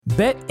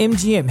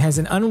BetMGM has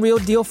an unreal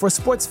deal for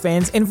sports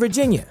fans in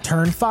Virginia.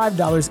 Turn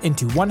 $5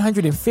 into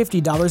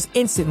 $150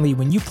 instantly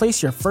when you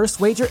place your first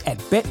wager at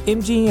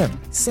BetMGM.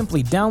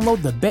 Simply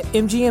download the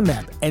BetMGM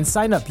app and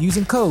sign up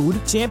using code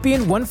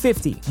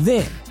Champion150.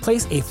 Then,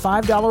 place a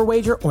 $5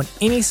 wager on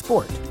any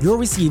sport. You'll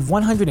receive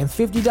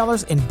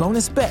 $150 in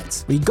bonus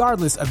bets,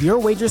 regardless of your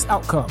wager's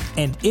outcome.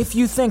 And if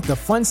you think the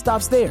fun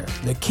stops there,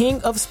 the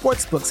King of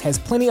Sportsbooks has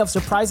plenty of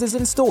surprises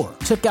in store.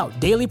 Check out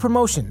daily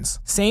promotions,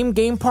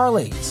 same-game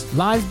parlays,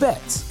 live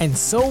bets, and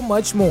so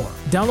much more.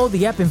 Download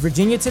the app in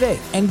Virginia today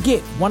and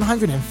get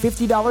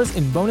 $150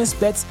 in bonus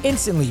bets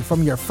instantly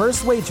from your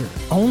first wager.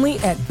 Only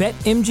at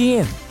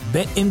BetMGM.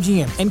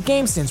 BetMGM and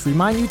GameSense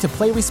remind you to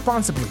play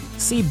responsibly.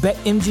 See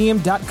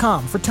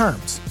BetMGM.com for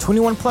terms.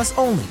 21 plus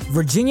only.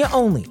 Virginia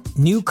only.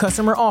 New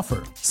customer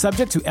offer.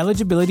 Subject to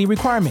eligibility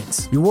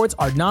requirements. Rewards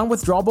are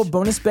non-withdrawable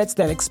bonus bets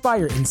that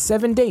expire in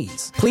 7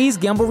 days. Please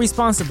gamble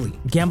responsibly.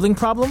 Gambling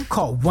problem?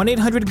 Call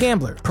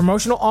 1-800-GAMBLER.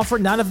 Promotional offer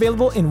not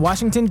available in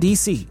Washington,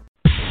 D.C.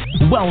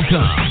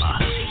 Welcome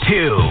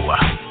to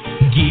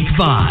Geek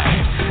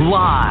Vibes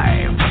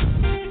Live.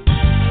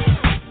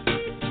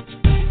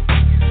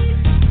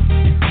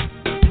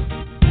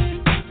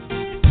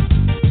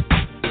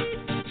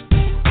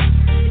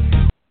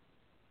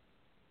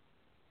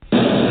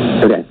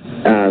 Okay.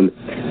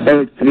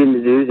 Thanks for being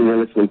the Zeus, and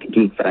you're listening to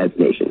Geek Vibes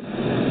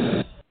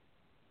Nation.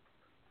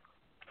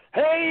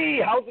 Hey,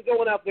 how's it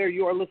going out there?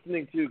 You are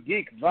listening to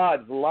Geek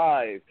Vibes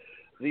Live,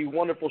 the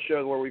wonderful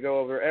show where we go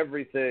over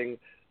everything,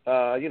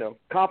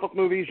 comic book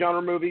movies,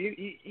 genre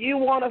movie. You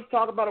want us to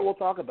talk about it, we'll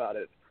talk about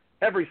it.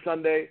 Every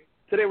Sunday.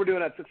 Today we're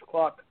doing it at 6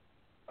 o'clock.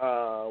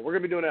 We're going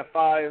to be doing it at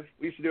 5.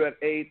 We used to do it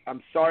at 8.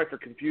 I'm sorry for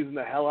confusing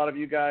the hell out of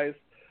you guys.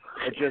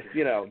 It just,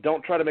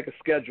 don't try to make a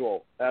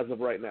schedule as of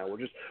right now.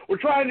 We're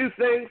trying new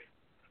things.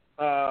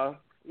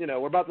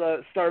 We're about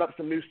to start up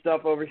some new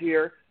stuff over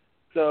here.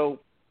 So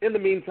in the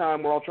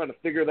meantime, we're all trying to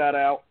figure that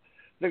out.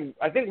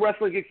 I think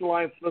Wrestling Geeks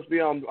Alliance is supposed to be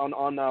on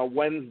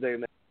Wednesday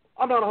now.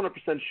 I'm not 100%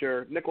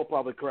 sure. Nick will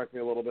probably correct me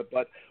a little bit.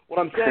 But what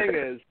I'm saying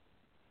is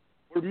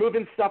we're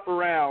moving stuff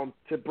around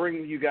to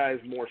bring you guys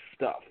more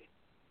stuff,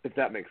 if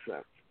that makes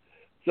sense.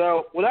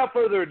 So without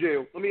further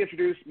ado, let me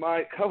introduce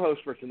my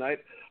co-host for tonight.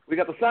 We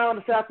got the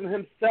silent assassin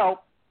himself,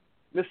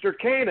 Mr.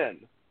 Kanan.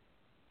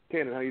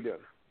 Kanan, how you doing?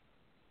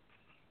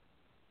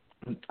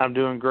 I'm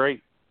doing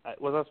great.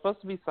 Was I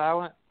supposed to be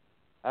silent?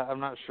 I'm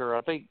not sure.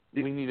 I think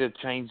we need to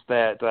change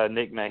that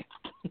nickname.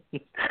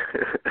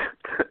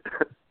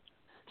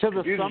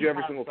 Confuses you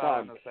every single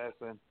time.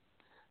 Assassin.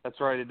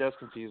 That's right. It does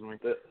confuse me.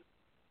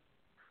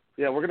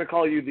 We're going to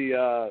call you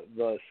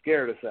the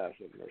scared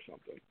assassin or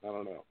something. I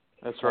don't know.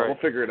 That's right. We'll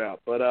figure it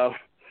out. But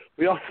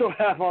we also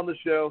have on the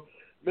show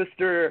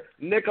Mr.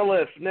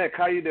 Nicholas. Nick,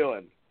 how you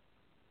doing?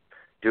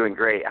 Doing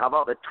great. How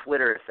about the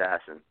Twitter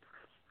assassin?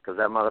 Because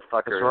that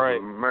motherfucker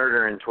is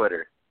murdering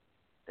Twitter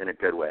in a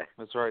good way.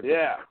 That's right.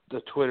 Yeah.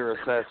 The Twitter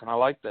assassin. I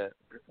like that.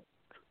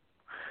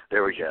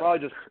 There we go.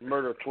 Probably just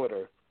murder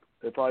Twitter.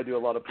 They probably do a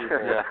lot of people,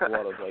 a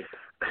lot of,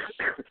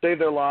 save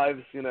their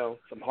lives,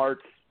 some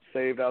hearts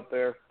saved out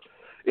there.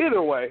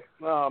 Either way,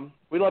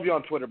 we love you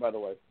on Twitter, by the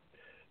way.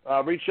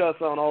 Reach us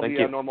on all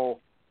the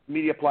normal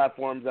media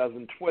platforms, as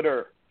in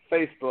Twitter,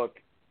 Facebook,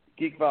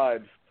 Geek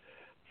Vibes.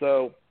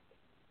 So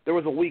there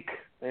was a week,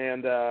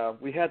 and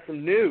we had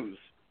some news.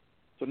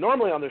 So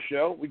normally on this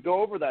show, we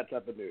go over that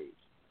type of news.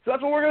 So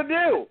that's what we're going to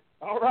do.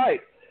 All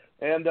right.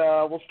 And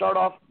we'll start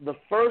off the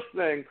first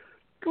thing.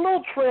 A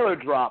little trailer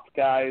drop,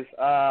 guys.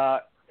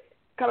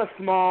 Kind of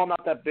small,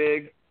 not that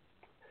big.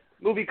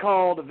 Movie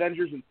called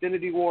Avengers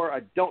Infinity War. I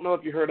don't know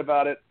if you heard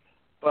about it,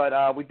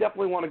 but we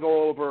definitely want to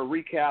go over a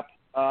recap,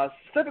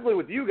 specifically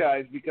with you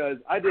guys, because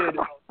I did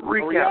a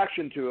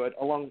reaction to it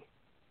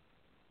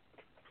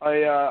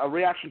a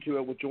reaction to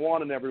it with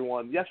Jawan and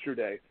everyone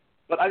yesterday,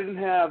 but I didn't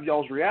have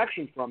y'all's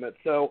reaction from it.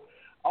 So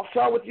I'll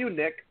start with you,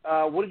 Nick.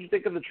 What did you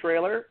think of the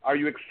trailer? Are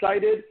you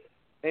excited?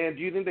 And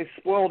do you think they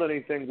spoiled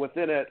anything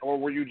within it, or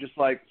were you just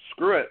like,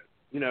 screw it,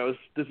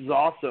 this is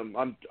awesome,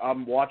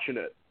 I'm watching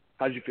it?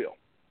 How'd you feel?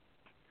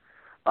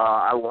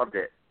 I loved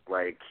it.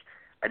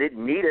 I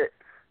didn't need it,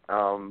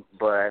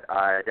 but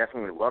I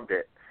definitely loved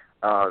it.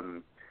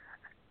 I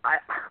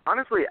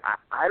honestly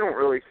don't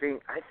really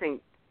think. I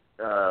think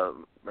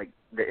the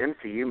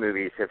MCU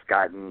movies have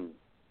gotten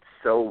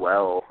so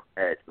well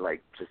at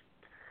just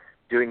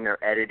doing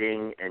their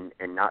editing and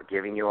not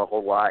giving you a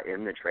whole lot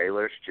in the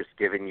trailers, just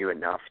giving you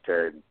enough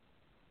to,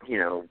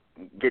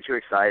 get you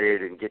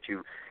excited and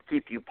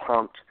keep you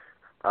pumped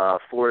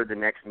for the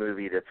next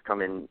movie that's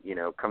coming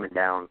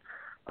down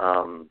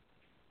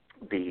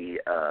the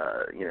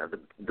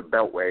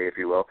beltway, if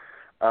you will.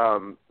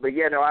 But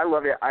yeah, no, I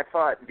love it. I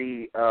thought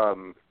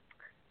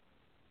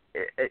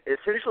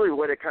essentially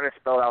what it kind of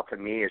spelled out to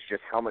me is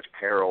just how much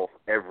peril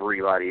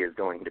everybody is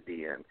going to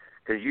be in.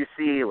 Because you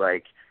see,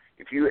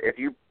 if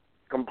you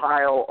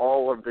compile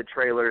all of the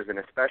trailers, and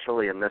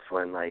especially in this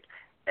one,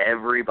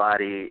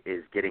 everybody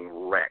is getting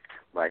wrecked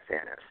by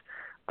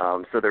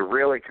Thanos. So they're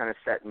really kind of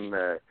setting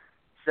the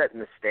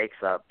stakes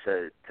up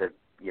to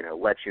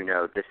let you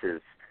know this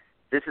is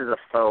this is a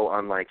foe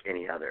unlike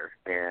any other,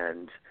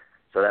 and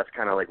so that's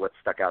kind of like what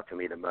stuck out to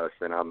me the most,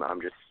 and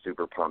I'm just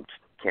super pumped.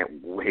 Can't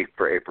wait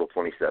for April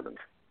 27th.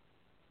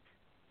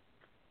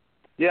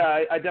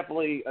 Yeah, I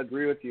definitely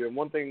agree with you. And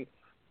one thing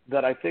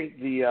that I think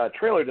the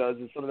trailer does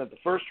is something that the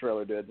first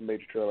trailer did, the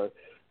major trailer.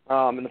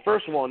 In the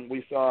first one,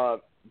 we saw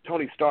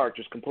Tony Stark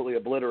just completely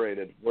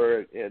obliterated,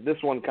 where this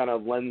one kind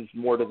of lends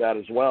more to that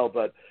as well.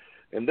 But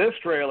in this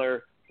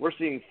trailer, we're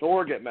seeing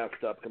Thor get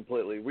messed up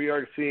completely. We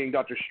are seeing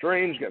Doctor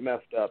Strange get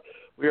messed up.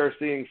 We are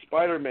seeing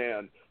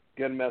Spider-Man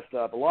get messed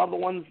up. A lot of the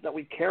ones that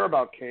we care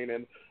about,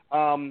 Kanan.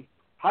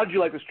 How did you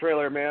like this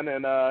trailer, man?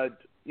 And,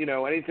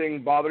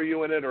 anything bother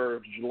you in it, or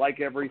did you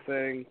like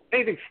everything?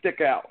 Anything stick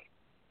out?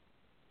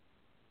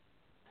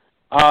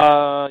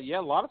 Yeah,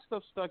 a lot of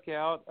stuff stuck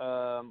out.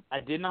 I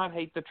did not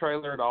hate the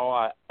trailer at all.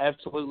 I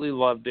absolutely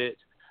loved it.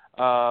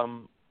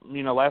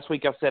 Last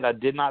week I said I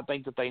did not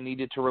think that they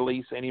needed to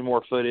release any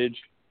more footage.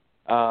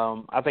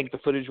 I think the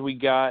footage we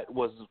got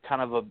was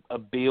kind of a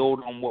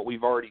build on what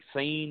we've already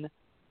seen,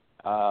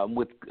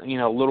 with, a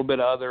little bit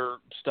of other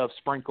stuff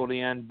sprinkled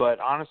in. But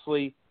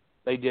honestly,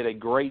 they did a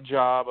great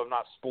job of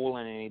not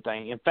spoiling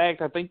anything. In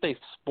fact, I think they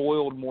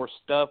spoiled more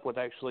stuff with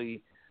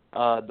actually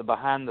the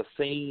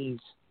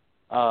behind-the-scenes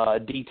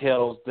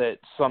details that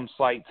some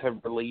sites have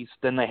released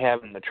than they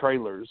have in the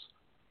trailers.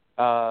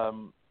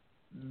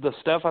 The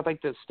stuff I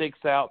think that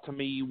sticks out to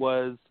me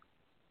was,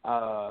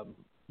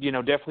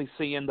 definitely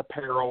seeing the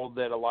peril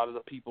that a lot of the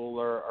people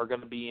are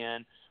going to be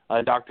in.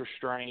 Doctor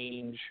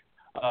Strange,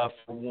 for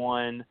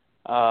one.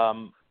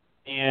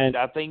 And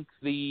I think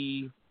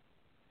the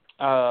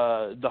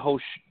whole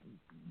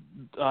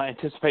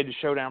anticipated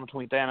showdown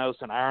between Thanos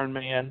and Iron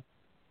Man,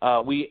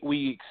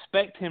 we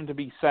expect him to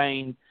be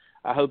saying,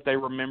 I hope they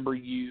remember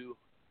you,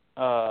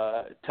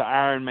 to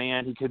Iron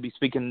Man. He could be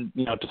speaking,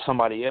 to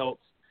somebody else.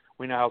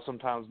 We know how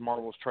sometimes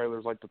Marvel's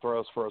trailers like to throw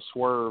us for a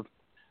swerve.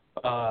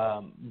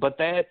 But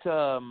that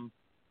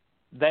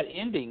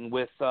ending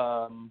with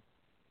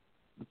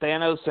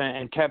Thanos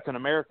and Captain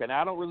America, and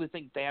I don't really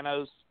think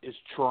Thanos is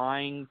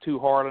trying too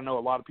hard. I know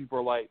a lot of people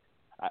are like,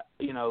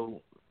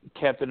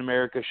 Captain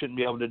America shouldn't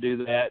be able to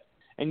do that.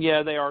 And,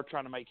 yeah, they are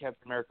trying to make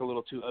Captain America a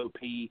little too OP.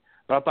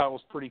 But I thought it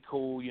was pretty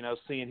cool,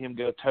 seeing him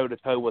go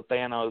toe-to-toe with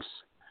Thanos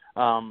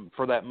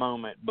for that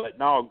moment. But,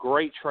 no, a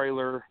great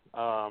trailer,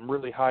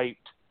 really hyped,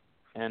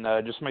 and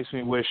just makes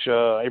me wish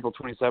April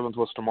 27th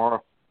was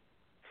tomorrow.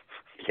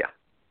 Yeah.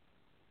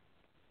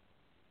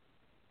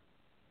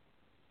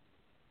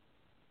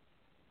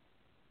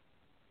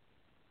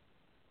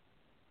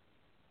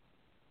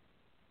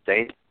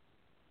 Dane?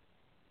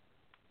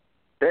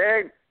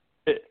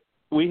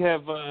 We've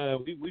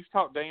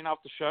talked Dane off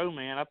the show,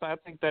 man. I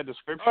think that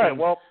description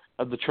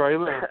of the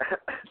trailer.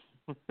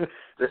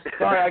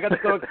 Sorry, I got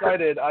so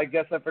excited. I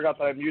guess I forgot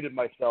that I muted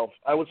myself.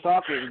 I was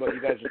talking, but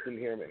you guys just didn't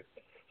hear me.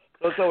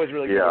 So it's always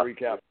really good to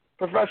recap.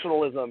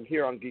 Professionalism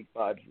here on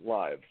Geekvibes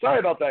Live. Sorry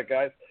about that,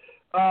 guys.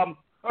 All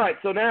right,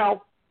 so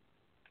now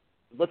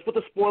let's put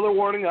the spoiler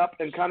warning up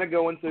and kind of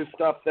go into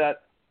stuff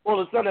that, well,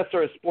 it's not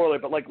necessarily a spoiler,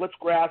 but let's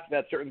grasp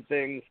at certain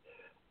things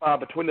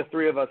between the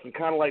three of us and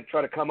kind of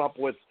try to come up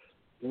with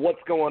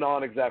what's going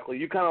on exactly.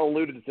 You kind of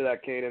alluded to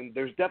that, Kanan.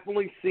 There's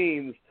definitely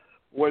scenes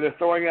where they're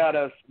throwing at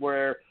us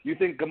where you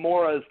think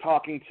Gamora is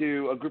talking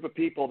to a group of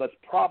people that's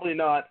probably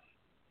not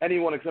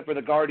anyone except for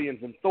the Guardians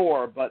and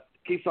Thor, but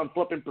keeps on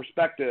flipping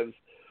perspectives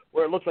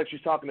where it looks like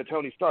she's talking to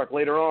Tony Stark.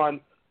 Later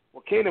on,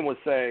 what Kanan was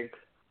saying,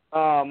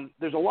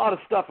 there's a lot of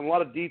stuff and a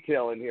lot of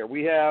detail in here.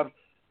 We have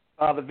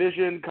the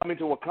Vision coming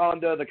to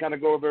Wakanda. They kind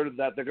of go over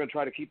that they're going to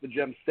try to keep the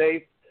gems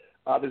safe.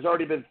 There's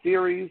already been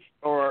theories,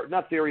 or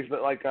not theories,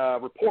 but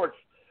reports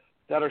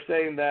that are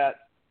saying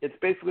that it's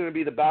basically going to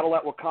be the battle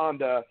at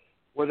Wakanda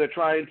where they're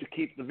trying to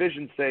keep the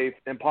Vision safe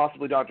and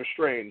possibly Doctor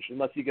Strange,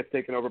 unless he gets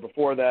taken over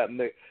before that. And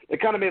they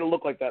kind of made it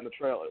look like that in the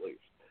trailer, at least.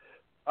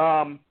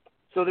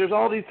 So there's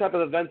all these type of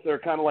events that are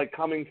kind of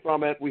coming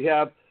from it. We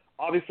have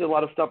obviously a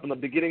lot of stuff in the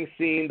beginning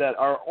scene that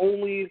are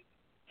only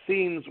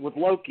scenes with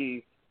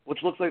Loki, which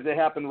looks like they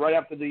happen right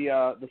after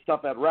the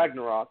stuff at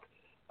Ragnarok.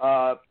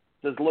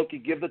 Does Loki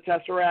give the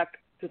Tesseract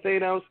to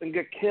Thanos and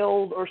get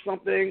killed or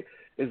something?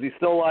 Is he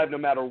still alive no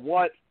matter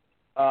what?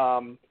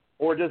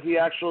 Or does he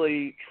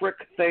actually trick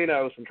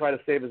Thanos and try to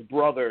save his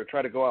brother,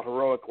 try to go out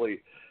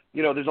heroically?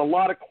 There's a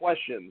lot of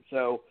questions.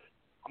 So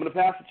I'm going to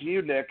pass it to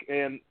you, Nick,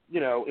 and,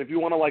 if you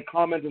want to,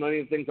 comment on any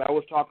of the things I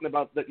was talking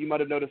about that you might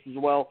have noticed as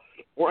well,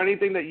 or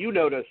anything that you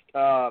noticed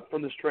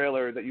from this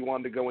trailer that you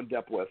wanted to go in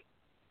depth with.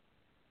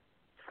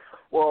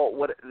 Well,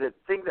 the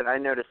thing that I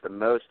noticed the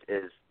most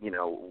is,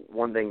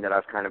 one thing that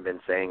I've kind of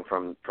been saying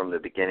from the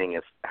beginning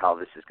is how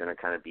this is going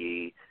to kind of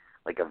be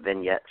like a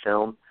vignette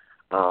film,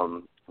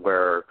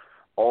 where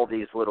all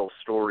these little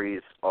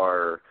stories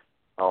are,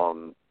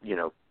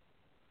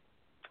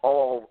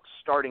 all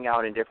starting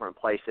out in different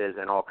places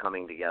and all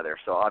coming together.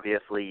 So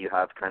obviously you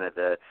have kind of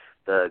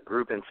the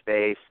group in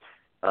space,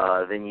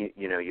 then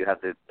you have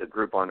the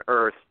group on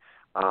Earth,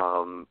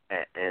 and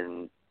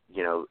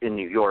in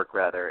New York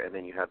rather, and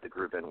then you have the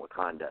group in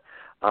Wakanda.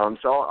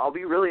 So I'll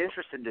be really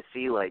interested to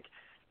see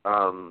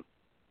kind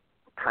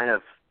kind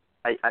of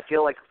I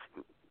feel like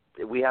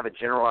we have a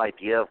general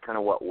idea of kind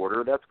of what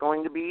order that's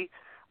going to be.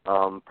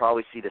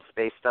 Probably see the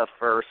space stuff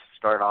first,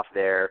 start off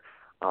there,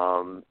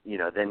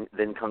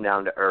 then come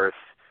down to Earth,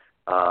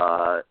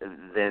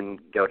 then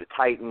go to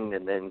Titan,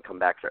 and then come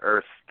back to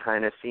Earth.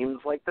 Kind of seems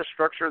like the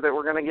structure that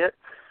we're going to get.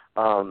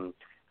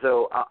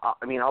 So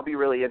I'll be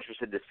really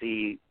interested to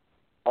see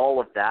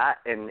all of that,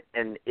 and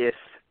if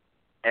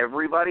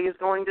everybody is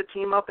going to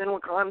team up in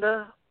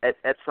Wakanda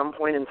at some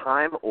point in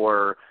time,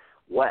 or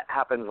what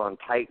happens on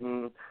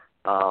Titan.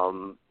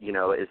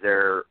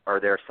 Are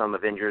there some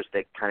Avengers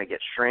that kind of get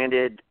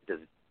stranded? Does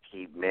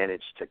he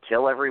manage to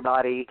kill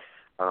everybody?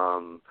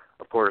 Of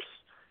course,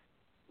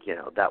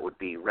 that would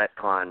be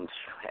retconned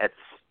at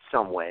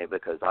some way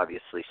because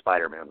obviously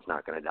Spider-Man's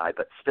not going to die,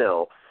 but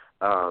still,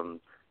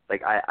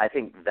 I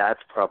think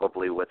that's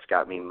probably what's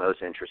got me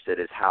most interested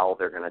is how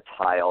they're going to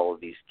tie all of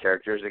these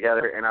characters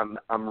together, and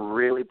I'm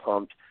really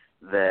pumped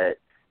that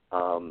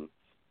about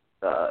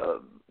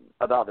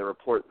the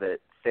report that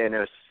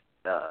Thanos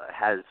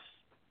has,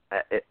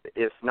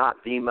 if not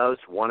the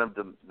most, one of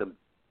the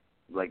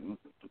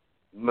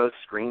most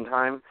screen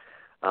time.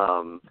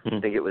 I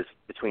think it was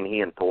between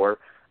he and Thor.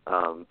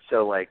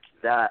 So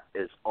that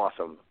is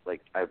awesome.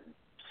 I'm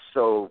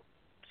so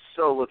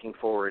looking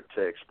forward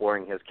to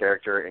exploring his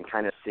character and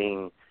kind of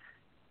seeing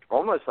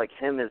almost like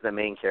him as the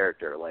main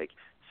character,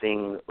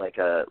 seeing like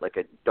a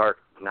Dark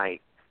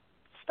Knight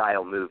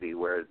style movie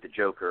where the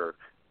Joker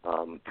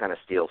kind of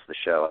steals the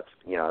show.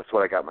 That's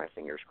what I got my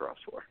fingers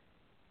crossed for.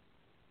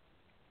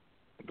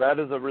 That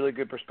is a really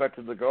good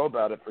perspective to go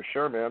about it, for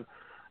sure, man.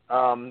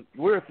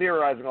 We were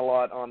theorizing a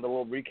lot on the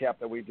little recap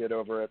that we did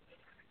over it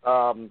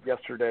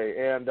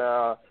yesterday, and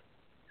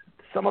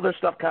some other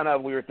stuff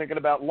we were thinking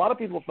about. A lot of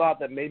people thought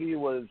that maybe it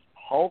was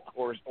Hulk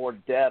or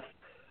Death,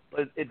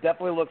 but it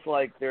definitely looks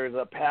like there's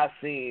a past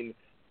scene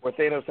where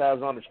Thanos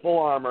has on his full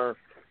armor,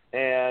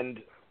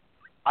 and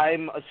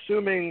I'm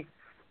assuming,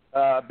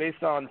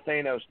 based on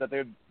Thanos, that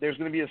there's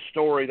going to be a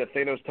story that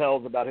Thanos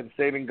tells about him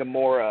saving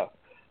Gamora.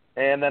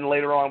 And then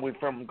later on,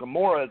 from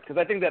Gamora, because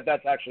I think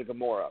that's actually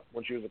Gamora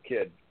when she was a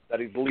kid, that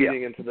he's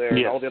leading into there,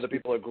 and all the other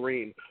people are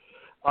green.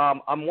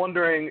 I'm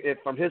wondering if,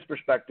 from his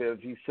perspective,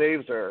 he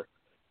saves her,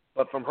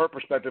 but from her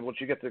perspective, when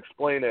she gets to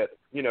explain it,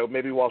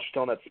 maybe while she's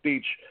telling that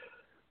speech,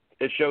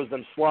 it shows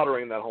them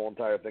slaughtering that whole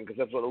entire thing, because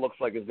that's what it looks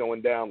like is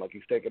going down, like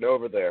he's taking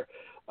over there.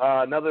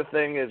 Another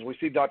thing is we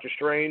see Doctor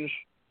Strange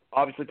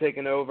obviously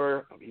taking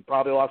over. He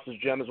probably lost his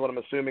gem, is what I'm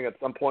assuming, at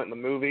some point in the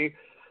movie.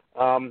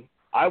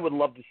 I would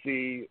love to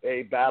see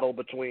a battle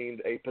between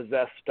a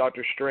possessed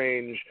Doctor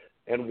Strange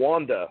and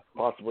Wanda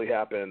possibly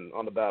happen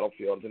on the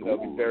battlefield. I think that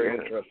would be very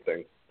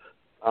interesting.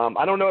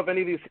 I don't know if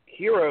any of these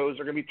heroes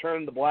are going to be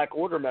turned to Black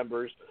Order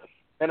members.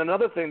 And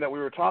another thing that we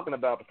were talking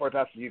about before I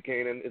passed to you,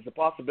 Kanan, is the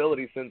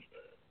possibility, since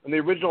in the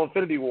original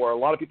Infinity War, a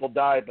lot of people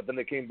died, but then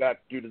they came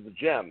back due to the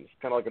gems,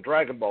 kind of like a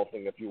Dragon Ball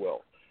thing, if you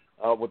will,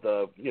 with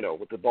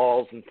the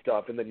balls and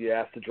stuff, and then you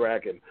ask the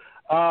dragon.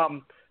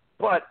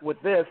 But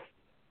with this,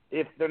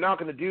 if they're not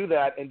going to do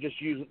that and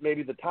just use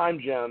maybe the time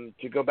gem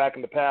to go back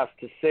in the past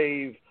to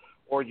save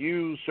or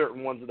use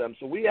certain ones of them.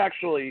 So we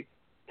actually,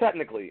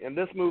 technically, in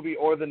this movie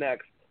or the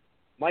next,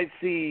 might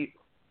see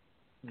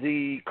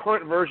the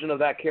current version of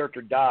that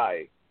character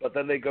die, but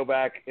then they go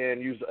back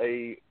and use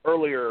a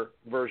earlier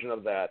version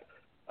of that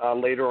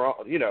later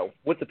on,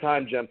 with the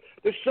time gem.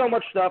 There's so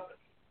much stuff.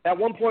 At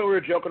one point we were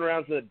joking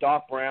around that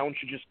Doc Brown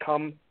should just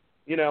come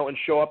and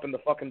show up in the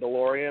fucking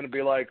DeLorean and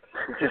be like,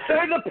 to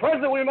save the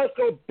present, we must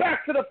go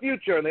back to the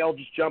future. And they all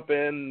just jump in,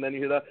 and then you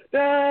hear the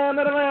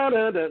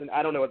da-da-da-da-da. And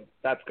I don't know if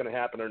that's going to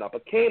happen or not.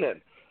 But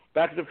Kanan,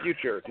 Back to the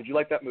Future, did you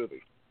like that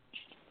movie?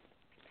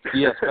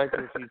 Yes, Back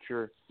to the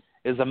Future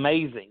is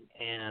amazing,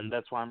 and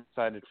that's why I'm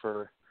excited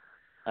for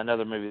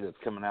another movie that's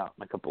coming out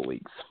in a couple of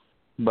weeks.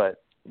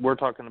 But we're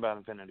talking about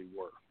Infinity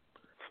War.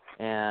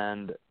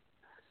 And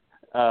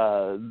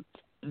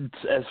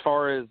as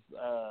far as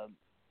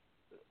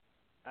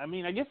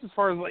I guess as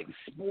far as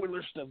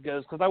spoiler stuff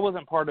goes, because I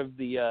wasn't part of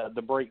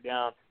the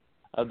breakdown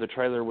of the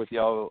trailer with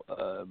y'all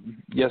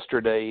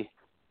yesterday.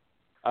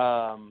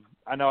 I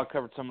know I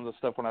covered some of the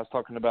stuff when I was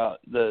talking about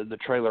the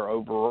trailer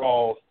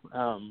overall,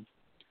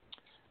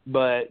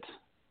 but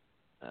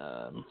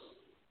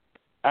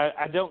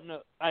I don't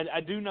know.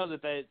 I do know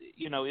that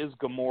is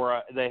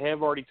Gamora. They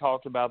have already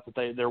talked about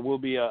that there will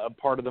be a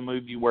part of the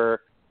movie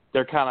where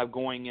they're kind of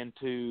going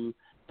into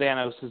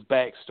Thanos'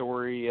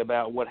 backstory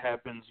about what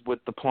happens with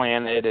the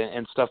planet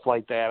and stuff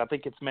like that. I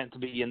think it's meant to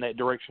be in that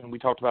direction we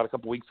talked about a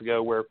couple weeks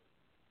ago, where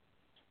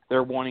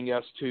they're wanting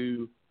us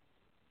to,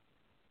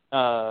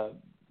 I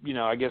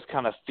guess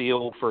kind of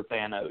feel for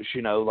Thanos.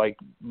 Like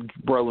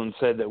Brolin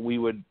said, that we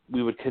would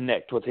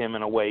connect with him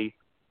in a way,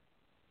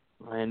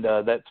 and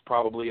that's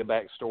probably a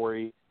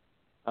backstory,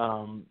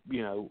 that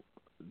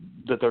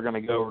they're going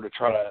to go over to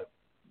try to,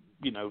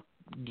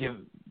 give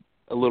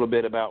a little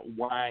bit about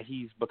why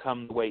he's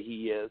become the way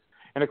he is.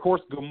 And, of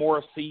course,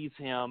 Gamora sees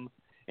him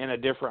in a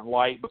different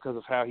light because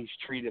of how he's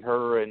treated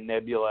her and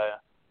Nebula.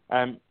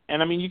 And,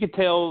 you could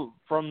tell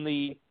from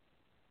the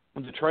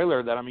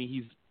trailer that,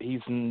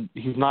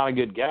 he's not a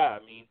good guy. I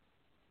mean,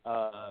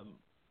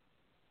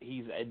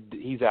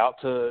 he's out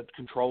to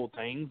control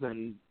things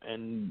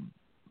and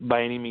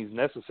by any means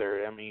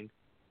necessary. I mean,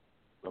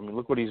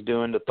 look what he's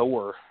doing to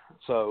Thor.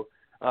 So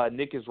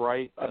Nick is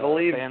right. I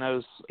believe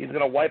Thanos. He's going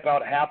to wipe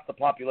out half the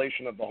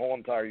population of the whole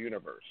entire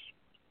universe.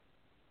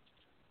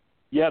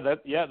 Yeah,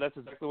 that's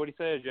exactly what he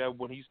says. Yeah,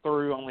 when he's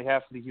through, only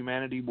half of the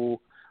humanity will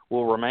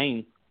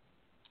remain.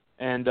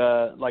 And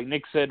like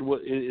Nick said,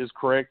 is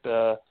correct.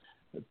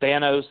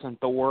 Thanos and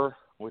Thor,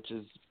 which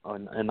is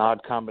an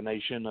odd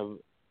combination of.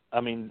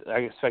 I mean, I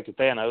expected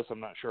Thanos.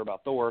 I'm not sure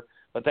about Thor,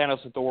 but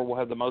Thanos and Thor will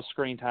have the most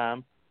screen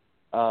time.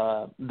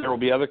 There will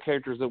be other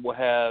characters that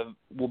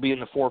will be in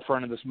the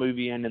forefront of this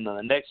movie, and in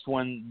the next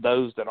one,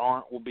 those that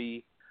aren't will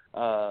be,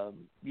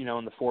 in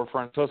the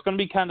forefront. So it's going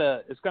to be kind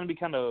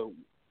of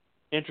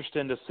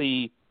interesting to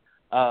see,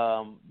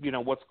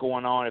 what's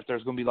going on. If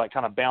there's going to be like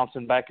kind of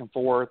bouncing back and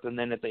forth, and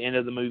then at the end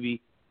of the movie,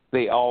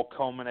 they all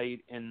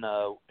culminate in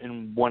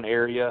one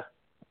area,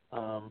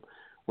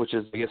 which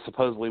is, I guess,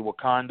 supposedly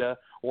Wakanda,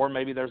 or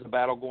maybe there's a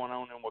battle going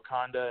on in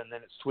Wakanda, and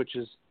then it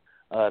switches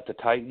to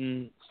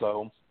Titan.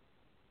 So.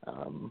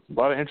 A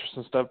lot of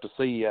interesting stuff to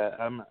see.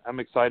 I'm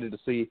excited to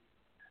see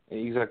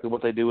exactly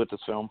what they do with this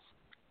film.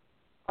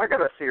 I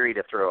got a theory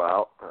to throw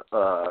out,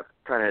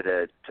 kind of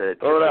to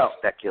do a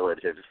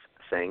speculative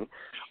thing.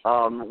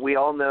 We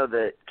all know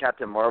that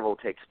Captain Marvel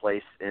takes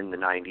place in the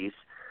 90s.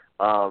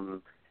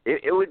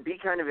 It would be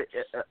kind of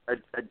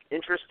an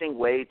interesting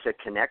way to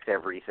connect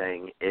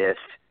everything if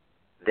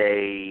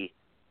they,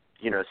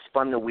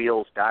 spun the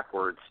wheels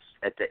backwards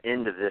at the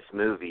end of this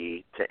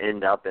movie to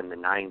end up in the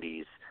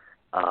 90s.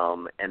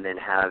 And then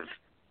have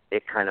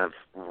it kind of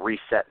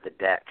reset the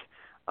deck.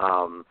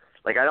 I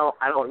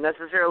don't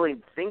necessarily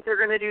think they're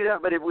going to do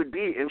that, but it would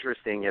be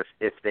interesting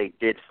if they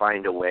did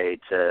find a way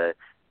to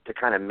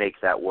kind of make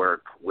that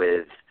work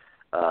with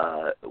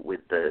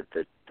the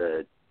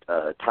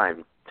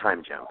time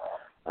jump.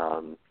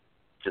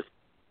 Just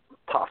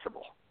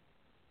possible.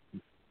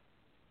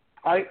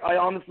 I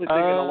honestly think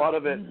that a lot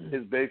of it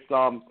is based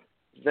on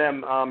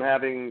them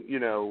having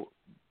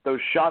those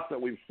shots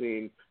that we've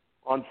seen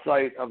on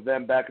site of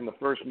them back in the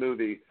first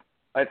movie.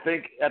 I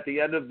think at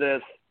the end of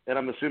this, and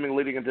I'm assuming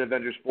leading into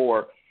Avengers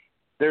 4,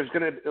 there's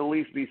going to at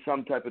least be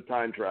some type of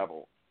time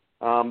travel.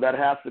 That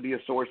has to be a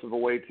source of a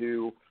way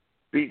to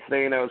beat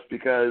Thanos,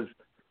 because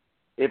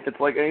if it's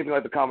like anything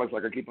like the comics,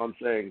 like I keep on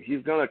saying,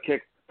 he's going to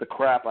kick the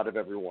crap out of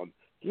everyone.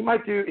 He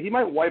might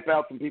wipe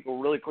out some people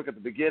really quick at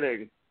the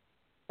beginning,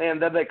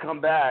 and then they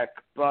come back,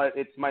 but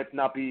it might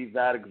not be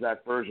that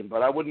exact version.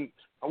 But I wouldn't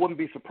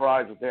be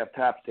surprised if they have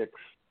tactics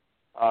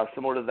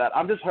similar to that.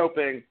 I'm just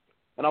hoping,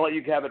 and I'll let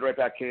you have it right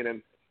back,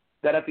 Kanan,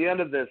 that at the end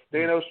of this,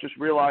 Thanos just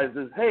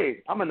realizes,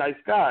 hey, I'm a nice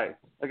guy.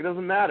 Like, it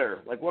doesn't matter.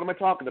 Like, what am I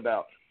talking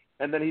about?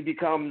 And then he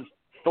becomes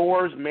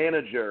Thor's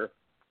manager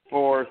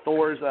for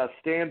Thor's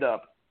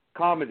stand-up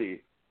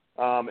comedy,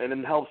 and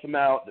then helps him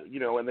out,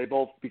 and they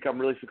both become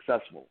really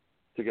successful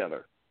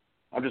together.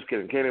 I'm just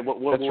kidding. Kanan, what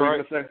were you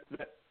going to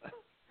say?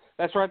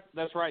 That's right.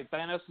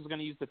 Thanos is going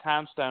to use the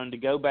Time Stone to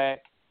go back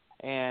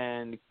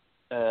and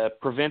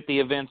prevent the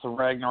events of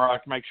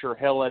Ragnarok, make sure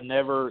Hela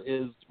never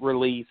is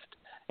released,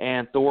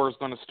 and Thor is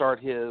going to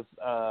start his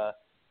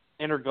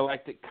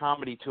intergalactic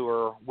comedy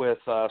tour with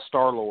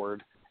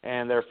Star-Lord,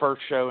 and their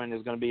first showing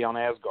is going to be on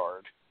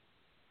Asgard.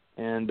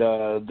 And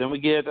then we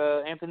get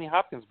Anthony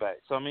Hopkins back.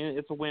 So, I mean,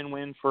 it's a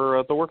win-win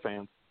for Thor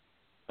fans.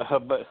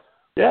 But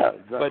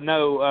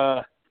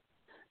no,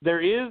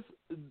 there is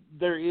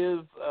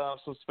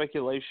some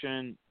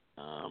speculation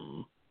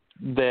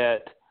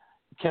that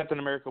Captain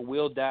America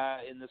will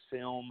die in this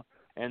film,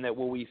 and that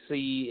what we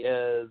see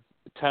is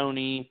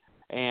Tony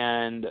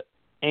and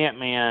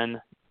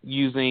Ant-Man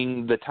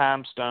using the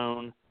Time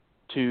Stone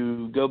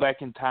to go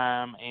back in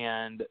time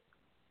and,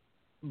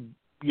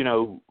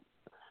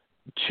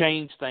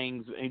 change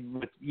things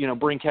and,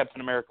 bring Captain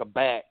America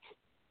back,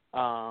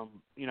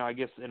 I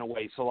guess in a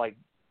way. So, like,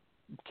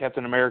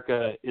 Captain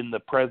America in the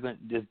present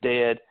is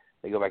dead.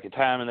 They go back in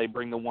time and they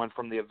bring the one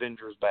from the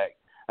Avengers back.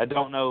 I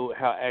don't know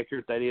how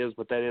accurate that is,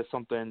 but that is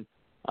something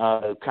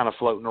kind of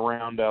floating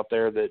around out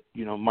there that,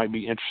 might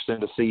be interesting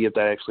to see if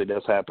that actually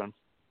does happen.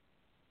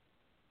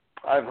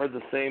 I've heard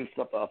the same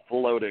stuff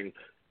floating.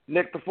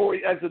 Nick, before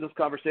we exit this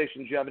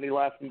conversation, do you have any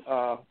last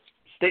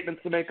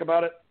statements to make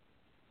about it?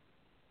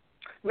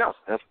 No,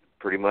 that's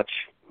pretty much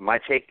my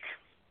take.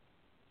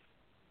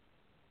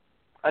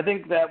 I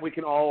think that we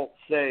can all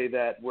say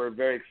that we're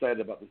very excited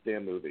about this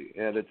damn movie,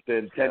 and it's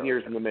been 10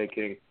 years in the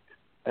making,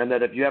 and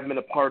that if you haven't been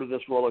a part of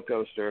this roller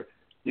coaster,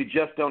 you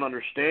just don't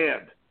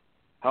understand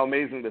how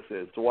amazing this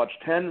is, to watch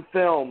 10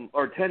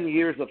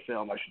 years of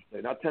film, I should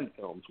say, not 10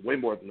 films, way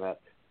more than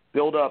that,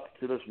 build up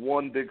to this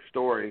one big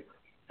story.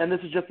 And this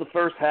is just the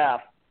first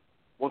half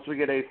once we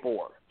get A4.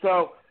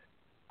 So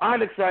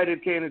I'm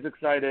excited. Kanan's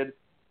excited.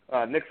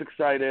 Nick's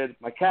excited.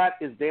 My cat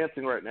is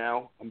dancing right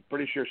now. I'm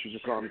pretty sure she's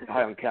just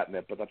high on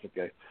catnip, but that's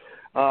okay.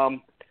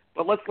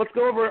 But let's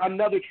go over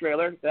another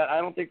trailer that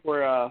I don't think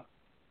we're I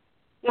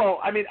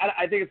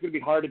think it's going to be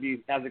hard to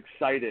be as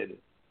excited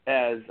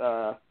as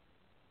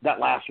that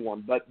last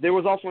one. But there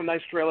was also a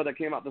nice trailer that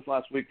came out this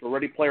last week for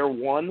Ready Player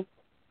One.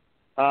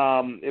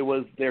 It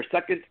was their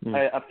second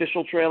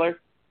official trailer.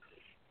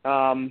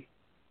 And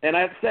I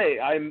have to say,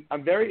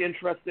 I'm very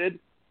interested.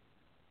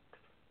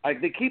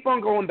 They keep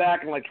on going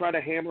back and like trying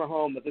to hammer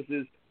home that this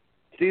is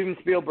Steven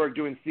Spielberg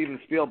doing Steven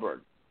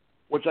Spielberg,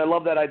 which I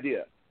love that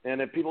idea.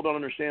 And if people don't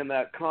understand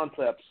that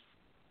concept,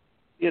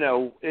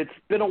 it's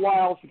been a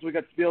while since we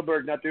got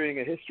Spielberg not doing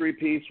a history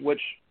piece,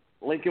 which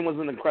Lincoln was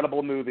an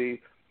incredible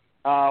movie,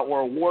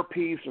 or a war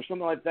piece or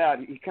something like that.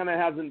 He kind of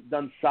hasn't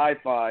done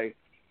sci-fi,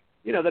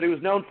 that he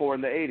was known for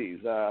in the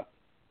 80s.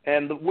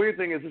 And the weird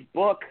thing is this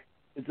book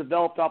is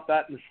developed off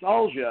that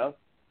nostalgia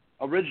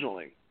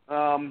originally.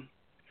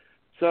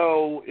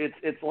 So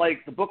it's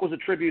like the book was a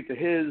tribute to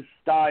his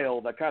style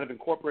that kind of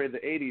incorporated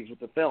the 80s with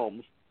the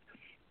films,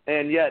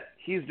 and yet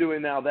he's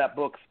doing now that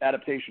book's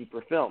adaptation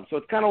for film. So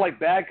it's kind of like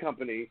Bad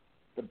Company,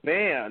 the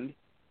band,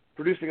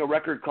 producing a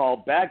record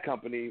called Bad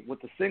Company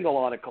with a single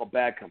on it called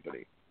Bad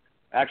Company.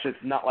 Actually,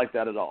 it's not like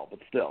that at all, but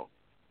still.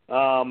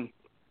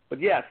 But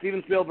yeah,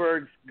 Steven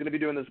Spielberg's going to be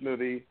doing this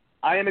movie.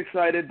 I am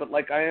excited, but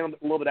like I am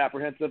a little bit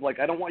apprehensive. Like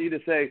I don't want you to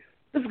say,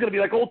 this is going to be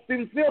like old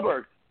Steven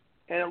Spielberg.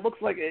 And it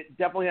looks like it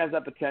definitely has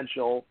that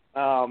potential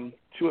to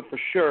it for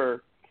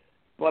sure.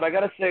 But I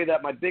got to say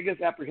that my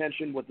biggest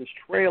apprehension with this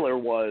trailer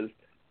was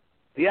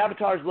the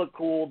avatars look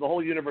cool. The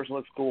whole universe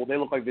looks cool. They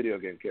look like video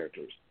game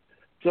characters.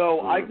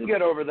 So I can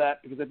get over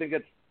that because I think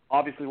it's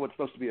obviously what it's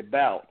supposed to be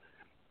about.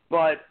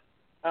 But,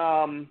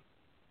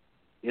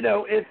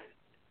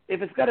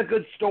 if it's got a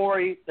good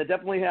story that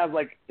definitely has,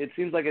 like, it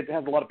seems like it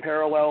has a lot of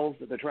parallels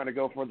that they're trying to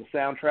go for the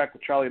soundtrack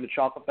with Charlie and the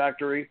Chocolate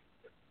Factory.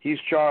 He's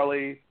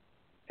Charlie.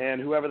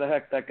 And whoever the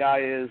heck that guy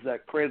is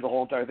that created the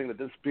whole entire thing that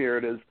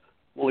disappeared is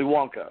Willy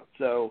Wonka.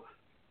 So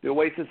the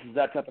Oasis is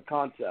that type of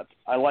concept.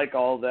 I like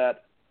all of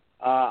that.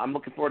 I'm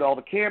looking forward to all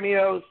the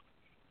cameos.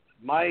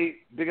 My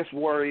biggest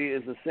worry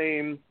is the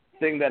same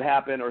thing that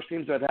happened or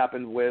seems to have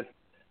happened with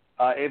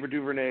Ava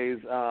DuVernay's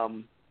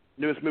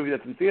newest movie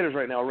that's in theaters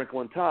right now, A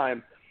Wrinkle in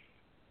Time.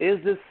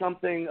 Is this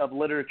something of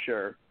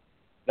literature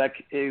that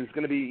is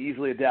going to be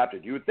easily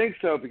adapted? You would think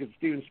so because it's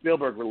Steven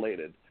Spielberg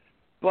related.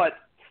 But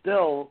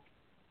still,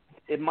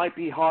 it might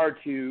be hard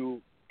to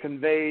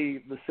convey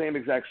the same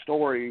exact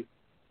story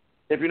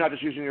if you're not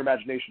just using your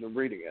imagination and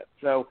reading it.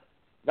 So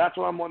that's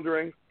what I'm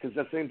wondering, because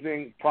that same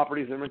thing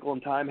Properties and Wrinkle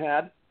in Time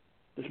had.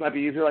 This might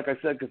be easier, like I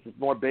said, because it's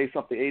more based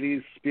off the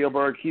 80s.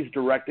 Spielberg, he's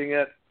directing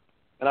it.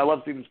 And I love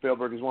Steven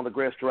Spielberg. He's one of the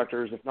greatest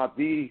directors, if not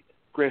the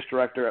greatest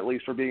director, at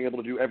least for being able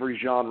to do every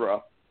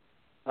genre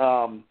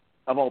of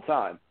all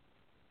time.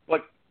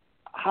 But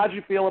how do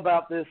you feel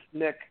about this,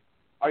 Nick?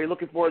 Are you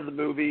looking forward to the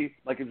movie?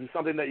 Like, is this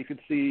something that you could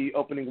see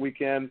opening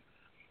weekend?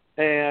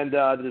 And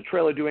did the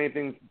trailer do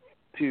anything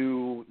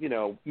to,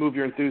 move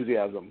your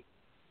enthusiasm?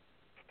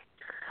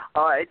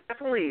 It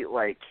definitely,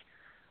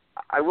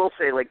 I will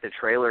say, the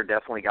trailer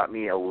definitely got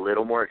me a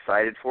little more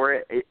excited for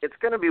it. It's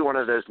going to be one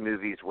of those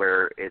movies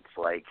where it's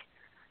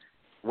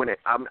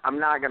I'm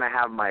not going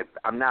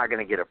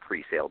to get a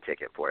pre-sale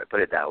ticket for it,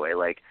 put it that way.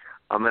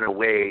 I'm going to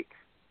wait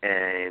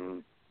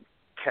and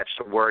catch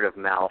the word of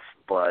mouth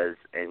buzz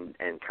and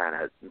kind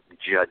of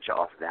judge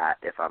off that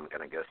if I'm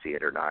going to go see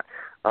it or not.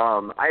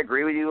 I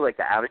agree with you,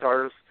 the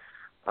avatars.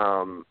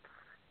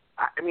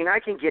 I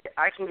can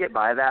get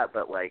by that,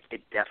 but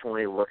it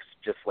definitely looks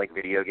just like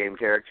video game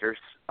characters.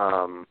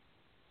 And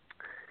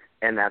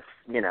that's,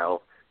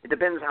 it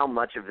depends how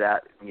much of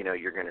that,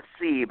 you're going to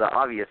see, but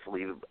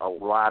obviously a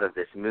lot of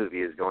this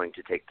movie is going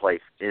to take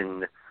place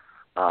in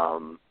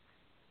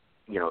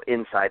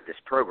inside this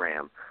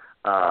program.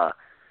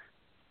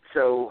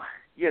 So,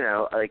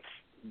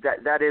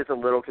 that is a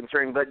little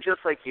concerning, but just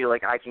like you,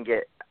 I can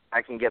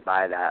get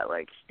by that.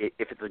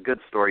 If it's a good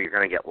story, you're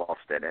going to get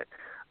lost in it.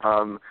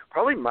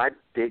 Probably my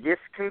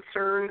biggest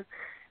concern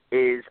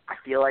is I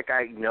feel like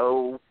I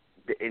know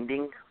the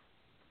ending.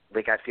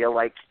 I feel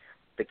like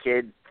the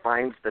kid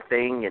finds the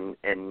thing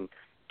and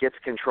gets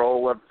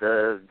control of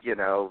the,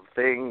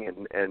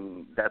 thing,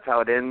 and that's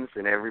how it ends,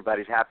 and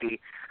everybody's happy.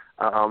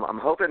 I'm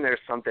hoping there's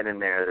something in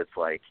there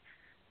that's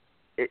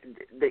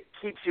that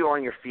keeps you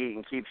on your feet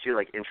and keeps you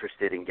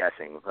interested in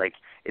guessing.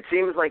 It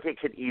seems like it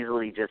could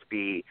easily just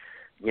be,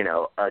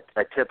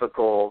 a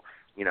typical,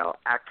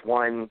 Act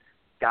 1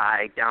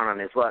 guy down on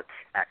his luck.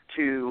 Act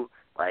 2,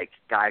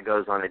 guy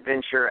goes on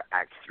adventure.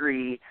 Act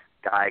 3,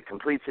 guy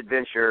completes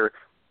adventure.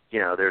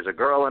 There's a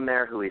girl in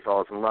there who he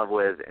falls in love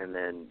with, and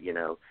then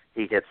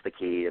he gets the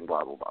key and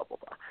blah blah blah blah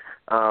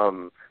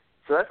blah.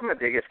 So that's my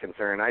biggest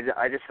concern.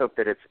 I just hope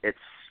that its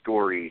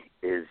story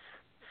is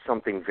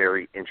something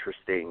very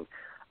interesting,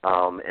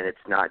 and it's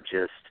not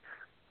just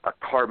a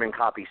carbon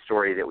copy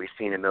story that we've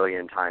seen a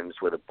million times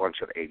with a bunch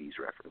of 80s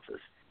references.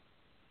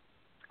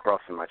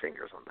 Crossing my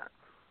fingers on that.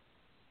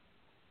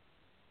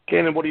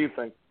 Cannon, what do you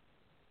think?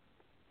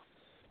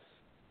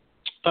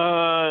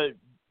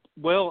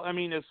 Well,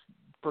 as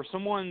for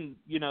someone,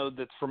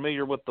 that's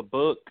familiar with the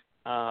book,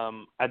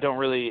 I don't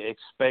really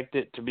expect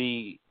it to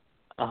be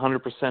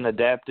 100%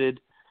 adapted.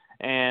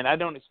 And I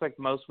don't expect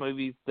most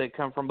movies that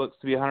come from books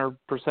to be 100%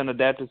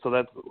 adapted, so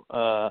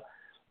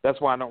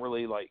that's why I don't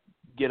really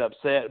get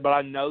upset. But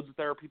I know that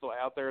there are people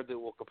out there that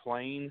will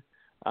complain.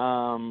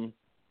 And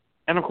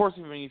of course,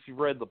 if you've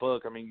read the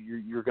book,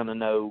 you're going to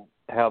know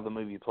how the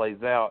movie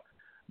plays out.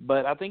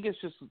 But I think it's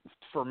just,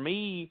 for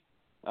me,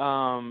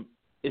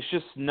 it's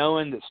just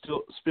knowing that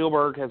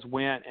Spielberg has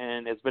went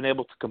and has been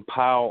able to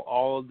compile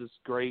all of this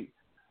great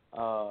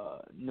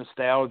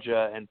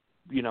nostalgia and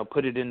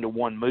put it into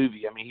one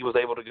movie. He was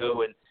able to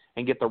go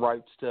and get the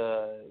rights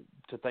to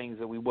things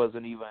that we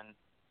wasn't even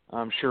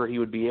sure he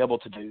would be able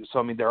to do.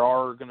 So there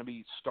are going to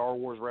be Star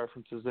Wars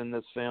references in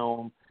this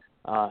film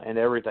and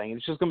everything.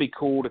 It's just going to be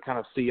cool to kind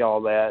of see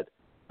all that.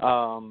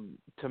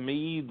 To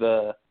me,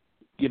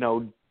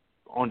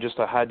 on just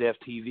a high def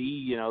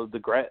TV,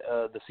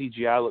 the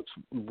CGI looks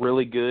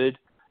really good.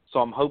 So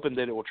I'm hoping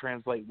that it will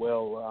translate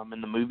well in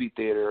the movie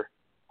theater.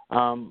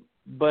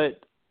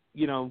 But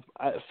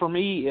for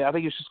me, I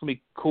think it's just going to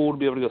be cool to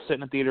be able to go sit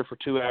in the theater for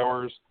 2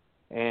 hours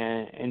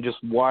and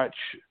just watch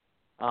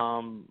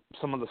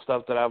some of the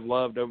stuff that I've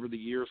loved over the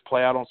years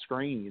play out on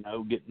screen.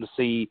 Getting to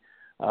see,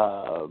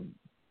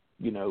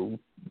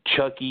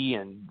 Chucky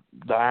and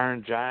the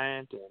Iron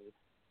Giant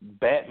and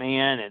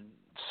Batman and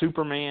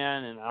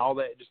Superman and all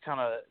that just kind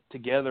of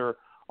together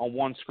on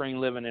one screen,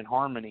 living in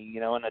harmony.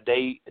 In a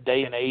day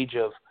and age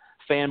of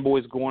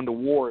fanboys going to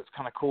war, it's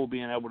kind of cool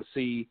being able to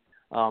see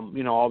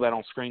all that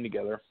on screen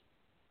together.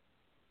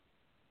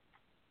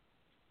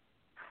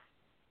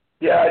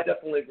 Yeah, I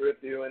definitely agree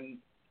with you, and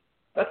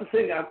that's the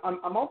thing. I'm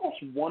almost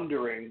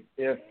wondering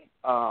if,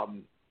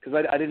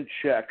 because I didn't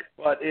check,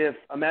 but if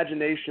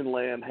Imagination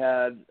Land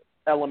had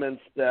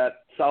elements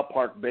that South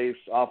Park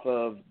based off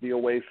of the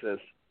Oasis,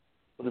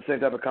 with the same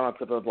type of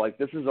concept of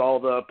this is all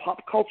the pop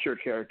culture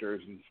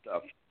characters and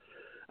stuff.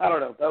 I don't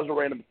know. That was a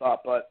random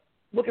thought, but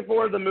looking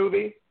forward to the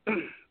movie.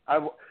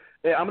 I'm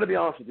going to be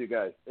honest with you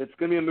guys. It's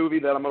going to be a movie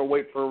that I'm going to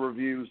wait for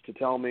reviews to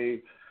tell me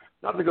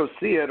not to go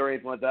see it or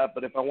anything like that,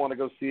 but if I want to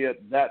go see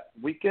it that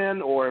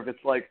weekend, or if it's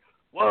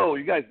whoa,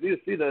 you guys need to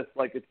see this,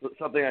 it's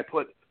something I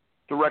put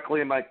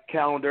directly in my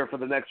calendar for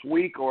the next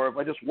week, or if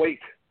I just wait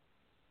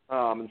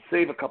and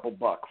save a couple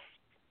bucks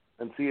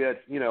and see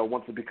it,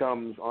 once it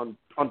becomes on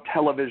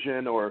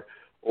television or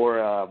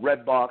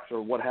Redbox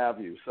or what have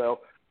you. So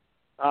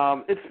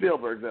it's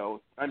Spielberg,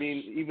 though.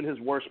 Even his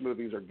worst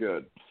movies are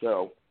good.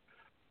 So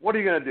what are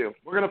you going to do?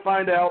 We're going to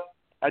find out.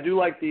 I do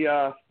like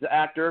the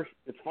actor.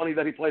 It's funny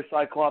that he plays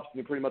Cyclops,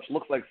 and he pretty much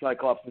looks like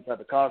Cyclops in type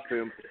of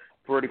costume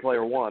for Ready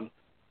Player One.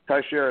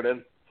 Ty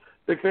Sheridan.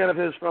 Big fan of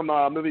his from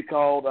a movie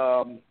called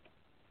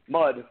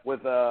Mud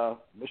with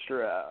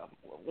Mr.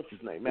 What's his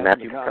name?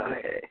 Matthew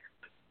McConaughey.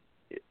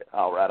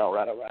 All right.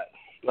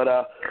 But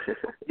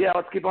yeah,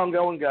 let's keep on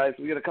going, guys.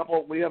 We got a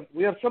couple. We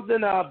have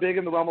something big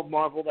in the realm of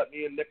Marvel that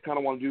me and Nick kind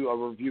of want to do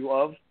a review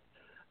of.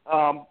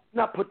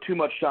 Not put too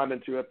much time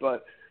into it,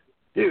 but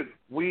dude,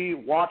 we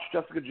watched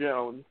Jessica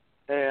Jones,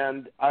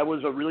 and I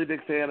was a really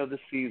big fan of this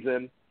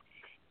season.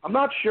 I'm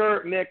not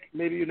sure, Nick,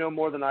 maybe you know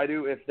more than I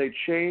do, if they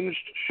changed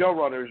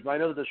showrunners, but I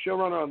know that the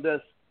showrunner on this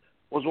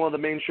was one of the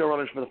main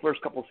showrunners for the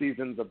first couple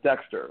seasons of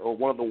Dexter, or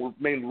one of the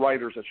main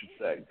writers, I should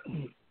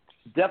say.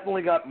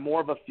 Definitely got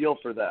more of a feel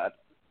for that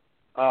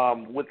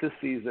with this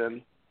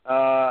season.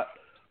 I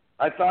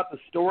thought the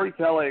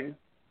storytelling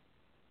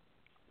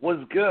was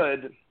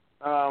good,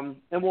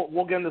 and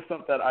we'll get into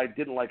stuff that I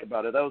didn't like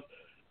about it.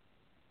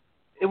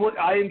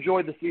 I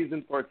enjoyed the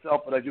season for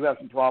itself, but I do have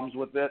some problems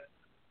with it.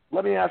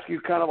 Let me ask you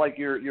kind of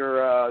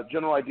your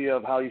general idea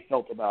of how you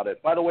felt about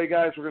it. By the way,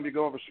 guys, we're going to be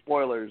going over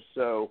spoilers,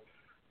 so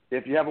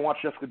if you haven't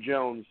watched Jessica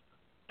Jones,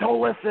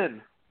 don't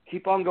listen.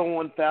 Keep on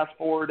going. Fast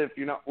forward if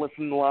you're not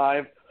listening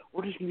live.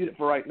 We'll just mute it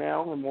for right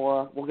now, and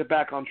we'll get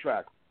back on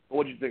track.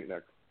 What did you think,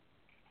 Nick?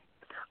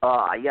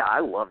 Yeah, I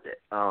loved it.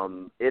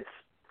 It's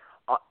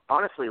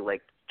honestly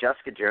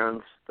Jessica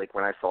Jones.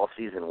 When I saw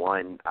season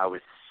 1, I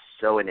was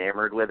so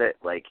enamored with it.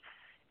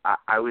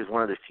 I was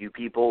one of the few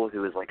people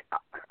who was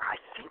I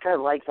think I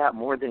like that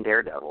more than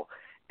Daredevil.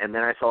 And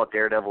then I saw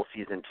Daredevil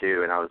season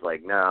 2, and I was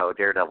like, no,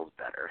 Daredevil's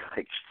better.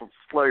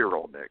 Slow your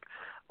roll, Nick.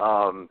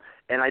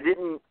 And I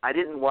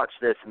didn't watch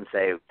this and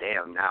say,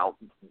 damn, now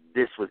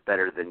this was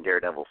better than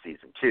Daredevil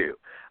season 2.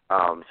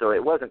 So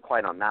it wasn't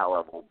quite on that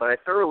level, but I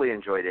thoroughly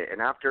enjoyed it. And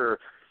after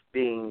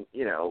being,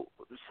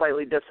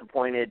 slightly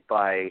disappointed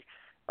by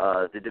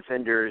the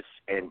Defenders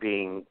and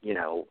being,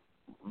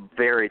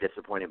 very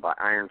disappointed by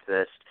Iron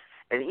Fist,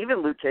 and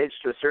even Luke Cage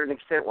to a certain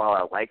extent, while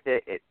I liked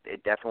it,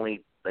 it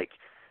definitely,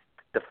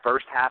 the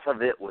first half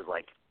of it was,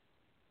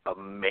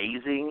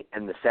 amazing,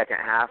 and the second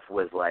half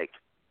was,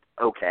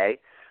 okay.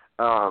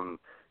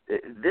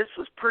 This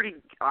was pretty,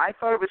 I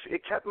thought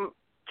it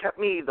kept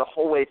me the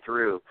whole way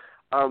through.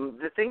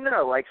 The thing that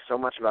I like so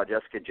much about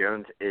Jessica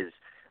Jones is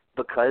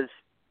because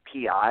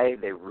PI,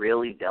 they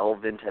really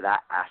delve into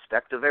that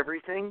aspect of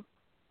everything.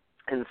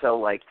 And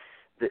so,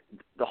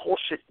 the whole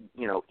shit,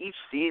 each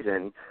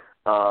season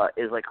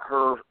is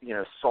her,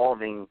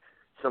 solving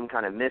some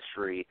kind of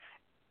mystery.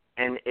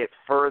 And it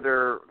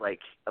further,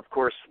 of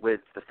course,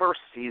 with the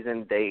first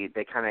season, they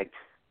kind of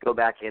go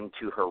back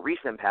into her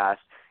recent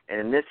past, and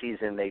in this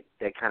season they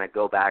kind of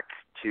go back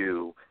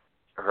to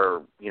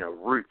her,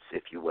 roots,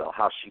 if you will,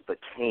 how she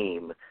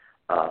became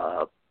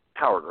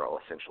Power Girl,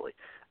 essentially.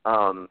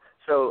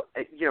 So,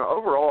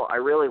 overall, I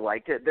really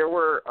liked it. There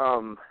were,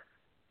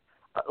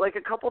 like,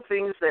 a couple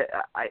things that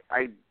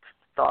I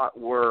thought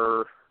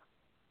were,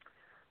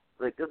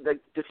 like, the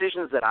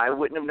decisions that I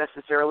wouldn't have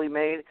necessarily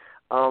made.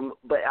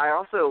 But I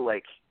also,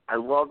 I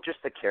love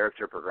just the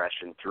character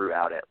progression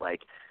throughout it.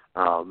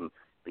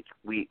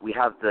 We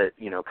have the,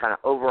 kind of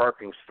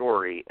overarching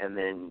story, and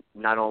then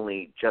not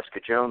only Jessica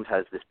Jones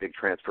has this big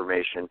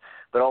transformation,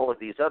 but all of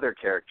these other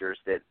characters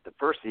that the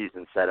first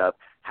season set up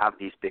have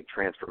these big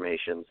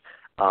transformations.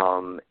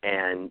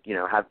 And,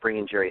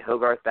 bringing Jerry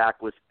Hogarth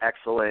back was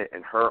excellent,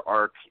 and her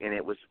arc in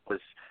it was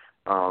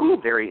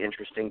very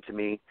interesting to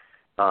me.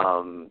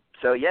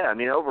 So, yeah, I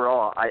mean,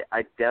 overall,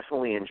 I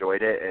definitely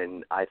enjoyed it,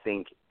 and I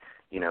think,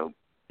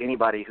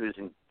 anybody who's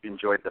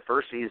enjoyed the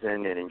first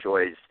season and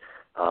enjoys,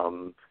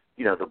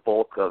 the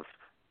bulk of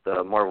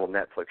the Marvel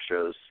Netflix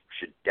shows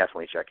should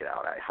definitely check it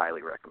out. I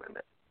highly recommend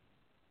it.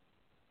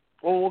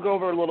 Well, we'll go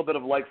over a little bit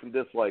of likes and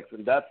dislikes,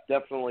 and that's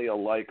definitely a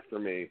like for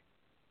me.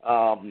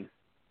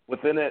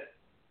 Within it,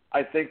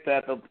 I think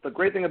that the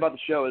great thing about the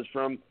show is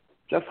from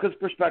Jessica's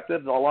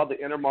perspective, a lot of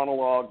the inner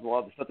monologues, a lot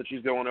of the stuff that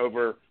she's going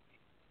over,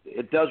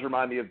 it does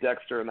remind me of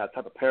Dexter and that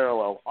type of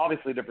parallel.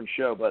 Obviously a different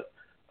show, but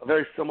a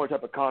very similar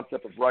type of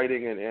concept of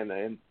writing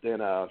and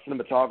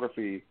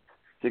cinematography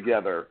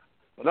together.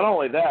 But not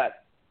only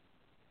that,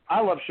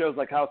 I love shows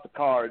like House of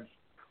Cards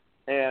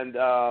and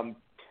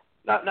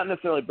not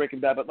necessarily Breaking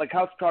Bad, but like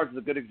House of Cards is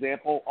a good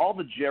example. All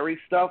the Jerry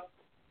stuff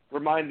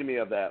reminded me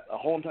of that, a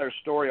whole entire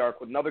story arc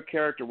with another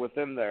character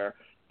within there,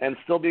 and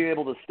still being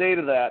able to stay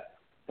to that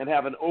and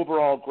have an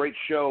overall great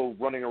show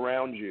running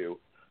around you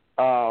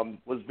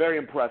was very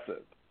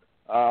impressive.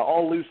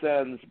 All loose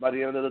ends by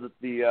the end of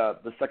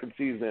the second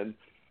season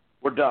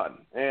were done.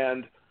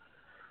 And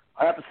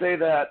I have to say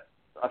that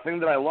a thing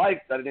that I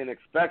liked that I didn't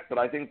expect, but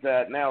I think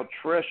that now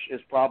Trish is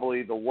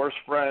probably the worst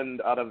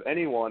friend out of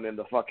anyone in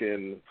the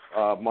fucking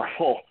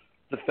Marvel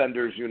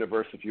Defenders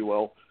universe, if you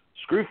will.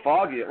 Screw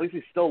Foggy. At least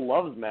he still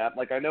loves Matt.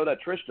 Like, I know that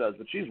Trish does,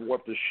 but she's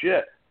warped as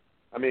shit.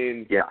 I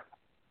mean, yeah.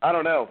 I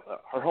don't know.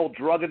 Her whole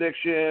drug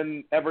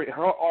addiction,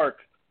 her arc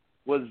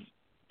was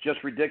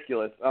just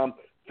ridiculous.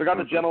 Forgot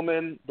the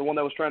gentleman, the one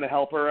that was trying to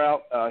help her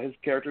out, his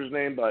character's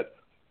name, but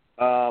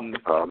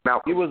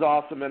Malcolm. He was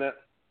awesome in it.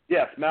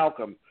 Yes,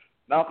 Malcolm.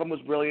 Malcolm was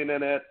brilliant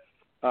in it.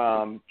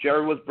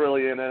 Jerry was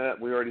brilliant in it.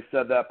 We already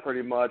said that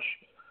pretty much.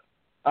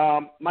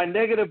 My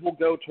negative will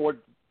go towards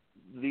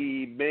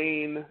the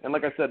main, and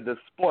like I said, the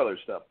spoiler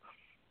stuff.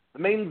 The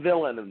main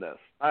villain in this.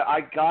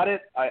 I got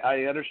it.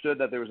 I understood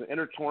that there was an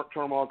inner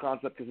turmoil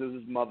concept because it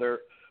was his mother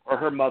or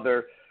her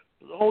mother.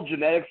 The whole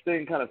genetics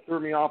thing kind of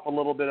threw me off a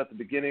little bit at the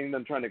beginning,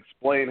 them trying to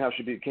explain how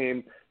she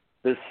became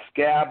this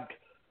scabbed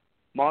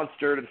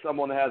monster to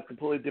someone that has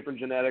completely different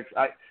genetics.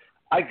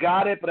 I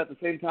got it, but at the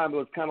same time, it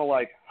was kind of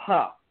like,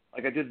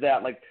 like I did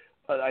that. Like,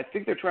 I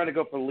think they're trying to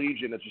go for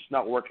Legion. It's just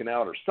not working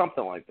out or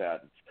something like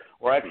that,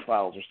 or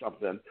X-Files or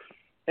something.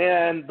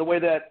 And the way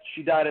that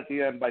she died at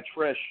the end by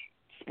Trish,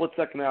 split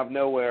second out of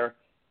nowhere,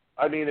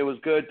 I mean, it was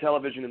good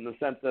television in the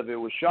sense of it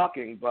was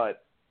shocking,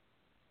 but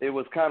it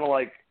was kind of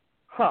like,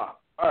 all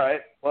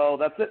right, well,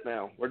 that's it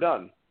now. We're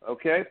done,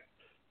 okay?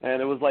 And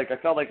it was like, I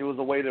felt like it was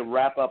a way to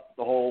wrap up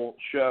the whole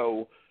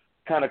show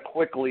kind of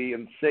quickly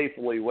and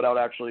safely without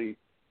actually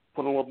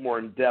putting a little more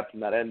in depth in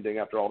that ending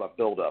after all that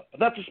build-up. But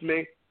that's just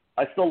me.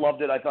 I still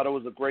loved it. I thought it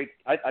was a great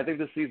 – I think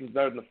this season's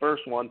better than the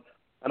first one,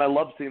 and I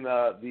love seeing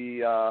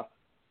the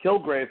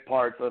Kilgrave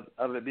parts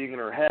of it being in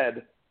her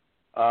head.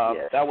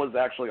 Yes. That was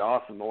actually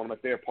awesome, one of my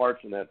favorite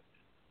parts in it.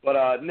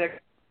 But,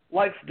 Nick,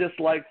 likes,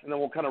 dislikes, and then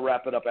we'll kind of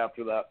wrap it up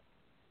after that.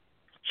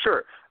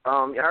 Sure. I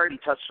already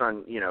touched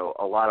on,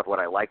 a lot of what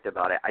I liked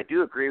about it. I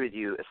do agree with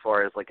you as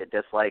far as, like, a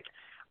dislike.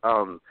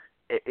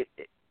 It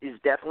is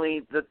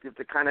definitely the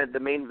kind of the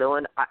main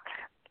villain.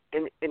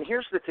 And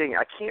here's the thing.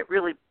 I can't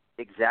really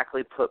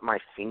exactly put my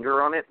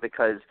finger on it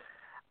because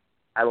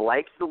I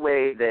like the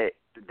way that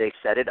they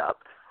set it up.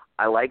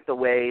 I like the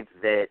way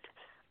that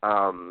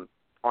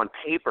on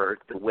paper,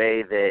 the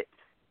way that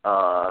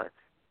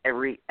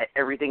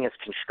everything is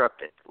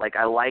constructed. Like,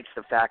 I like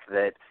the fact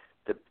that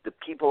the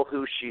people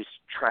who she's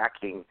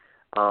tracking,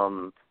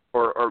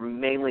 or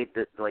mainly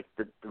the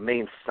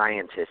main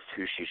scientist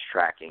who she's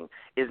tracking,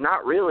 is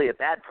not really a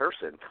bad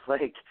person.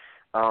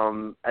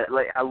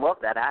 I love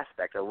that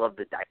aspect. I love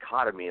the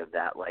dichotomy of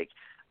that.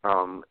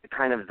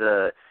 Kind of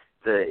the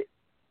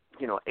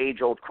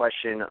age-old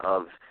question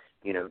of,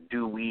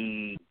 do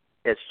we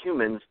as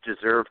humans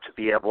deserve to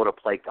be able to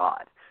play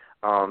God?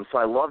 So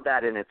I love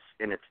that in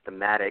its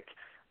thematic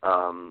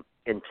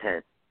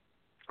intent,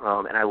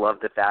 and I love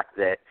the fact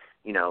that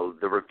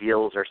the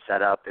reveals are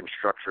set up and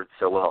structured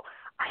so well.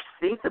 I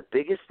think the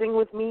biggest thing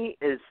with me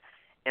is,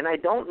 and I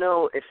don't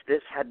know if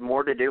this had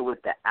more to do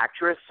with the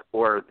actress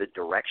or the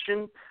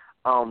direction,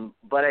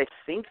 but I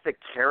think the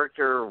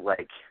character,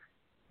 I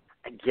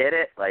get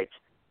it,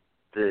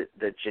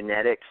 the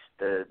genetics,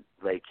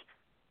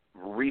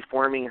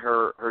 reforming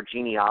her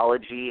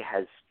genealogy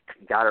has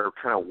got her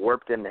kind of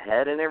warped in the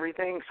head and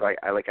everything. So I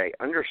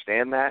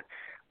understand that.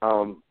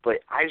 But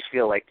I just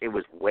feel like it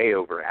was way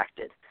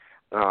overacted.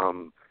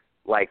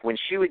 Like when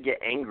she would get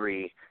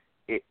angry,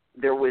 it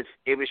was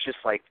just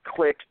like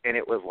click, and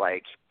it was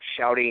like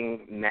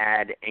shouting,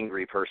 mad,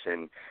 angry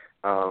person.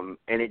 And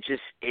it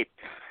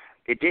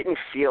didn't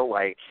feel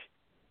like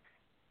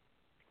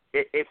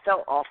it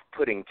felt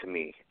off-putting to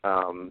me.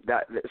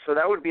 So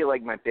that would be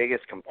like my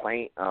biggest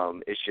complaint.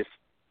 Is just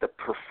the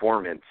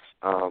performance.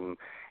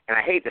 And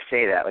I hate to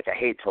say that, like I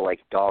hate to like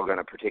dog on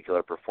a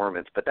particular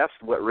performance, but that's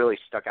what really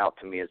stuck out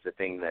to me as the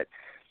thing that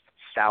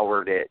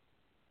soured it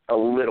a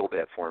little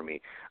bit for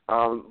me.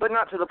 But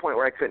not to the point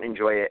where I couldn't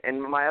enjoy it.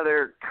 And my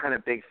other kind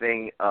of big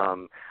thing,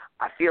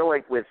 I feel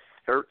like with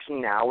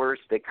 13 hours,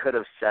 they could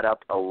have set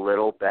up a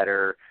little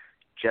better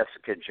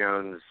Jessica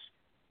Jones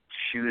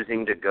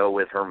choosing to go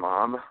with her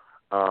mom,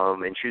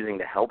 and choosing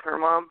to help her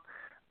mom.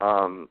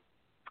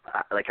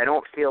 Like I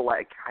don't feel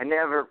like, I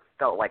never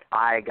felt like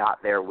I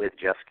got there with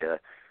Jessica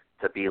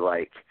to be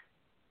like,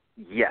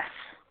 yes,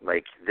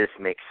 like this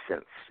makes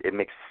sense. It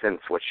makes sense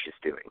what she's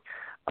doing.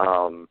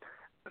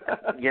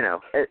 You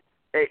know,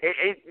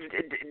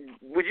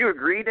 would you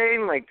agree,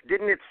 Dane? Like,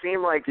 didn't it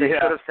seem like they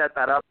could have set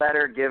that up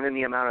better given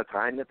the amount of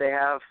time that they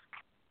have?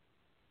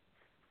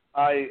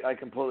 I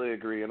completely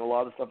agree, and a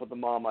lot of the stuff with the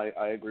mom I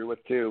agree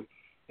with too.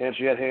 And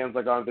she had hands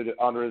like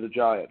Andre the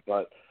Giant,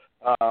 but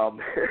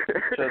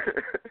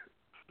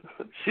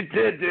she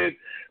did, dude.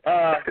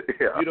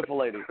 Beautiful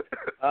lady.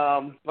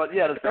 But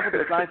yeah, the stuff with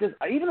the scientist,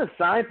 even the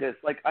scientist,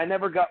 like I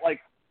never got like,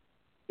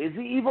 is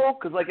he evil?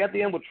 Because like at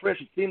the end with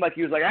Trish, it seemed like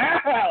he was like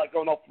like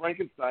going all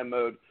Frankenstein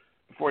mode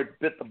before he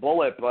bit the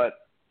bullet. But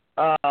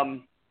I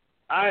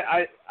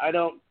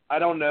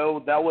don't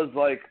know. That was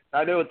like,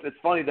 I know it's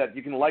funny that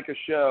you can like a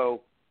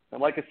show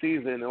and like a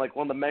season, and like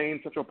one of the main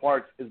central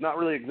parts is not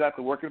really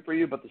exactly working for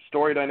you, but the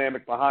story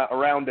dynamic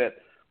around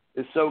it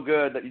is so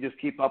good that you just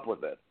keep up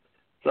with it.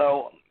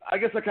 So I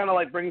guess that kind of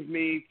like brings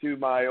me to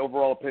my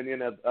overall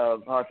opinion of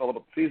how I felt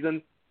about the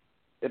season.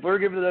 If we're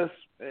giving this,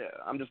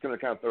 I'm just going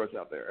to kind of throw this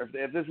out there.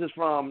 If this is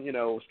from,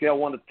 scale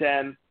 1 to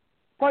 10,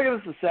 probably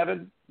give this a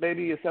 7,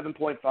 maybe a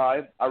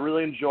 7.5. I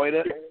really enjoyed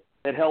it.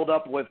 It held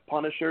up with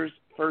Punisher's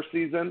first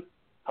season,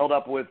 held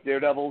up with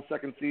Daredevil's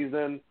second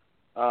season.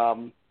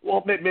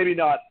 Well, maybe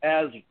not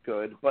as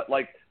good, but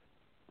like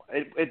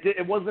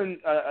it wasn't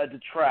a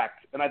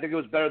detract, and I think it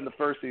was better than the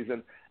first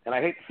season. And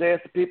I hate to say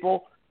it to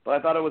people, but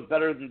I thought it was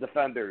better than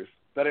Defenders.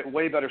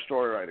 Way better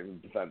story writing than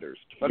Defenders.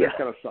 Defenders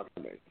kind of sucked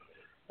to me.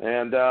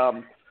 And,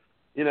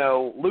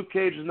 Luke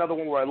Cage is another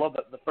one where I love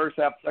the first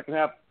half, second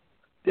half.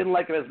 Didn't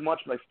like it as much,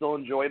 but I still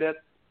enjoyed it.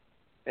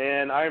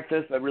 And Iron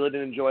Fist, I really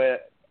didn't enjoy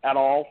it at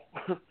all,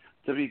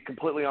 to be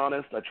completely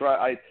honest.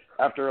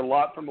 After a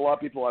lot from a lot of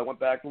people, I went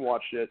back and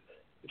watched it.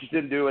 It just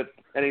didn't do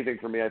anything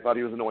for me. I thought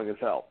he was annoying as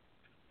hell.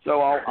 So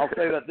I'll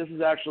say that this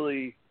is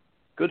actually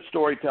good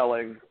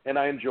storytelling, and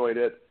I enjoyed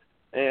it.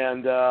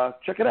 And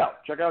check it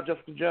out. Check out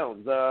Jessica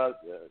Jones.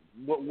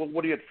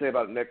 What do you have to say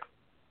about it, Nick?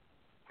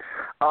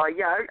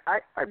 Yeah, I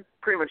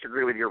pretty much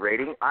agree with your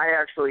rating. I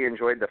actually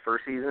enjoyed the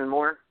first season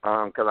more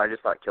because I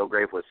just thought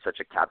Kilgrave was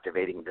such a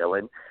captivating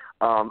villain.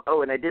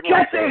 And I did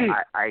want to say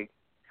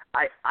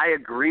I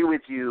agree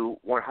with you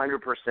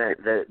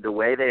 100%. The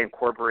way they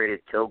incorporated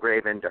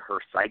Kilgrave into her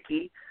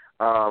psyche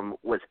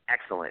was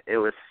excellent. It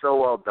was so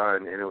well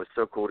done, and it was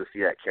so cool to see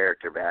that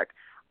character back,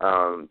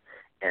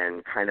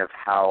 and kind of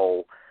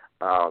how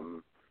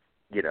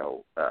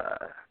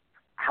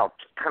how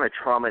kind of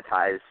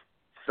traumatized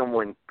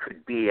someone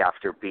could be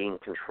after being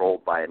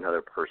controlled by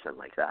another person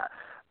like that.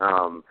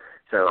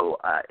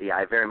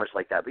 I very much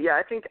like that. But yeah,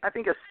 I think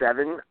a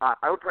 7.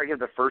 I would probably give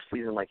the first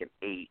season like an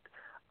 8.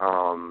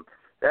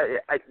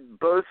 I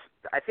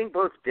think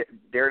both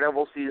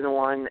Daredevil season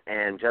 1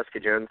 and Jessica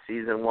Jones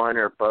season 1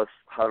 are both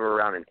hover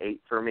around an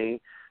 8 for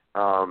me.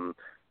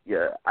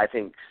 I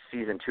think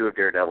season 2 of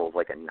Daredevil is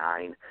like a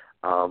 9.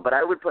 But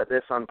I would put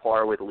this on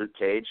par with Luke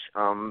Cage.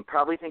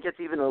 Probably think it's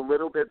even a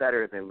little bit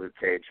better than Luke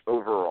Cage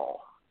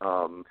overall.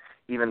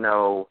 Even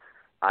though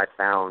I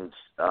found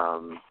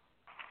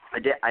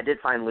I did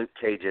find Luke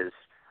Cage's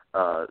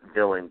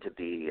villain to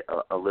be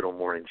a little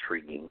more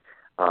intriguing,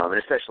 and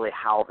especially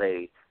how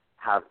they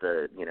have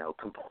the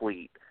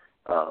complete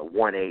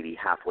 180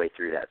 halfway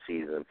through that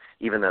season.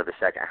 Even though the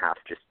second half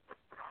just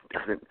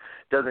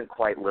doesn't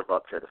quite live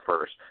up to the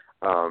first.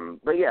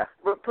 But yeah,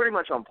 we're pretty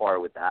much on par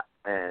with that.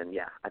 And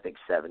yeah, I think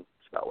 7 is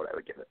about what I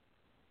would give it.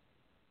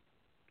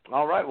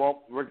 All right.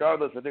 Well,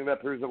 regardless, I think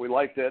that proves that we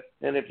liked it.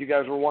 And if you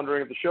guys were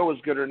wondering if the show was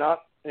good or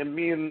not, in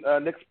me and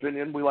Nick's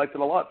opinion, we liked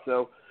it a lot.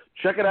 So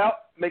check it out,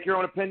 make your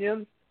own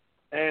opinions,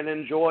 and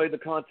enjoy the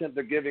content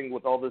they're giving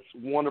with all this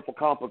wonderful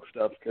comic book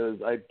stuff,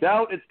 because I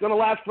doubt it's going to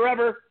last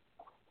forever.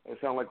 I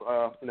sound like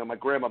my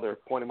grandmother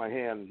pointing my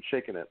hand and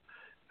shaking it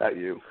at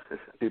you,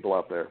 people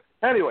out there.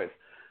 Anyways,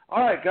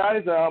 all right,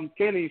 guys.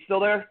 Kane, are you still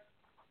there?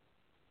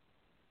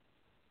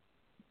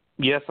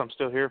 Yes, I'm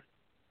still here.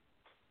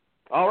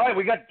 All right,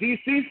 we got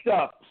DC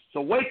stuff,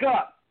 so wake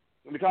up.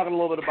 We'll be talking a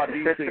little bit about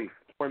DC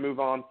before we move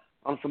on.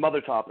 on some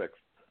other topics.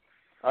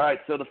 All right,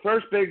 so the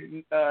first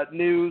big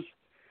news,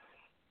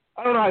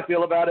 I don't know how I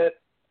feel about it.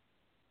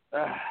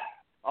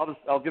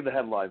 I'll give the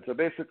headline. So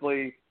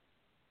basically,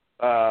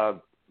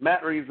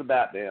 Matt Reeves' The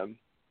Batman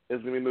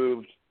is going to be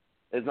moved.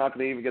 Is not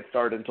going to even get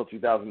started until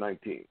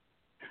 2019.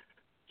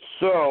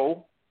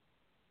 So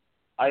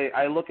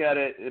I look at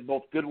it in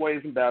both good ways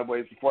and bad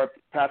ways. Before I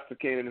pass to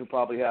Kanan, who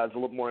probably has a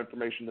little more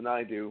information than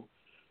I do.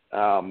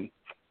 The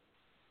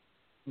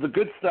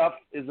good stuff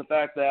is the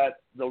fact that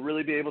they'll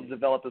really be able to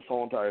develop this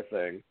whole entire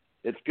thing.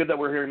 It's good that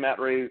we're hearing Matt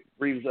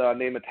Reeves'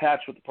 name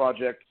attached with the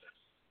project,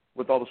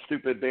 with all the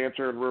stupid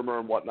banter and rumor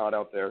and whatnot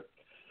out there.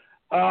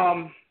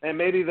 And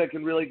maybe they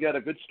can really get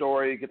a good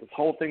story, get this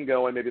whole thing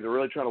going. Maybe they're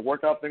really trying to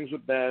work out things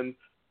with Ben.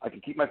 I can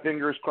keep my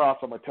fingers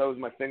crossed on my toes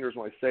and my fingers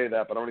when I say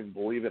that, but I don't even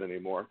believe it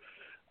anymore.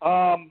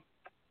 And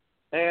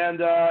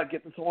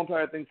get this whole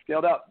entire thing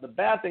scaled out. The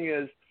bad thing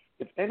is,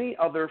 if any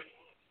other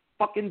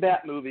fucking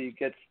Bat movie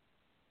gets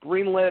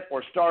greenlit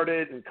or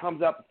started and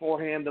comes out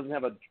beforehand, doesn't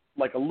have a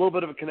little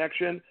bit of a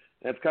connection,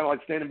 and it's kind of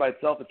like standing by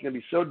itself, it's going to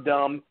be so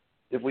dumb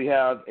if we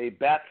have a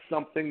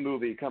Bat-something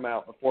movie come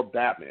out before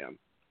Batman.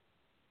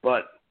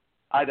 But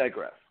I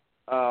digress.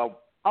 I'll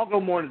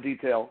go more into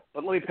detail,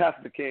 but let me pass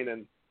it to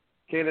Kanan.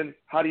 Kanan,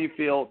 how do you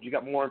feel? You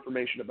got more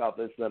information about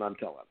this than I'm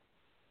telling?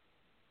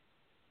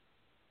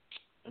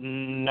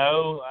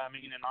 No, I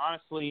mean, and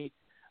honestly,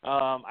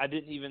 I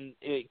didn't even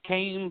 – it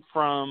came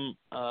from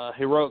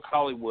Heroic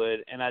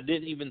Hollywood, and I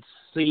didn't even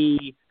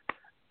see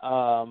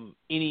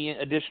any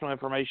additional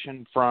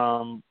information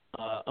from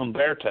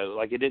Umberto.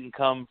 Like, it didn't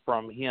come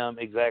from him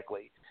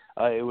exactly.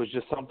 It was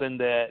just something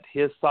that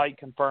his site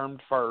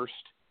confirmed first,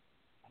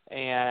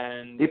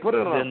 and he put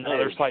it on then the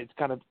other sites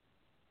kind of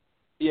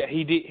 – yeah,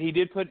 he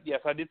did put –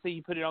 yes, I did see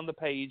he put it on the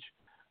page.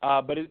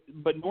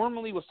 But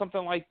normally with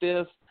something like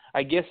this,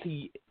 I guess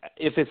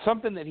if it's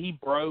something that he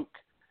broke,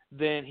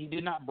 then he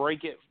did not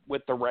break it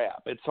with the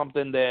wrap. It's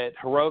something that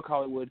Heroic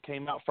Hollywood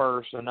came out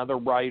first. Another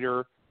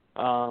writer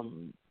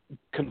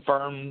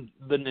confirmed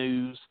the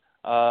news.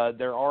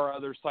 There are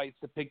other sites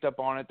that picked up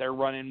on it. They're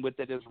running with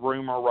it as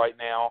rumor right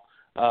now.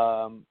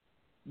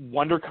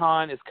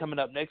 WonderCon is coming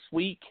up next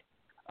week.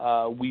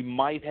 We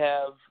might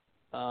have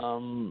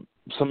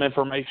some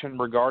information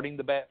regarding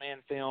the Batman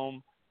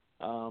film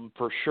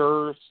for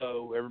sure,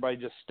 so everybody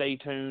just stay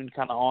tuned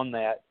kind of on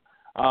that.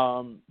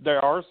 There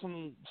are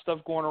some stuff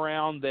going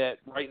around that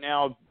right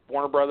now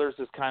Warner Brothers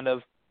is kind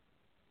of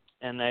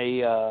in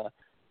a,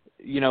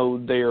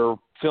 they're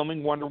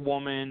filming Wonder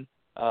Woman.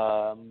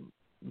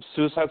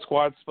 Suicide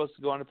Squad's supposed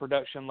to go into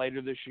production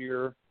later this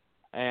year,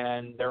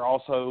 and they're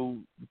also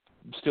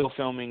still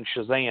filming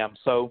Shazam.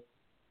 So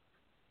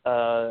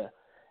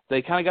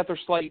they kind of got their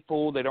slate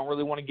full. They don't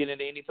really want to get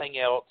into anything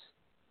else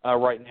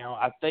right now.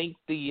 I think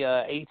the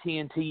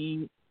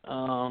AT&T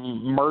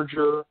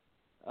merger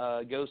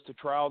goes to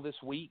trial this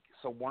week,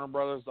 so Warner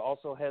Brothers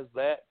also has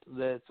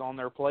that's on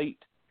their plate.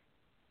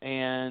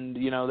 And,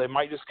 they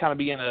might just kind of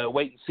be in a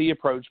wait-and-see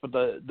approach. But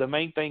the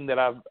main thing that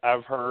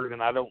I've heard,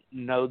 and I don't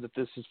know that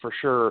this is for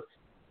sure,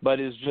 but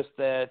is just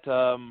that,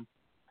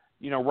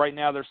 right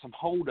now there's some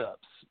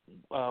holdups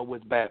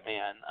with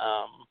Batman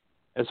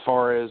as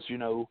far as,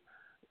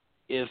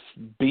 if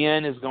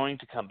Ben is going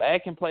to come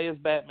back and play as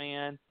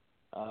Batman,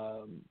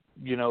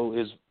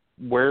 is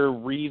where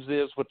Reeves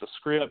is with the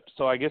script.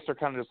 So I guess they're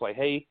kind of just like,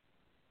 hey,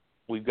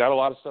 we've got a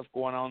lot of stuff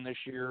going on this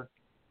year.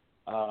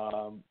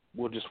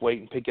 We'll just wait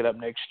and pick it up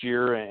next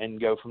year and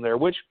go from there,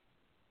 which,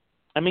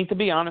 I mean, to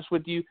be honest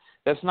with you,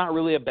 that's not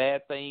really a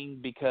bad thing,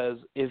 because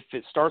if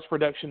it starts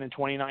production in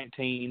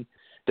 2019,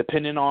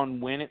 depending on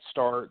when it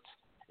starts,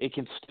 it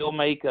can still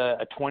make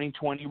a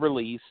 2020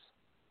 release.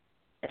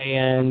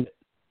 And,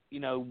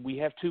 we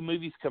have 2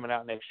 movies coming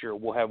out next year.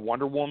 We'll have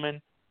Wonder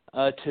Woman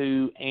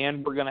 2,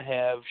 and we're going to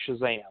have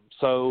Shazam.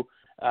 So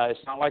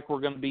it's not like we're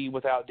going to be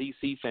without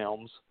DC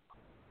films.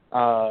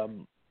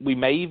 We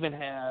may even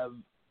have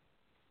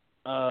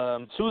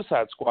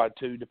Suicide Squad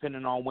 2,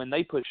 depending on when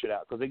they push it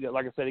out, because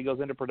like I said, it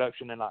goes into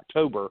production in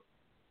October.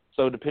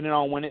 So depending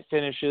on when it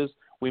finishes,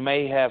 we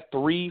may have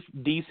 3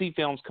 DC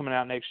films coming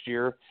out next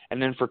year,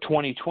 and then for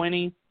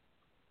 2020,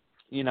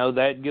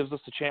 that gives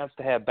us a chance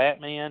to have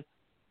Batman.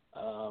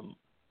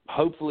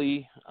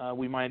 Hopefully,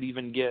 we might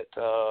even get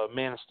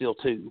Man of Steel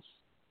 2.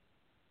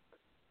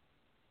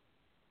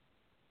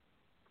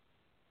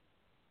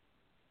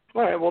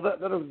 All right, well,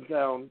 that doesn't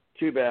sound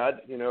too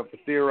bad, for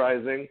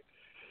theorizing.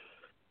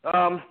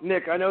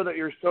 Nick, I know that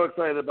you're so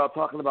excited about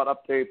talking about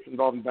updates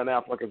involving Ben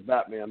Affleck as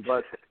Batman,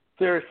 but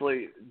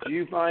seriously, do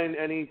you find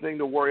anything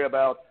to worry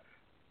about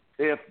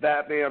if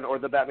Batman or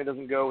the Batman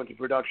doesn't go into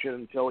production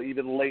until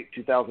even late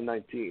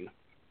 2019?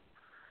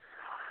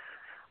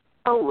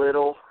 A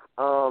little.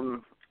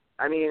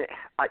 I mean,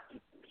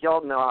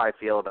 y'all know how I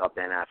feel about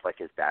Ben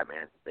Affleck as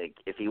Batman. Like,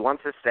 if he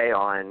wants to stay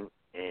on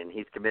and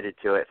he's committed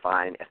to it,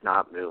 fine. If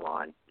not, move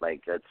on.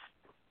 Like, that's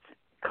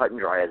cut and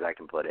dry as I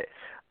can put it.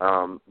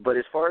 But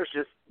as far as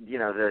just,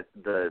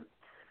 the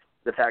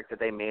fact that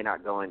they may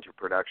not go into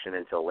production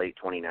until late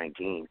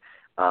 2019,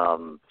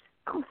 I'm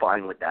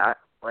fine with that.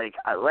 Like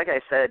I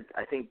said,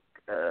 I think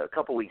a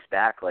couple weeks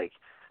back, like,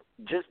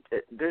 just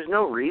there's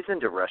no reason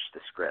to rush the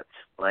script.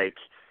 Like,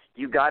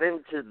 you got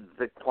into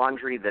the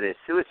quandary that is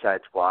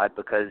Suicide Squad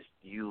because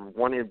you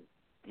wanted,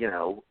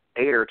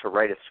 Ayer to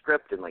write a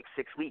script in like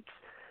 6 weeks.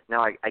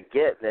 Now, I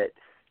get that,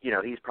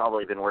 he's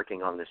probably been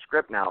working on this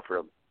script now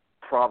for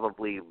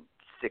probably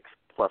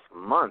 6+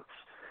 months,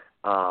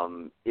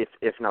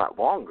 if not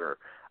longer.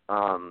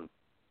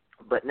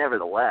 But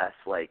nevertheless,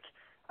 like,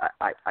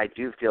 I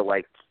do feel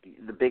like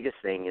the biggest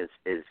thing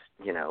is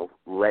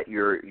let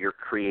your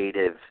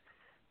creative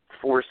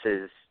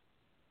forces,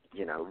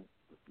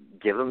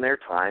 give them their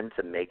time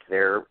to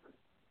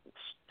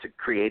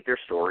create their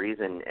stories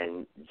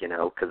and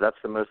because that's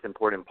the most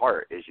important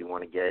part is you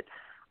want to get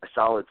a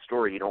solid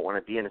story. You don't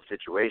want to be in a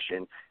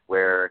situation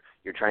where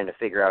you're trying to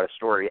figure out a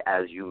story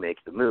as you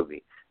make the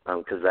movie,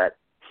 because that,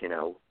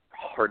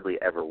 hardly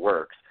ever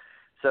works.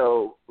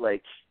 So,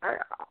 like, I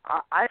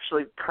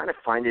actually kind of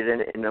find it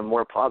in a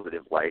more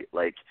positive light.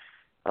 Like,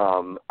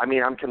 I'm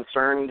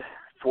concerned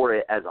for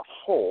it as a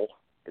whole,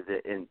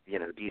 in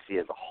DC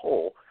as a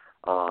whole,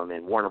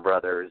 and Warner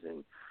Brothers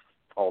and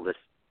all this,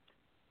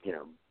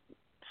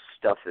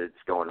 stuff that's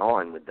going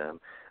on with them.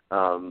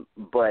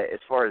 But as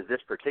far as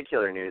this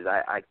particular news,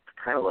 I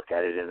kind of look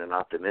at it in an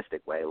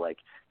optimistic way. Like,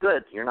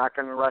 good, you're not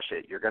going to rush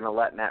it. You're going to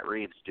let Matt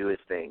Reeves do his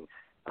thing.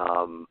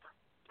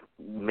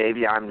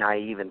 Maybe I'm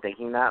naive in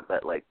thinking that,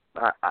 but, like,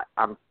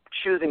 I'm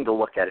choosing to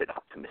look at it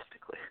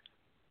optimistically.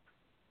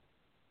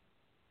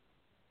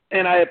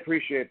 And I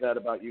appreciate that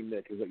about you,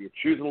 Nick, is that you're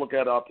choosing to look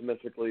at it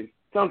optimistically.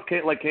 Sounds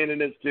like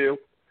Kanan is too,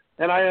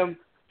 and I am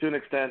to an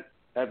extent.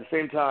 At the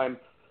same time,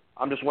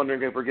 I'm just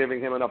wondering if we're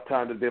giving him enough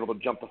time to be able to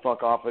jump the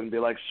fuck off and be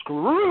like,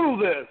 screw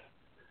this.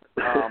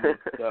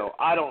 So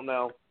I don't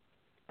know.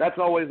 That's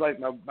always like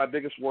my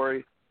biggest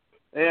worry.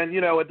 And,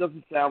 it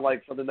doesn't sound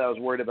like something that I was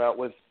worried about.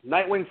 With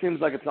Nightwing seems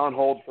like it's on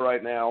hold for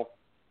right now.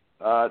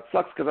 It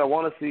sucks because I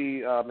want to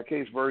see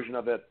McKay's version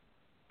of it.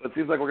 But it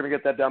seems like we're going to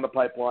get that down the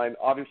pipeline.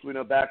 Obviously, we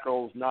know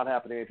Batgirl's not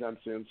happening anytime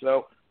soon.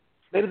 So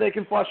maybe they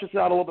can flesh this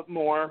out a little bit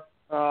more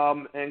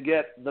and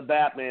get the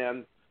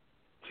Batman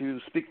to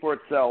speak for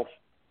itself,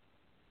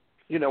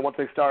 once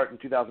they start in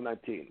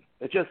 2019.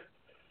 It just,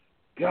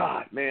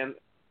 God, man,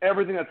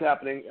 everything that's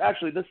happening.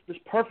 Actually, this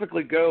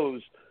perfectly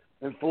goes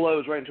and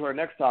flows right into our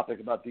next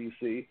topic about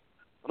DC.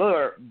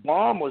 Another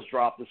bomb was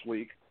dropped this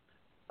week.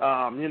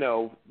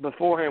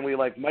 Beforehand, we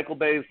like Michael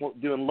Bay's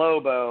doing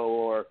Lobo,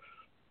 or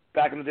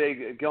back in the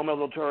day, Guillermo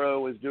del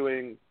Toro was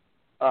doing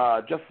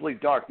Justice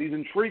League Dark. These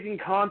intriguing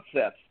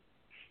concepts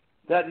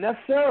that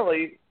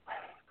necessarily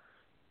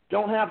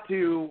don't have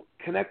to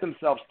connect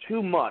themselves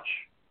too much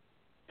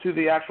to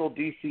the actual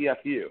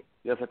DCFU.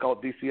 Yes, I call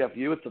it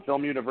DCFU. It's the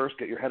film universe.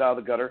 Get your head out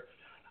of the gutter.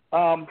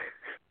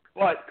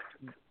 But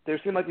there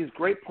seem like these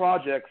great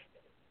projects.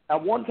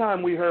 At one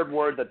time, we heard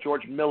word that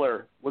George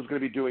Miller was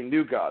going to be doing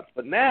New Gods.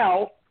 But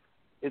now,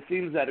 it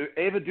seems that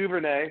Ava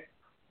DuVernay,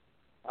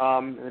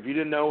 if you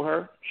didn't know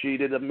her, she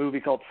did a movie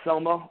called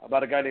Selma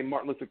about a guy named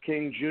Martin Luther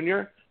King Jr.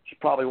 You should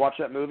probably watch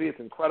that movie. It's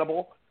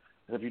incredible.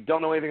 And if you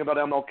don't know anything about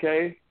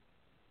MLK,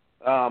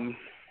 I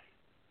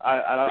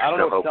don't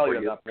know what to tell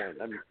you at that point.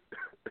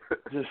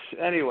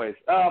 Anyways.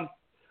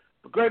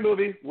 Great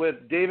movie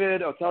with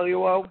David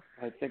Oyelowo.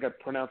 I think I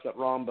pronounced that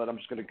wrong, but I'm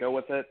just going to go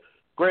with it.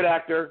 Great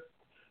actor.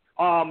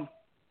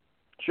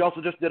 She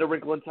also just did A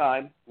Wrinkle in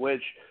Time,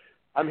 which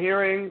I'm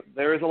hearing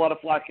there is a lot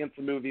of flack against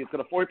the movie. It's got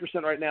a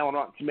 40% right now on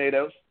Rotten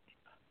Tomatoes.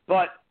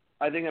 But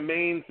I think a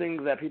main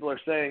thing that people are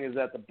saying is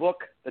that the book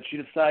that she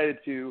decided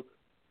to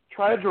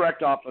try to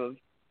direct off of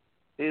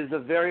is a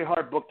very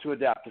hard book to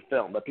adapt to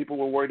film. But people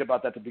were worried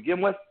about that to begin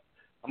with.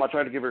 I'm not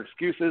trying to give her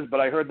excuses, but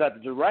I heard that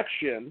the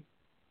direction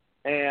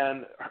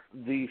and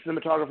the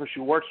cinematographer she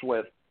works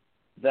with,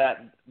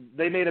 that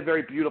they made a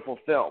very beautiful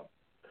film.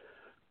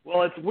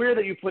 Well, it's weird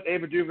that you put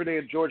Ava DuVernay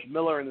and George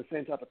Miller in the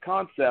same type of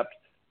concept,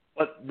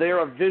 but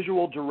they're a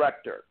visual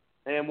director.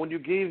 And when you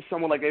gave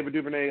someone like Ava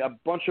DuVernay a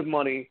bunch of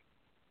money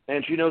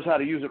and she knows how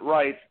to use it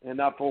right and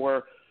not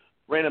for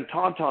random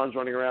tauntauns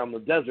running around the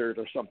desert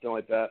or something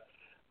like that,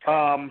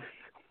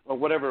 or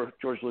whatever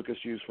George Lucas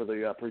used for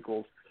the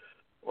prequels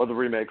or the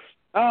remakes.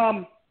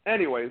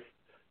 Anyways,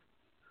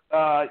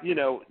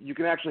 you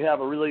can actually have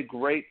a really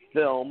great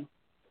film.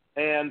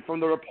 And from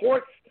the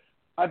reports,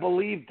 I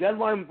believe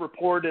Deadline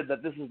reported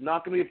that this is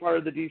not going to be a part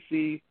of the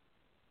DC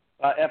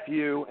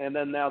FU, and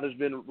then now there's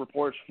been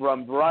reports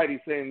from Variety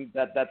saying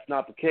that that's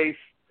not the case.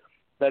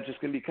 That's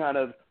just going to be kind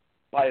of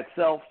by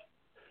itself.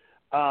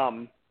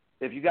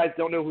 If you guys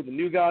don't know who the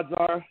New Gods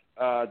are,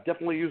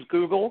 definitely use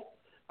Google.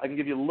 I can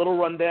give you a little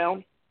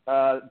rundown.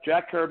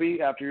 Jack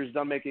Kirby, after he's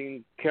done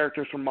making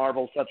characters from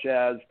Marvel such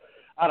as,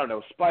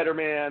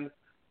 Spider-Man,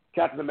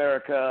 Captain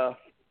America,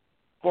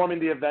 forming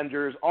the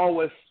Avengers, all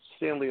with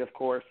Stan Lee, of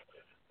course,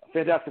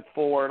 Fantastic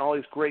Four, and all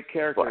these great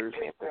characters.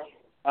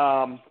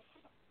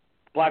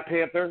 Black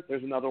Panther,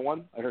 there's another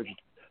one. I heard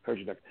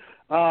you there.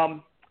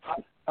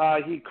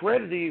 He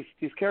created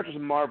these characters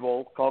in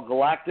Marvel called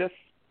Galactus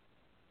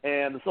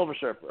and the Silver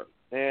Surfer.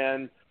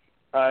 And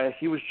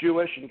he was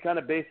Jewish and kind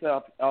of based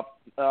off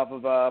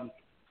of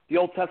the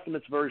Old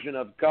Testament's version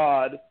of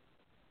God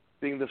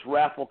being this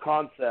wrathful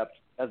concept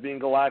as being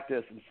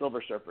Galactus and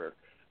Silver Surfer,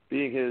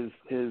 being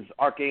his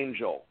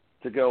archangel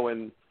to go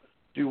and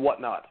do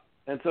whatnot.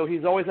 And so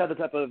he's always had the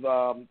type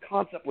of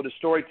concept with his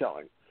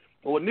storytelling.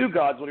 But with New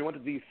Gods, when he went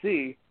to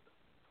DC,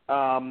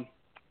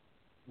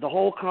 the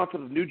whole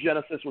concept of New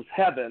Genesis was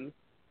heaven,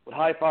 with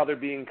Highfather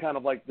being kind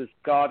of like this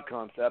God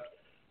concept,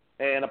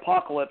 and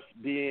Apocalypse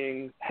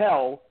being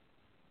hell,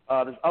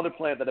 this other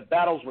planet that it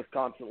battles with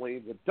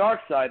constantly, with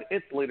Darkseid,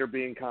 its leader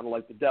being kind of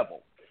like the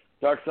devil.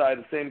 Darkseid,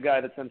 the same guy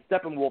that sent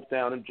Steppenwolf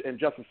down in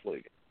Justice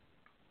League.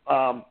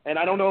 And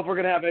I don't know if we're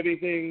going to have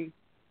anything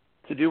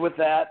to do with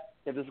that,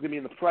 if this is going to be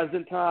in the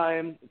present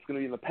time, it's going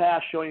to be in the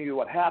past, showing you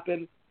what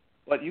happened.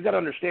 But you got to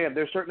understand,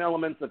 there's certain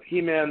elements of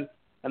He-Man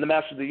and the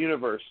Master of the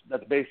Universe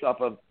that's based off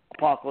of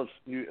Apocalypse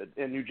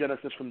and New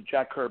Genesis from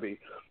Jack Kirby.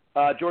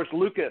 George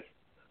Lucas,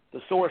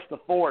 the Source, the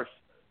Force,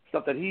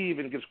 stuff that he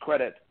even gives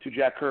credit to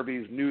Jack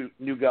Kirby's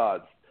New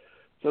Gods.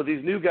 So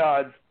these New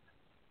Gods,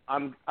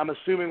 I'm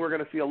assuming we're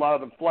going to see a lot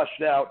of them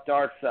fleshed out,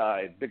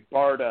 Darkseid, Big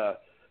Barda,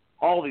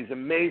 all these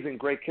amazing,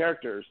 great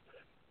characters.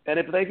 And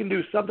if they can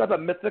do some type of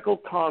mythical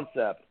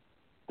concept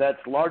that's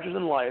larger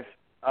than life,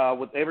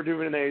 with Ava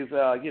DuVernay's,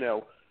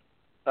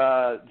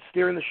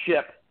 steering the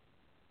ship,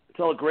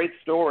 tell a great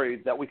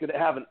story, that we could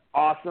have an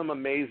awesome,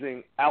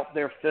 amazing, out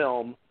there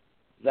film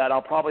that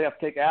I'll probably have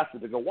to take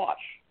acid to go watch.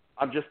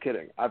 I'm just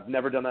kidding. I've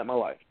never done that in my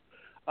life.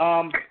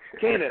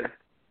 Kanan,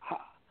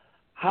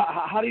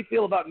 how do you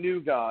feel about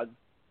New Gods?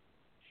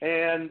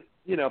 And,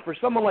 for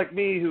someone like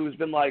me who's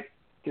been like,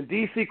 can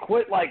DC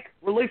quit,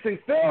 releasing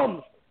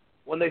films?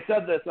 When they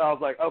said this, I was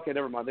like, okay,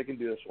 never mind. They can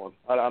do this one.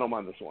 I don't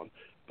mind this one.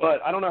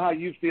 But I don't know how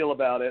you feel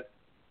about it.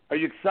 Are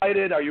you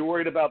excited? Are you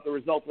worried about the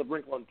results of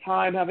Wrinkle in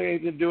Time having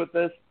anything to do with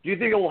this? Do you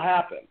think it will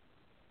happen?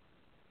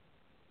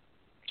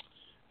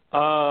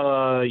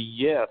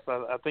 Yes,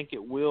 I think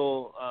it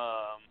will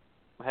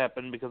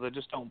happen, because I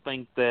just don't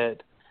think that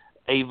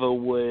Ava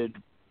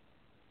would,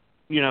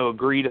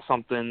 agree to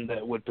something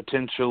that would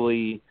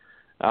potentially,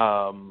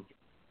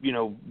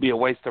 be a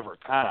waste of her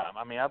time.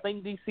 I mean, I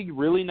think DC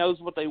really knows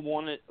what they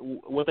want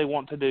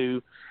to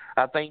do.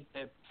 I think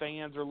that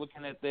fans are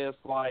looking at this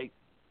like,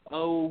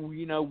 oh,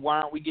 why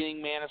aren't we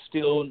getting Man of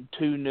Steel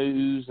 2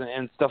 news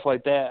and stuff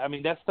like that? I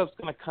mean, that stuff's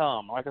going to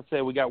come. Like I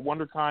said, we got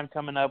WonderCon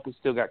coming up. We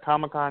still got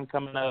Comic-Con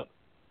coming up.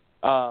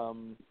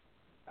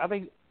 I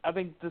think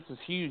this is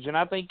huge, and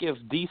I think if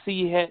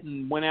DC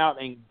hadn't went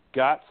out and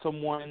got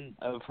someone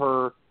of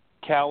her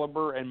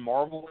caliber and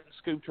Marvel and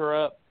scooped her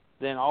up,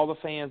 then all the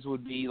fans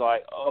would be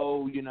like,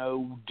 oh,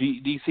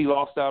 DC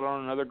lost out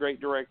on another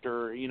great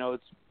director.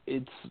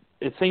 It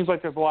seems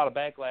like there's a lot of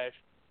backlash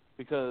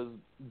because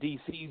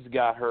DC's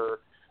got her,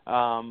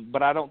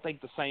 but I don't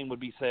think the same would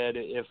be said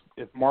if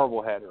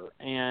Marvel had her.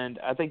 And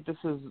I think this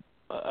is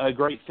a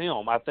great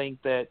film. I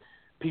think that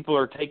people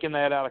are taking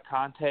that out of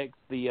context.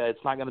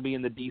 It's not going to be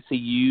in the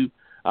DCU.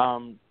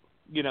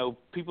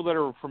 People that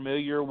are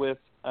familiar with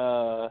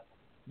the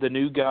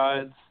New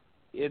Gods,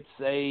 it's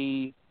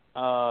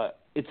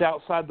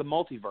outside the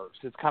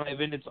multiverse. It's kind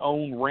of in its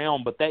own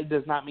realm, but that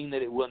does not mean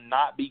that it will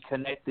not be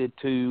connected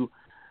to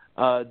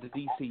the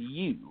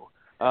DCU.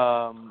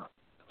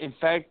 In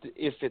fact,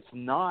 if it's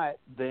not,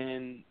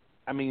 then,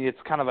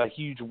 it's kind of a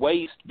huge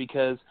waste,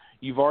 because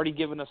you've already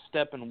given us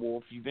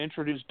Steppenwolf. You've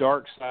introduced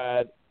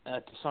Darkseid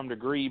to some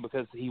degree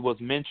because he was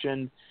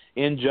mentioned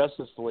in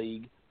Justice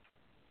League,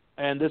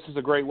 and this is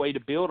a great way to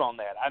build on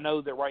that. I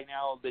know that right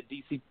now that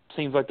DC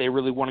seems like they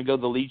really want to go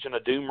the Legion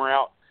of Doom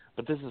route,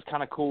 but this is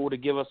kind of cool to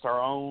give us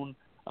our own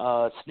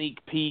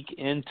sneak peek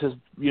into,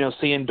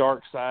 seeing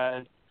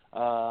Darkseid,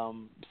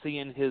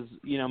 seeing his,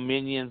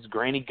 minions,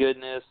 Granny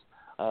Goodness,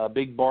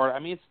 Big Bart.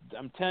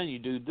 I'm telling you,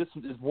 dude, this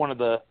is one of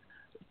the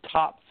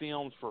top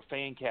films for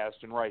fan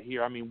casting right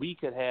here. We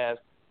could have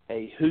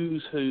a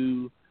who's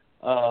who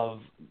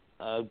of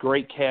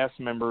great cast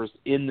members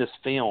in this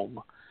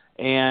film.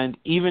 And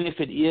even if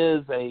it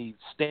is a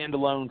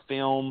standalone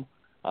film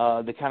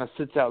that kind of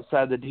sits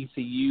outside the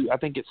DCU, I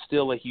think it's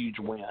still a huge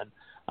win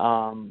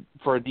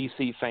for a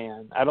DC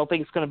fan. I don't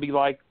think it's going to be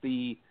like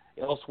the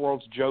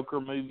Elseworlds Joker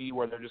movie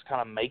where they're just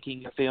kind of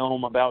making a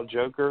film about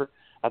Joker.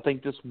 I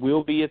think this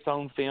will be its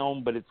own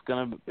film, but it's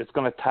going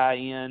to tie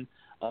in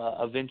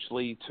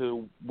eventually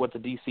to what the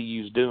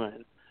DCU is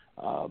doing.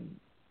 The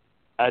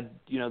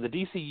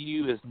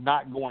DCU is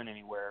not going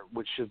anywhere.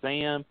 With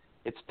Shazam,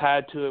 it's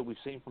tied to it. We've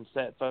seen from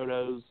set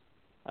photos.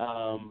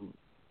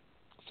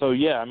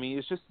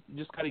 It's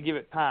just got to give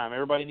it time.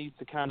 Everybody needs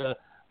to kind of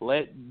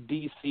let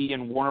DC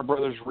and Warner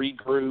Brothers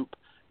regroup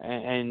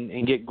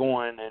and get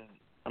going. And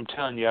I'm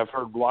telling you, I've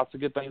heard lots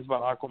of good things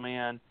about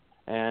Aquaman,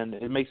 and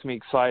it makes me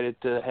excited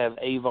to have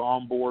Ava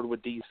on board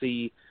with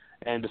DC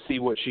and to see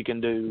what she can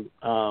do.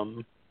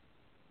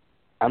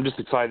 I'm just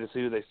excited to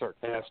see who they start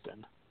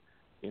casting.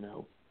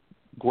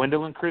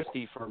 Gwendolyn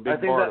Christie for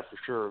Big Barda for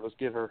sure. Let's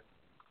get her.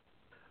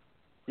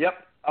 Yep,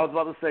 I was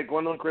about to say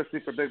Gwendolyn Christie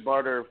for Big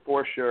Barda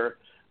for sure.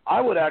 I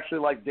would actually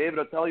like David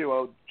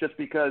Otello just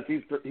because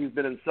he's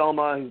been in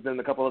Selma, he's been in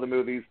a couple other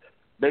movies.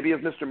 maybe as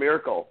Mr.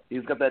 Miracle.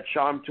 He's got that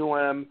charm to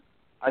him.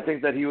 I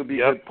think that he would be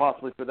good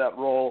possibly for that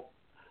role.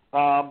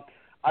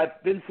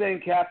 I've been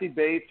saying Kathy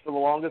Bates for the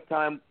longest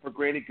time for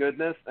Granny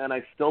Goodness, and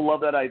I still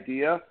love that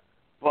idea,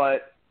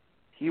 but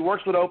he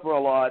works with Oprah a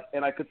lot,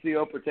 and I could see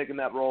Oprah taking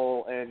that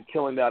role and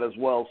killing that as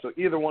well. So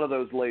either one of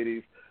those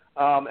ladies.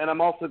 And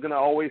I'm also going to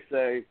always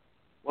say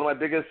one of my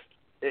biggest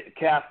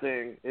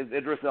casting is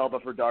Idris Elba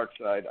for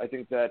Darkseid. I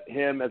think that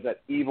him as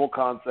that evil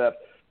concept,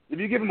 if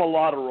you give him a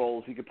lot of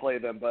roles, he could play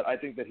them, but I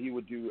think that he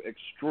would do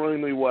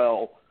extremely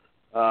well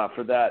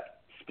for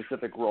that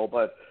specific role.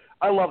 But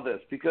I love this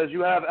because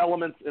you have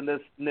elements in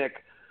this,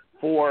 Nick,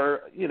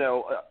 for,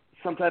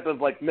 some type of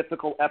like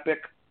mythical epic,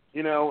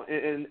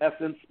 in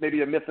essence,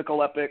 maybe a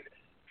mythical epic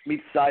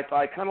meets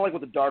sci-fi, kind of like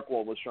what the Dark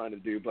World was trying to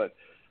do. But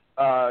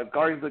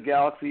Guardians of the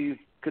Galaxy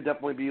could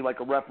definitely be like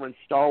a reference.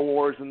 Star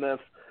Wars in this.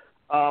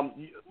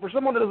 For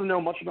someone that doesn't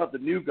know much about the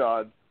New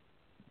Gods,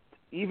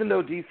 even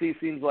though DC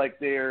seems like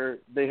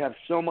they have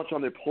so much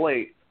on their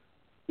plate,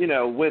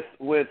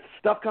 with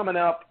stuff coming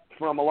up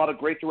from a lot of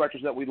great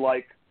directors that we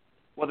like,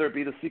 whether it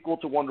be the sequel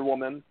to Wonder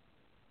Woman,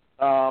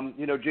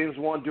 James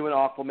Wan doing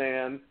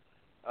Aquaman,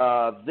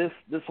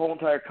 this whole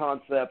entire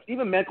concept,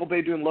 even Michael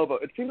Bay doing Lobo.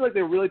 It seems like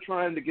they're really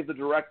trying to give the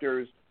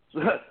directors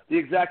the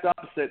exact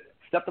opposite.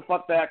 Step the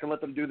fuck back and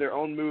let them do their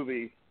own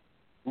movie,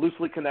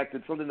 loosely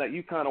connected, something that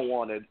you kind of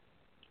wanted.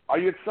 Are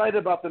you excited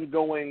about them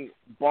going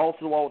balls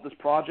to the wall with this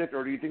project,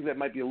 or do you think that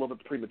might be a little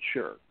bit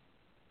premature?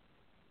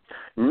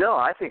 No,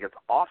 I think it's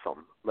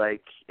awesome.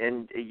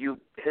 And you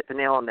hit the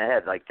nail on the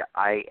head.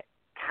 I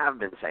have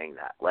been saying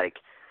that.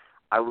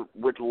 I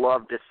would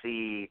love to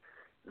see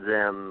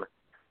them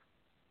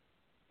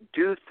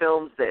do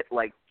films that,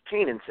 like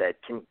Kanan said,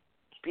 can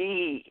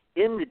be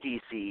in the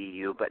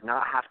DCEU but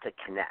not have to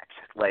connect.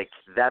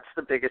 That's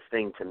the biggest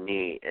thing to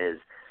me is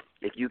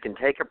if you can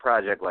take a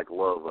project like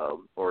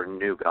Lobo or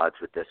New Gods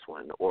with this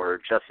one or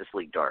Justice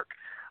League Dark,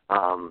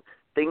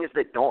 things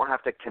that don't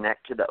have to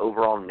connect to the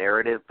overall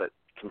narrative but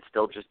can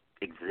still just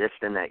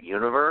exist in that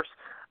universe,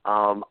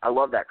 I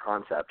love that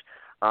concept.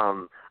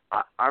 I'm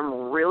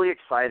really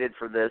excited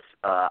for this.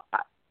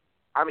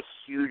 I'm a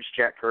huge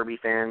Jack Kirby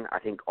fan. I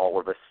think all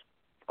of us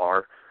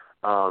are.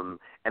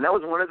 And that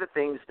was one of the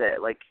things that,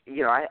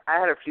 I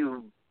had a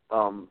few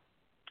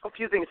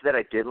things that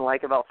I didn't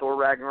like about Thor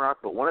Ragnarok,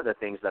 but one of the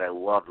things that I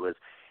loved was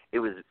it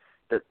was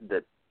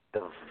the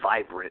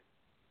vibrant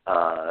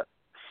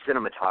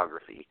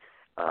cinematography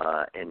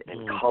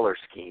and color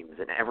schemes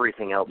and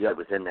everything else that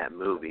was in that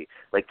movie.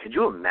 Could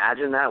you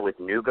imagine that with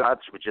New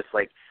Gods? With just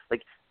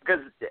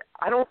because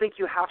I don't think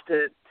you have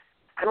to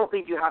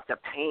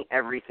paint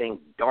everything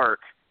dark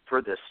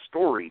for the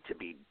story to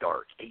be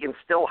dark. You can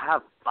still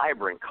have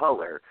vibrant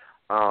color.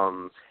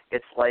 I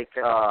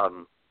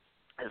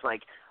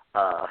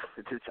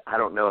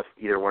don't know if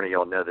either one of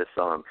y'all know this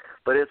song,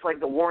 but it's like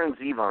the Warren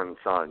Zevon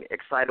song,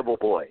 Excitable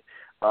Boy.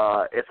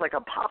 It's like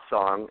a pop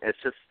song.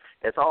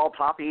 It's all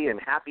poppy and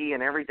happy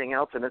and everything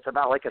else, and it's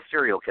about like a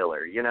serial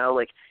killer,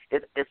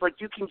 it's like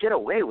you can get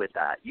away with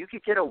that. You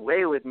could get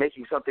away with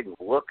making something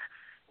look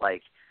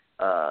like,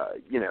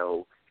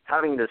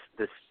 having this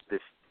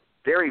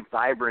very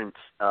vibrant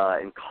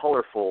and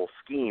colorful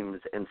schemes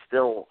and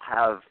still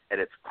have at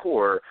its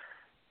core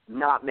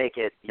not make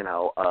it,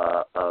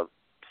 a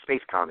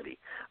space comedy.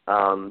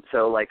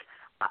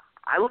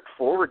 I look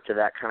forward to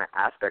that kind of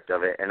aspect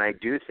of it, and I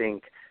do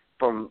think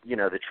from,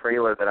 the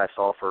trailer that I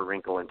saw for A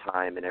Wrinkle in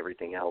Time and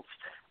everything else,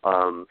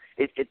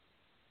 it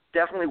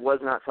definitely was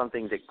not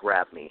something that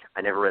grabbed me.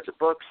 I never read the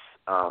books.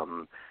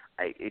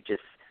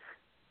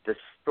 The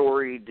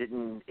story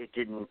didn't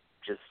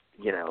just,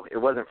 it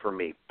wasn't for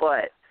me,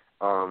 but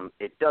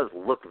it does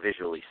look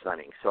visually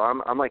stunning. So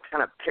I'm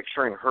kind of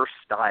picturing her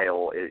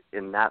style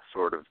in that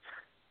sort of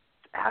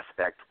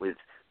aspect with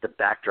the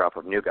backdrop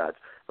of New Gods.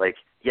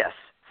 Yes,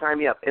 sign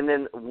me up. And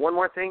then one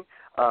more thing,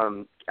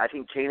 I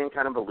think Kanan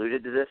kind of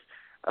alluded to this.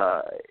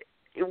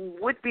 It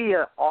would be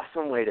an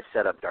awesome way to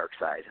set up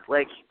Darkseid.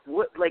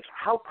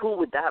 How cool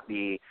would that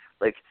be?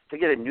 To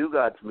get a New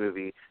Gods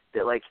movie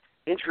that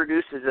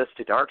introduces us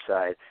to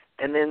Darkseid,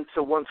 and then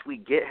so once we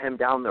get him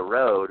down the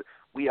road,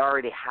 we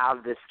already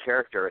have this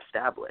character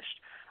established,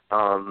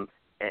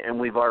 and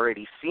we've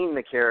already seen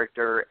the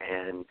character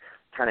and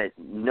kind of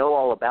know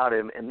all about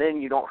him, and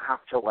then you don't have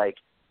to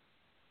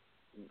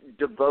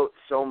devote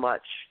so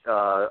much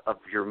of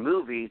your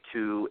movie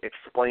to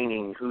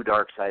explaining who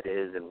Darkseid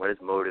is and what his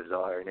motives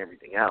are and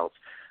everything else.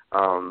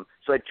 So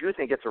I do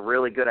think it's a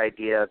really good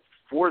idea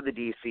for the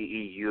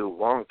DCEU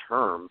long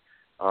term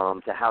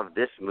to have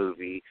this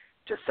movie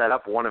to set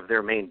up one of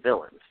their main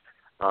villains.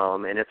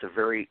 And it's a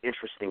very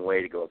interesting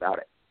way to go about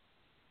it.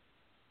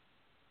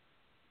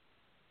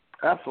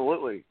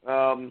 Absolutely.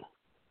 And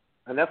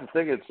that's the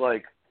thing. It's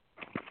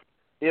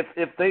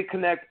if they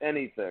connect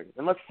anything,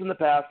 unless it's in the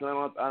past,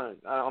 and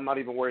I'm not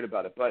even worried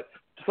about it. But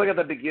just at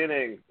the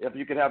beginning, if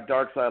you could have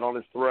Darkseid on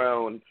his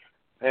throne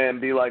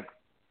and be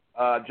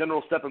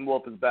General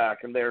Steppenwolf is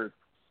back, and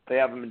they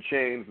have him in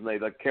chains, and they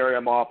carry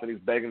him off, and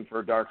he's begging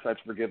for Darkseid's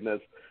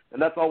forgiveness,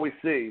 and that's all we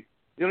see.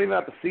 You don't even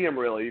have to see him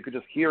really; you could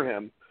just hear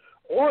him.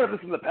 Or if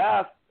it's in the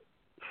past,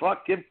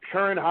 give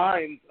Karen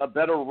Hines a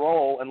better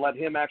role and let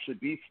him actually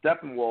be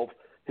Steppenwolf,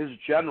 his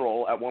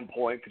general at one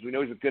point, because we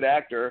know he's a good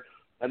actor,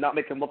 and not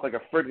make him look like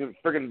a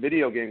friggin'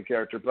 video game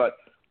character. But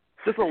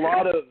just a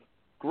lot of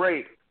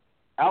great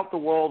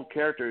out-the-world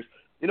characters.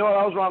 You know what?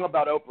 I was wrong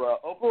about Oprah.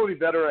 Oprah would be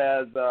better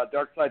as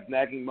Darkseid's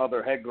nagging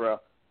mother, Hegra.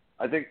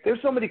 I think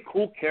there's so many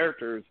cool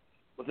characters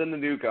within the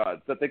New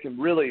Gods that they can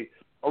really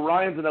 –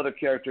 Orion's another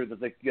character that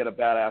they can get a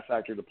badass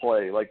actor to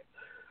play.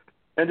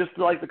 And just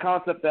like the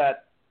concept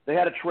that they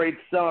had to trade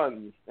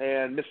sons,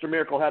 and Mr.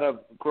 Miracle had to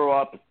grow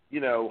up,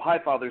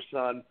 Highfather's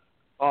son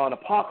on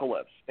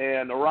Apocalypse,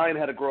 and Orion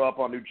had to grow up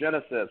on New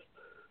Genesis.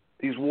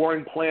 These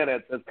warring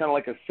planets as kind of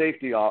like a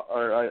safety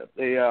or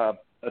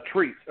a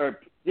truce, a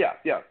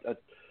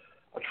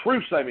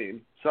truce.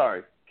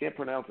 Sorry, can't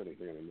pronounce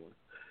anything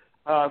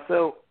anymore.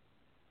 So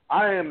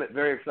I am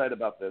very excited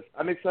about this.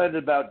 I'm excited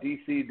about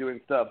DC doing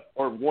stuff,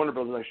 or Warner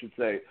Bros. I should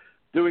say,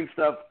 doing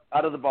stuff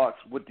out of the box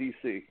with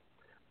DC.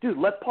 Dude,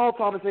 let Paul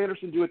Thomas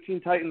Anderson do a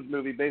Teen Titans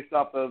movie based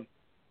off of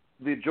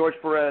the George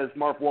Perez,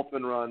 Mark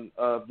Wolfman run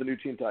of the new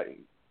Teen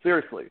Titans.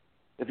 Seriously.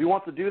 If he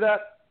wants to do that,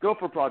 go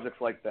for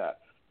projects like that.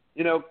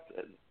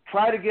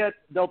 Try to get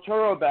Del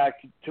Toro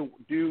back to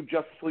do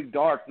Justice League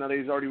Dark now that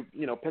he's already,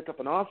 picked up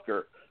an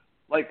Oscar.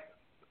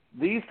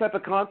 These type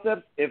of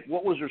concepts, if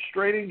what was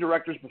restraining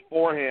directors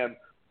beforehand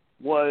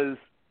was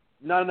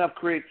not enough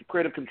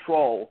creative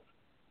control,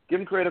 give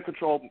them creative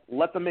control,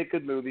 let them make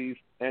good movies,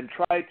 and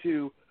try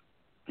to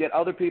get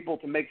other people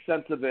to make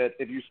sense of it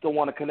if you still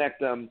want to connect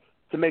them,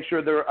 to make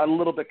sure they're a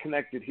little bit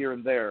connected here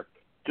and there.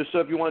 Just so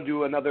if you want to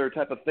do another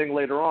type of thing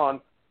later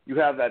on, you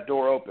have that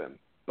door open.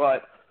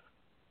 But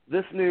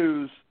this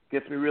news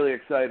gets me really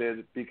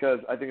excited because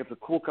I think it's a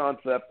cool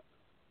concept.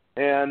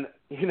 And,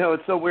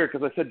 it's so weird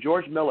because I said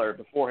George Miller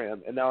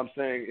beforehand, and now I'm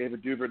saying Ava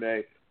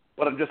DuVernay,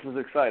 but I'm just as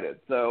excited.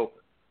 So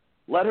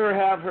let her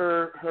have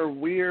her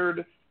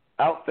weird,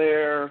 out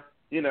there,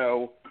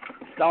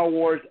 Star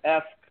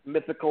Wars-esque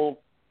mythical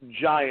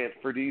giant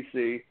for DC,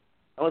 and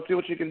let's see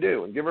what she can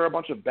do. And give her a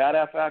bunch of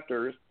badass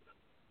actors,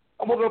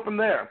 and we'll go from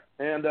there.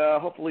 And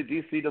hopefully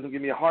DC doesn't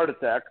give me a heart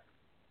attack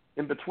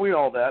in between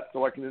all that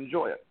so I can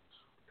enjoy it.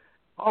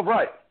 All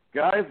right,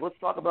 guys, let's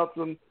talk about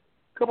a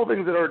couple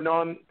things that are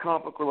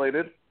non-comic book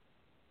related.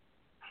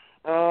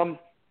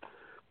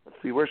 Let's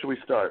see, where should we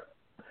start?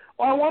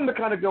 Well, I wanted to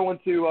kind of go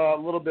into a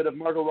little bit of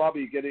Margot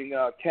Robbie getting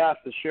cast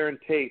as Sharon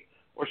Tate,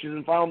 or she's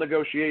in final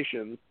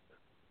negotiations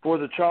for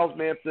the Charles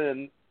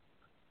Manson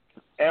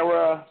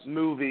era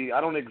movie. I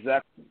don't know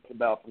exactly what it's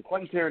about, from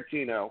Quentin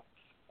Tarantino.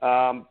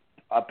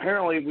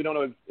 Apparently, we don't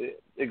know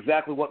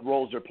exactly what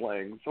roles they're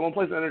playing. Someone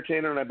plays an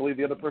entertainer, and I believe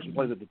the other person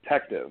plays a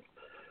detective,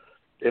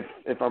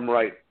 if I'm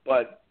right.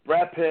 But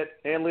Brad Pitt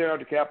and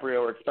Leonardo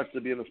DiCaprio are expected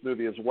to be in this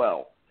movie as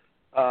well.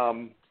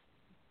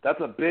 That's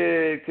a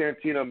big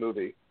Tarantino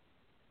movie.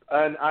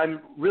 And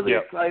I'm really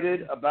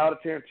excited about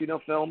a Tarantino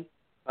film,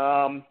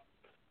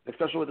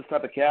 especially with this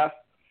type of cast.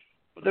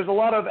 But there's a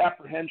lot of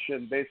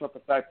apprehension based off the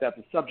fact that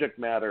the subject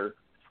matter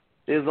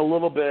is a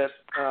little bit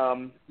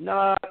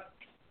not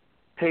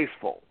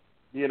tasteful,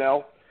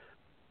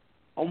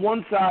 On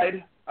one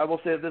side, I will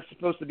say this is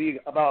supposed to be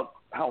about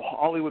how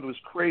Hollywood was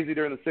crazy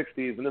during the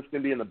 60s, and this is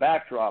going to be in the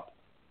backdrop.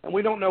 And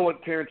we don't know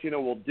what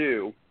Tarantino will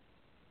do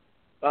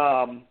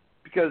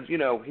because,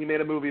 he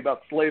made a movie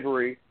about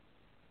slavery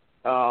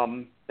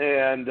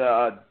and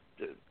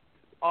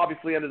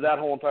obviously ended that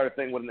whole entire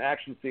thing with an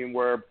action scene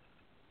where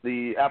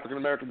the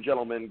African-American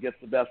gentleman gets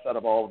the best out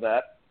of all of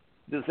that.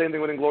 Did the same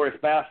thing with Inglourious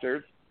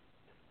Bastards,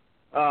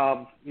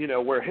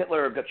 where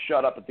Hitler got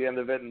shut up at the end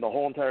of it and the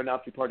whole entire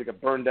Nazi party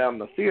got burned down in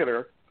the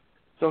theater.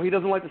 So he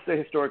doesn't like to stay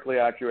historically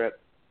accurate.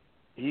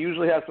 He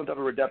usually has some type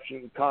of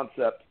redemption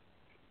concept.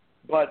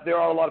 But there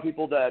are a lot of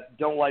people that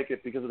don't like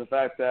it because of the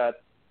fact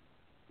that,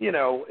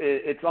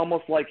 it's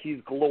almost like he's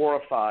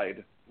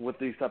glorified with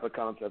these type of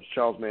concepts,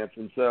 Charles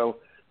Manson. So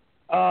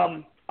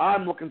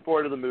I'm looking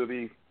forward to the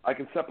movie. I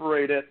can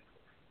separate it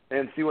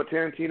and see what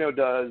Tarantino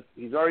does.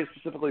 He's already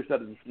specifically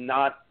said he's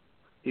not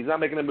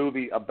making a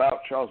movie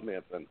about Charles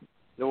Manson.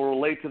 It will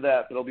relate to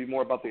that, but it'll be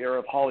more about the era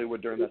of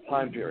Hollywood during that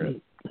time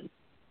period.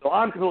 So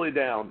I'm completely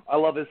down. I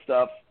love his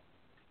stuff.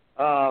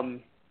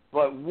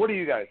 But what do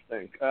you guys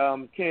think?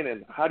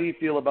 Kanan, how do you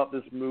feel about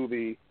this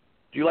movie?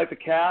 Do you like the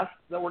cast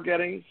that we're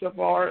getting so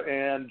far,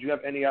 and do you have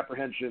any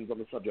apprehensions on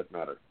the subject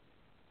matter?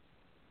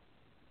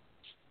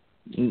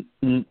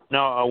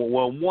 No,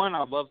 well, one,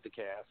 I love the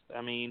cast.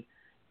 I mean,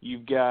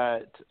 you've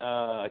got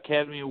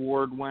Academy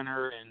Award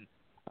winner and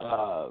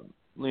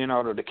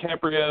Leonardo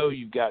DiCaprio.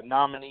 You've got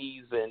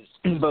nominees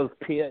in both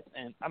Pitt,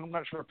 and I'm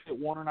not sure if Pitt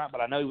won or not,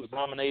 but I know he was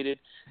nominated.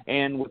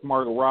 And with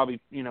Margot Robbie,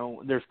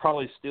 there's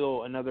probably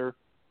still another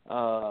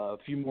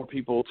few more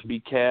people to be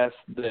cast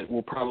that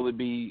will probably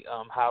be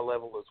high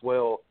level as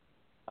well.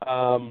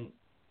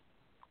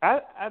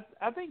 I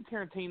think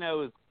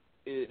Tarantino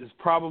is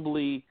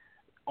probably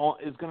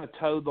is going to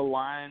toe the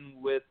line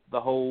with the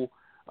whole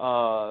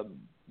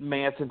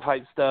Manson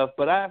type stuff,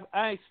 but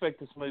I expect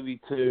this movie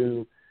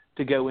to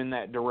go in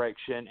that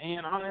direction.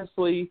 And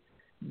honestly,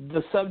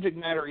 the subject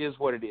matter is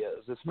what it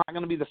is. It's not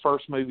going to be the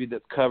first movie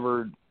that's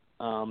covered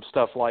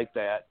stuff like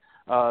that.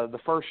 The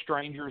first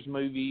Strangers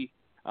movie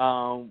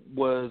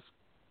was,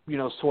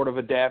 sort of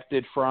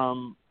adapted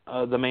from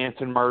the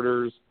Manson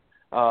murders,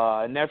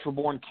 Natural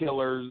Born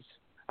Killers.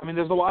 I mean,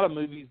 there's a lot of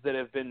movies that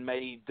have been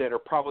made that are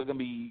probably going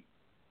to be,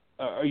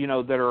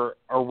 that are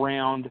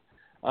around,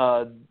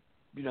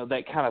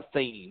 that kind of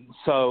theme.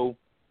 So,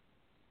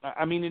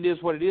 I mean, it is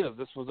what it is.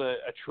 This was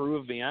a true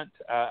event.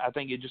 I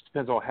think it just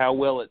depends on how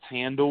well it's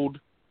handled.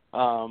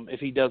 If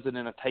he does it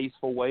in a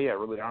tasteful way, I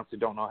really honestly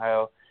don't know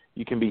how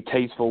you can be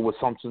tasteful with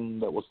something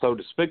that was so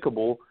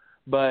despicable.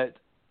 But,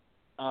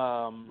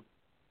 I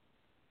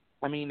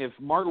mean, if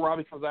Margot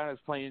Robbie comes out as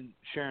playing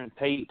Sharon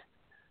Tate,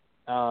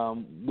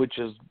 which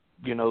is,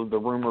 the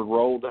rumored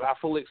role, then I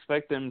fully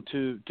expect them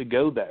to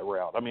go that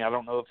route. I mean, I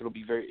don't know if it'll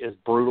be as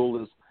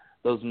brutal as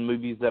those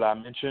movies that I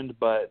mentioned,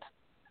 but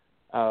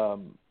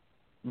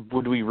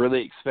would we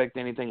really expect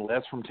anything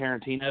less from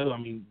Tarantino? I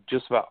mean,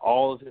 just about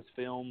all of his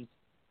films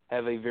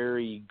have a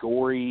very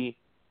gory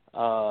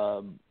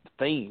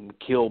theme.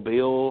 Kill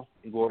Bill,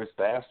 Inglourious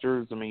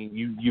Bastards. I mean,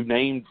 you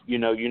named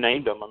them.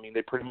 I mean,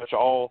 they pretty much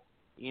all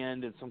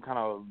end in some kind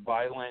of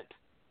violent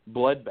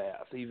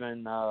bloodbath,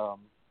 even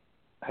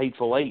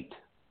Hateful Eight.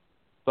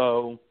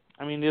 So,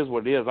 I mean, it is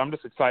what it is. I'm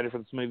just excited for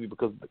this movie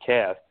because of the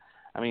cast.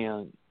 I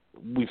mean,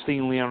 we've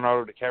seen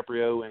Leonardo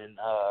DiCaprio in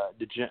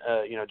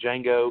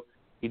Django.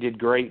 He did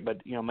great, but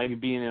maybe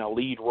being in a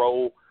lead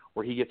role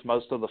where he gets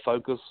most of the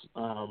focus.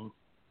 I'm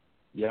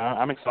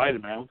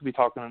excited, man. We could be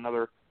talking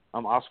another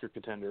Oscar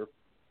contender.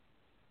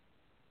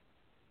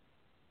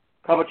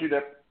 How about you,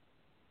 Dick?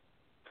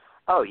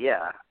 Oh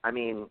yeah, I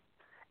mean,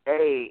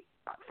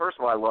 first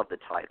of all, I love the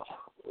title,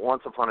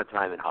 Once Upon a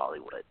Time in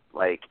Hollywood.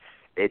 Like,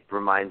 it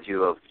reminds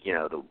you of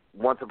the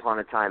Once Upon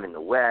a Time in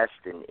the West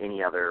and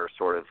any other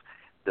sort of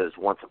those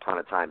Once Upon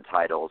a Time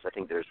titles. I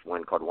think there's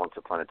one called Once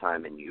Upon a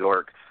Time in New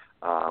York.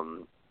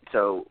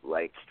 So,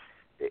 like,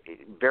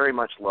 very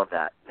much love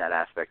that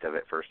aspect of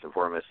it, first and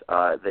foremost.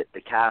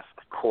 The cast,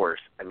 of course,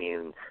 I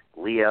mean,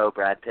 Leo,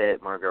 Brad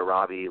Pitt, Margot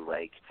Robbie,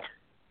 like,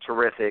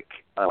 terrific.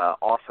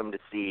 Awesome to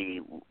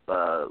see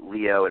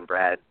Leo and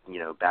Brad,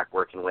 back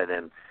working with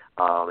him.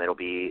 It'll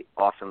be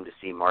awesome to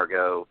see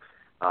Margot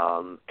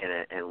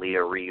and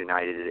Leo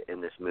reunited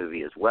in this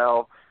movie as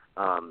well.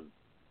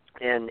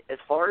 And as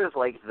far as,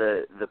 like,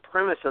 the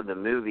premise of the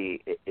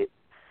movie,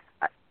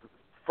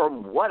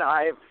 from what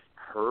I've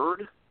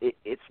heard,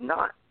 it's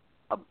not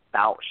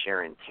about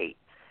Sharon Tate.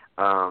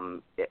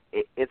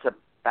 It's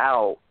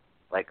about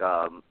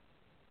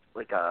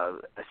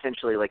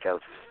essentially like a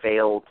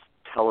failed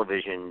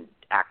television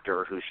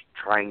actor who's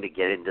trying to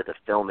get into the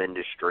film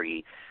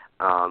industry,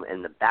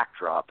 and the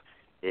backdrop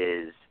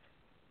is,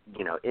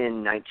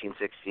 in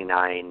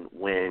 1969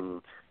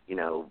 when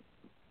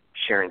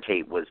Sharon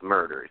Tate was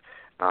murdered,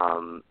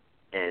 and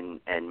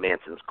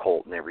Manson's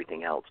cult and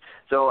everything else.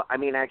 So I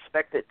mean, I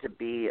expect it to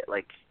be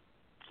like,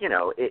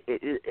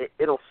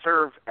 it'll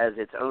serve as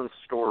its own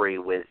story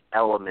with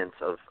elements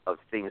of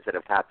things that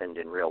have happened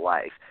in real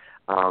life.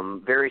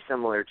 Very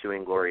similar to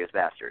Inglourious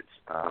Bastards.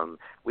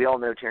 We all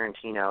know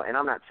Tarantino, and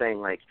I'm not saying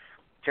like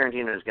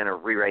Tarantino is going to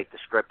rewrite the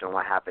script on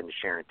what happened to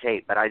Sharon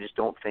Tate, but I just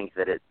don't think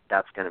that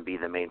that's going to be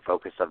the main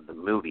focus of the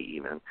movie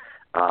even.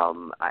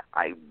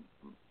 I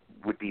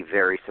would be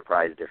very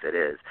surprised if it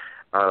is.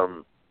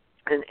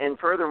 And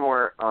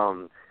furthermore,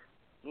 I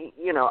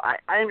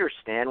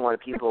understand why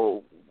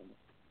people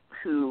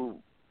who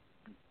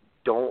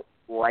don't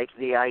like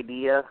the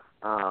idea,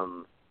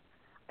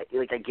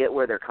 I get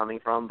where they're coming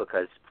from,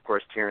 because of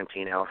course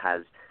Tarantino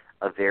has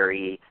a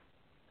very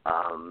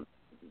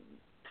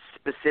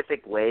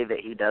specific way that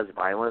he does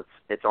violence.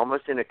 It's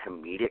almost in a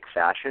comedic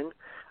fashion.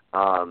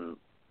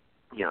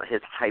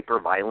 His hyper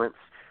violence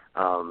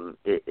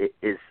it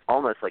is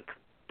almost like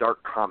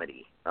dark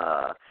comedy,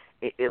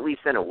 at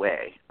least in a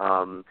way,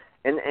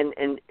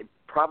 and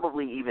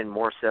probably even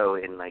more so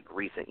in like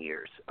recent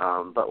years.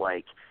 But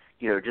like,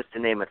 just to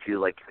name a few,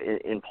 like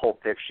in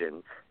Pulp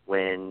Fiction,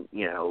 when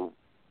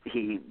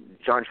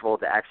John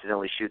Travolta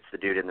accidentally shoots the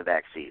dude in the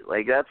back seat.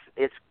 Like,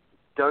 it's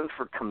done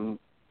for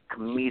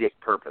comedic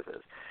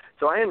purposes.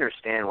 So I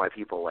understand why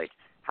people like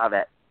have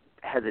that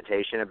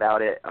hesitation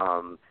about it.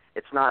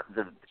 It's not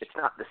the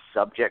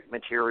subject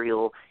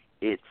material.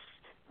 It's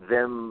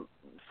them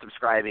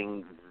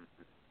subscribing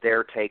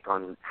their take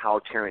on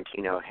how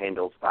Tarantino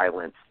handles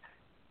violence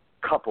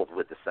coupled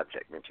with the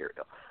subject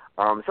material.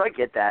 So I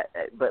get that,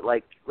 but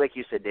like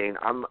you said, Dane,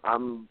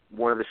 I'm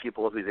one of the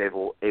people who's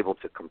able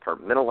to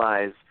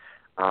compartmentalize.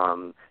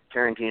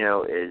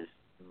 Tarantino is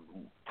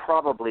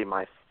probably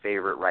my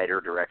favorite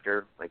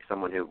writer-director, like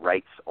someone who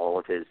writes all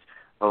of his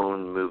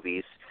own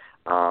movies.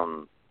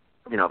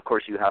 Of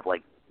course, you have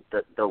like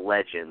the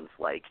legends,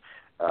 like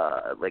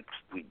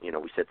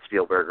we said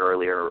Spielberg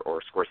earlier,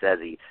 or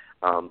Scorsese.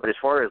 But as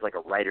far as like a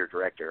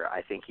writer-director,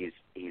 I think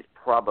he's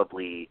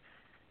probably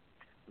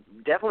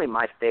definitely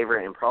my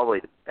favorite and probably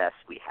the best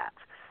we have.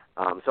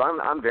 So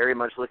I'm very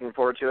much looking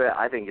forward to it.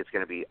 I think it's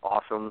going to be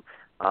awesome.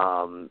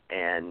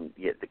 And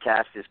yeah, the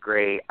cast is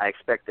great. I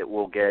expect that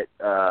we'll get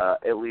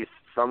at least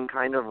some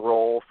kind of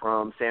role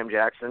from Sam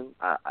Jackson.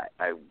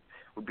 I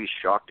would be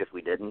shocked if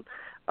we didn't.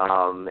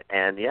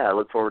 And yeah, I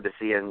look forward to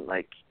seeing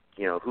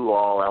who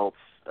all else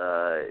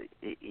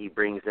he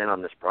brings in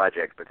on this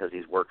project, because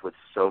he's worked with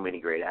so many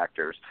great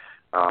actors.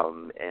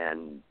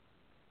 And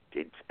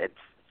it's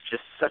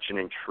just such an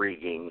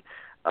intriguing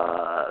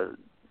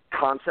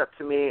concept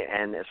to me.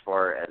 And as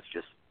far as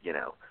just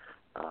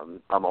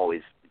I'm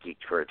always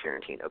geeked for a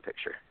Tarantino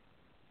picture.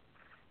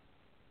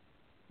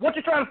 What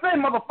you trying to say,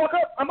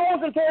 motherfucker? I'm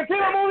always in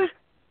Tarantino movies.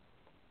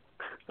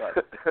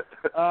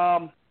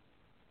 Sorry.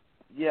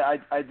 Yeah,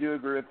 I do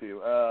agree with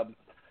you.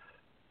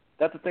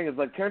 That's the thing, is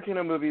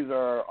Tarantino movies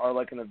are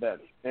like an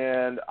event,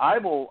 and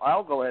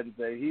I'll go ahead and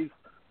say he's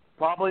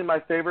probably my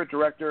favorite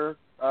director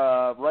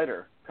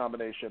writer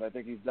combination. I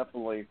think he's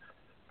definitely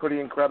pretty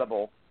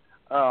incredible.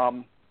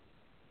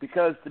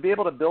 Because to be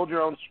able to build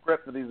your own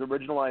script with these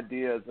original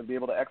ideas and be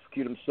able to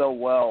execute them so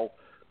well,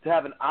 to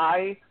have an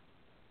eye,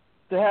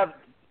 to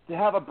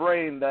have a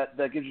brain that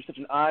gives you such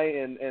an eye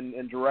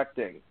in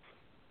directing,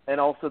 and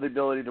also the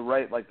ability to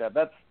write like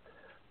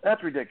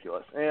that's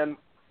ridiculous. And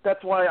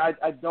that's why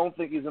I don't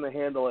think he's going to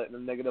handle it in a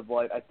negative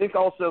light. I think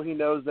also he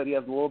knows that he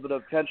has a little bit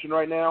of tension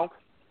right now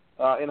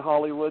in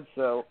Hollywood,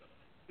 so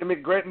it's going to be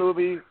a great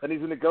movie, and he's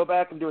going to go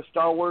back and do a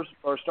Star Wars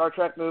or Star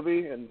Trek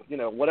movie, and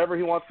whatever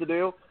he wants to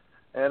do.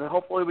 And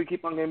hopefully we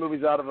keep on getting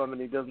movies out of him,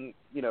 and he doesn't,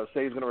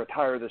 say he's going to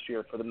retire this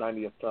year for the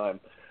 90th time.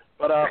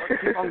 But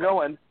let's keep on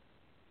going.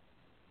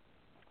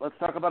 Let's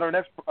talk about our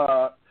next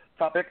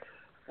topic.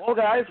 Well,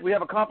 guys, we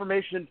have a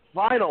confirmation,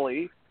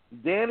 finally.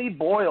 Danny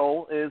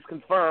Boyle is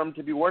confirmed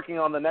to be working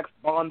on the next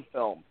Bond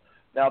film.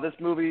 Now, this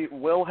movie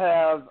will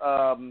have,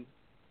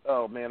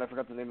 oh, man, I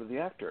forgot the name of the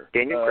actor.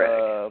 Daniel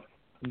Craig.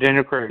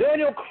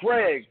 Daniel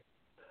Craig.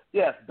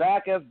 Yes,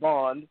 back as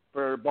Bond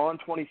for Bond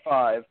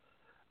 25.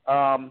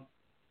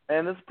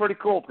 And this is pretty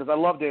cool because I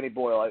love Danny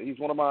Boyle. He's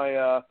one of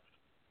my,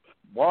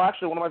 one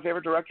of my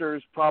favorite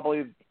directors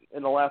probably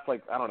in the last,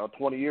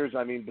 20 years.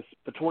 I mean,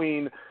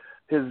 between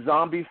his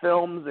zombie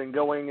films and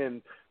going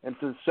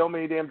into so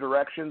many damn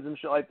directions and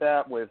shit like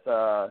that with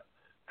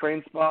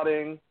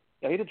Trainspotting.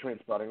 Yeah, he did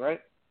Trainspotting,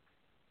 right?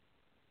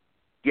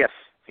 Yes,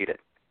 he did.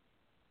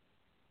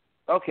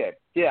 Okay,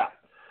 yeah.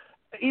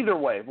 Either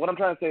way, what I'm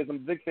trying to say is I'm a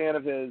big fan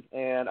of his,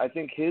 and I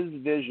think his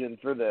vision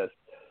for this,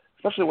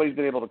 especially what he's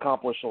been able to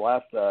accomplish the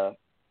last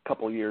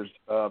couple of years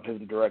of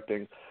his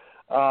directing,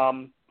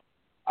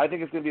 I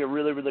think it's going to be a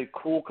really, really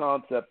cool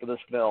concept for this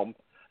film.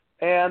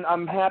 And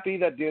I'm happy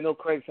that Daniel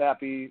Craig's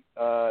happy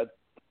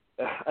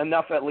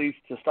enough, at least,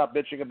 to stop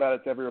bitching about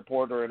it to every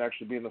reporter and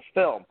actually be in this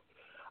film.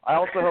 I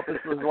also hope this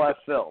is his last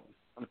film.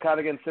 I'm kind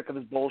of getting sick of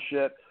this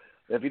bullshit.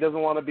 If he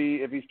doesn't want to be,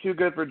 if he's too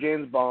good for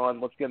James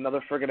Bond, let's get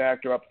another friggin'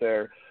 actor up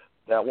there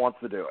that wants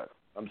to do it.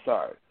 I'm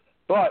sorry.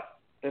 But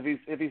if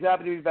he's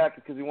happy to be back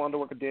because he wanted to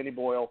work with Danny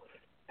Boyle,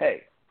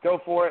 hey, go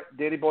for it.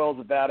 Danny Boyle's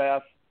a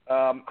badass.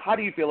 How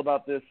do you feel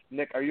about this,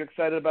 Nick? Are you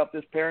excited about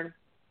this pairing?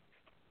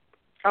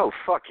 Oh,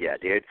 fuck yeah,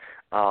 dude.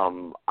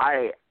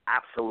 I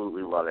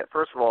absolutely love it.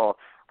 First of all,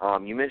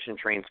 you mentioned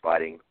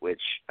Trainspotting,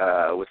 which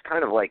was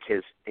kind of like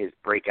his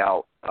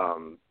breakout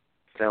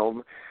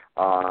film.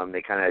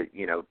 They kind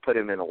of, put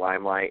him in the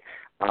limelight.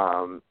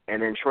 And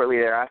then shortly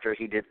thereafter,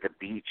 he did The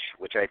Beach,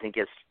 which I think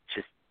is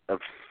just an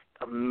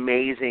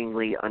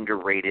amazingly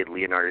underrated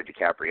Leonardo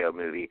DiCaprio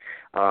movie.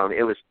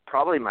 It was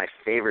probably my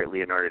favorite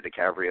Leonardo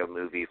DiCaprio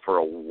movie for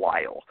a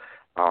while,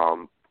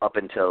 up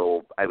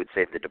until, I would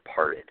say, The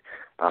Departed.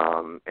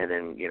 And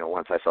then,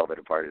 once I saw The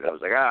Departed, I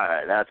was like,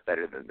 that's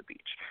better than The Beach.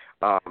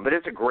 But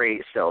it's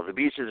The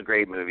Beach is a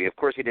great movie. Of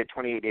course, he did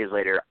 28 Days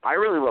Later. I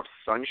really love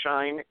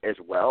Sunshine as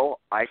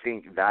well. I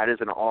think that is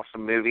an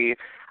awesome movie.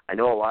 I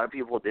know a lot of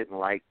people didn't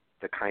like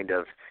the kind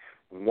of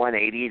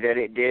 180 that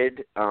it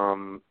did,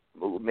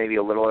 maybe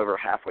a little over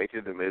halfway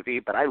through the movie,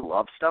 but I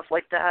love stuff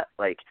like that.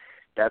 Like,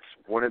 that's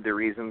one of the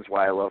reasons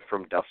why I love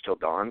From Dusk Till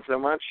Dawn so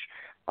much,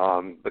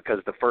 because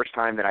the first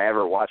time that I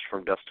ever watched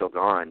From Dusk Till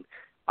Dawn,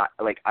 I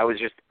was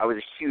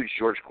a huge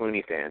George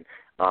Clooney fan.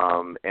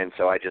 And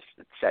so I just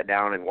sat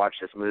down and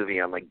watched this movie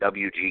on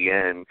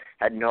WGN,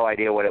 had no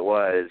idea what it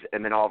was,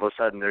 and then all of a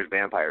sudden there's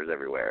vampires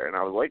everywhere. And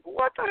I was like,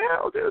 what the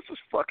hell, dude? This is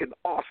fucking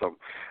awesome.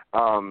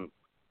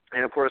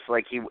 And of course,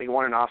 he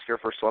won an Oscar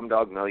for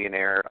Slumdog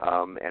Millionaire,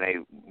 and I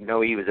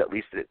know he was at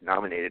least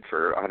nominated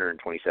for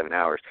 127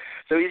 Hours.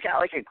 So he's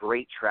got a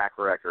great track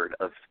record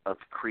of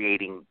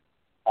creating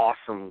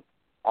awesome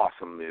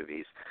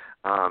movies.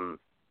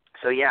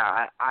 So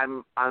yeah,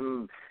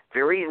 I'm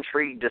very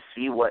intrigued to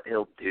see what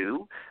he'll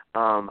do.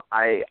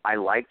 I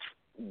liked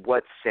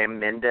what Sam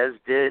Mendes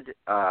did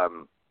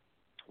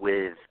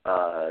with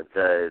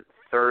the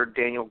third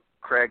Daniel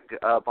Craig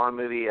Bond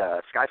movie,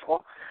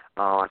 Skyfall.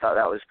 I thought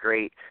that was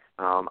great.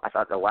 I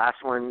thought the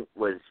last one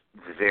was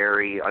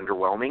very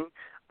underwhelming.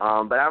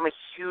 But I'm a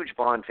huge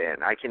Bond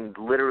fan. I can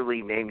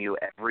literally name you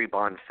every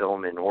Bond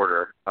film in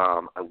order.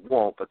 I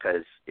won't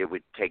because it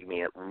would take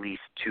me at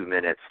least 2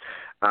 minutes.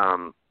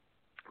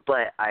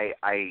 But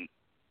I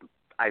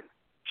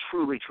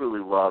truly, truly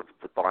love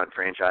the Bond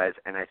franchise,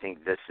 and I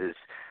think this is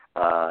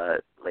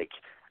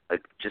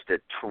just a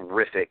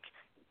terrific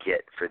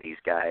get for these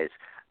guys.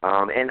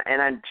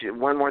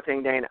 One more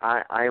thing, Dane,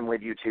 I am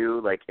with you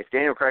too. Like, if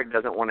Daniel Craig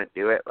doesn't want to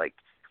do it, like,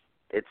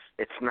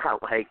 it's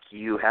not like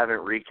you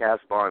haven't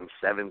recast Bond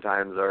 7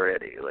 times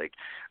already, like,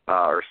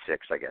 or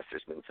 6, I guess.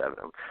 There's been 7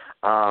 of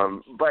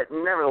them. But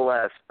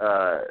nevertheless,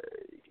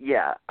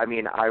 yeah, I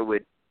mean, I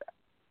would.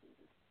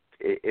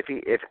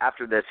 If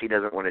after this he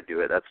doesn't want to do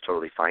it, that's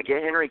totally fine.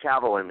 Get Henry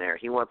Cavill in there.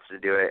 He wants to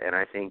do it, and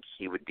I think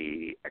he would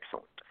be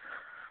excellent.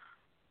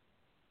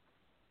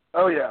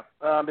 Oh, yeah.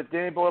 If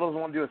Danny Boyle doesn't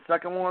want to do a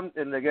second one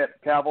and they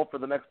get Cavill for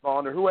the next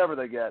Bond or whoever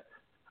they get,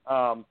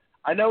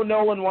 I know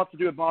Nolan wants to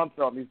do a Bond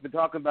film. He's been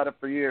talking about it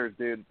for years,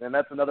 dude, and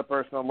that's another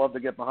person I'd love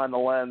to get behind the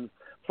lens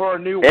for a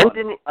new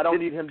one. I don't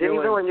need him doing...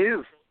 Denis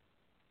Villeneuve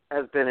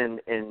has been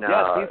in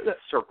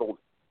circled.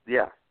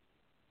 Yeah.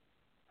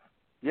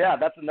 Yeah,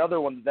 that's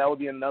another one. That would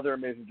be another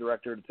amazing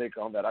director to take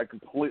on that. I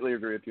completely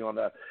agree with you on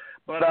that.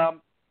 But,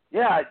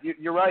 yeah,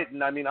 you're right.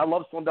 And, I mean, I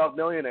love Slumdog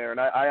Millionaire, and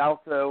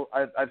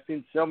I've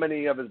seen so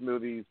many of his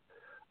movies.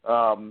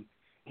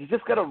 He's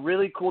just got a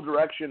really cool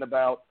direction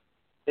about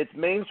it's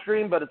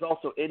mainstream, but it's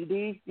also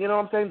indie, you know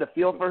what I'm saying, the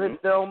feel for his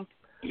films.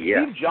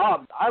 Yeah. Steve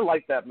Jobs, I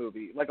like that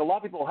movie. Like, a lot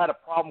of people had a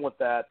problem with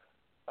that.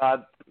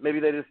 Maybe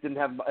they just didn't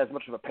have as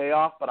much of a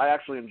payoff, but I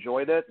actually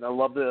enjoyed it, and I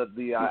love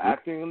the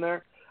acting in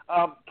there.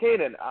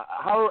 Kanan,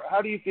 how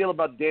do you feel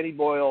about Danny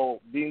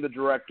Boyle being the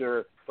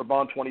director for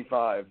Bond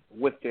 25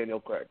 with Daniel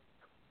Craig?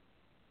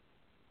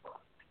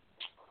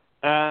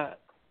 I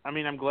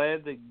mean, I'm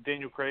glad that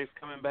Daniel Craig's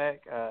coming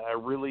back. I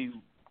really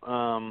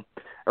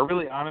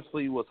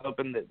honestly was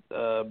hoping that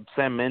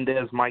Sam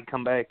Mendes might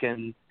come back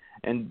and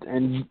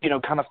you know,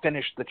 kind of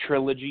finish the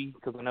trilogy,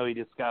 because I know he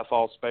did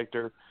Skyfall,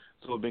 Spectre,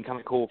 so it would have been kind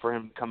of cool for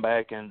him to come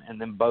back and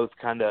then both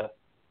kind of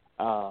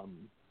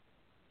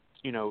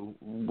you know,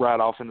 ride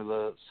off into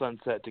the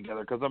sunset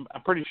together, because I'm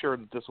pretty sure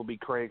that this will be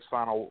Craig's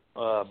final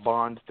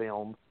Bond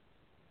film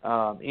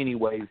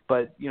anyways.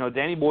 But, you know,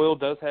 Danny Boyle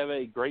does have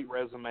a great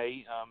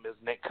resume, as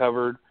Nick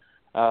covered,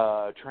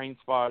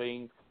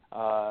 Trainspotting.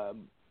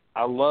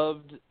 I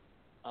loved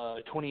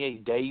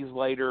 28 Days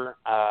Later.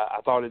 I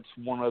thought it's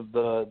one of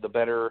the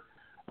better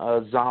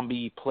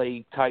zombie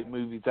plague type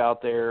movies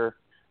out there.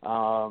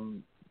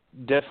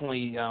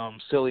 Definitely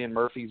Cillian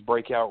Murphy's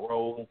breakout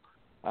role.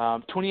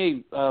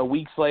 28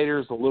 Weeks Later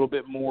is a little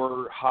bit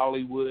more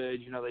Hollywood.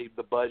 You know,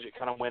 the budget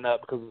kind of went up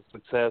because of the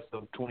success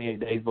of 28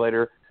 Days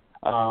Later.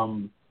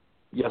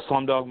 Yeah,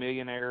 Slumdog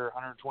Millionaire,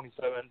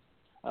 127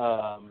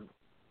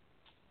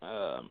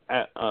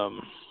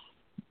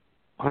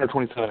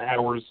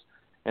 hours,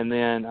 and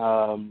then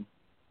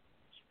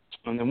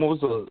what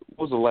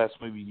was the last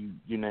movie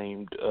you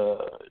named,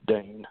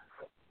 Dane?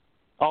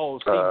 Oh,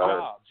 Steve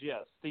Jobs.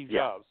 Yes, Steve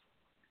Jobs.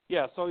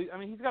 Yeah, so I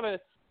mean, he's got a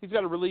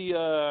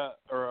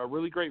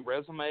really great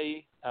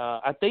resume.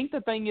 I think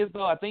the thing is,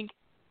 though, I think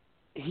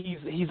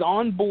he's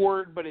on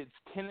board, but it's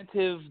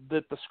tentative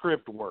that the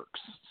script works.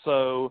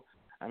 So,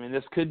 I mean,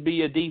 this could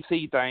be a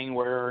DC thing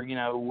where, you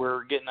know,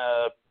 we're getting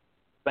a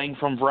thing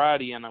from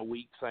Variety in a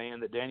week saying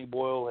that Danny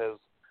Boyle has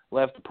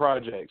left the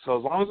project. So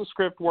as long as the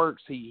script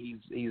works, he's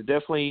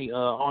definitely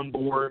on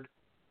board,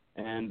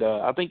 and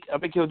I think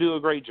he'll do a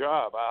great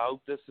job. I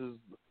hope this is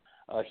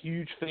a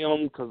huge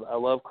film because I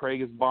love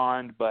Craig as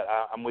Bond, but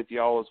I'm with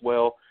y'all as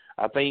well.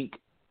 I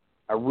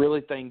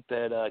really think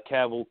that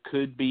Cavill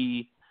could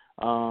be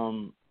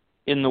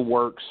in the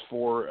works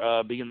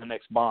for being the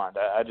next Bond.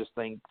 I just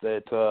think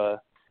that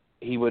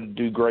he would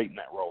do great in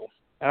that role,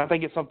 and I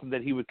think it's something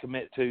that he would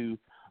commit to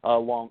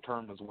long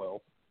term as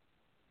well.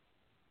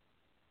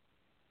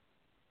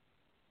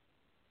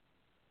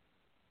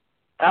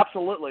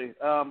 Absolutely.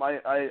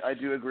 I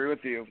do agree with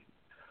you.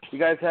 You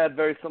guys had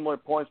very similar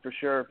points for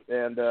sure,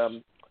 and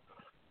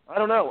I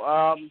don't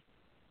know.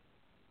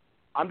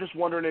 I'm just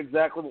wondering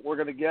exactly what we're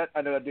going to get.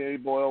 I know that Danny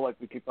Boyle, like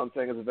we keep on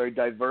saying, is a very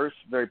diverse,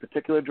 very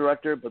particular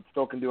director, but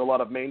still can do a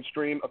lot of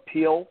mainstream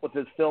appeal with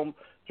his film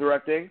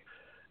directing.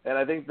 And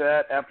I think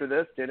that after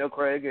this, Daniel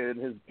Craig and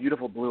his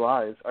beautiful blue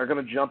eyes are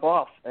going to jump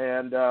off,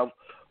 and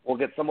we'll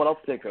get someone else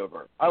to take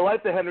over. I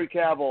like the Henry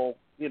Cavill,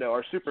 you know,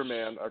 our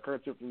Superman, our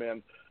current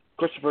Superman,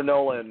 Christopher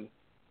Nolan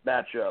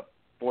matchup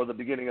for the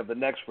beginning of the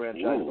next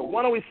franchise. So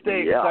why don't we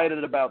stay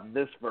excited about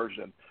this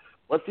version?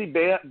 Let's see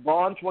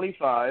Bond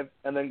 25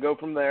 and then go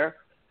from there.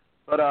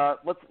 But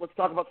let's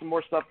talk about some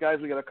more stuff, guys.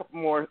 We got a couple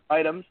more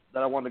items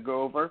that I want to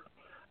go over.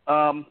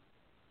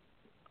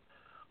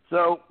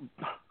 So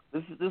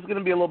this is going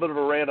to be a little bit of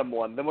a random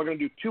one. Then we're going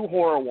to do 2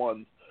 horror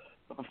ones.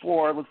 But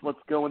before, let's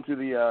go into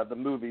the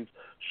movies.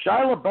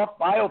 Shia LaBeouf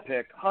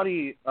biopic,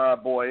 Honey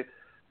Boy,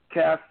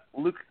 cast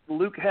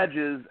Luke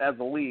Hedges as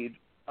the lead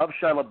of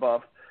Shia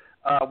LaBeouf.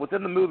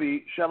 Within the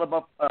movie, Shia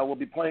LaBeouf will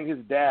be playing his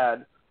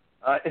dad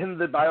in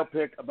the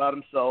biopic about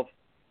himself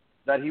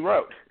that he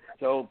wrote.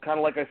 So kind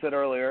of like I said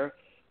earlier,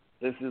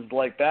 this is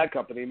like Bad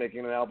Company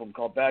making an album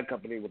called Bad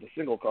Company with a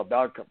single called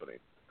Bad Company.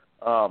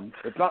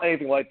 It's not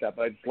anything like that,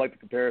 but I just like the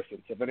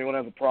comparison. So if anyone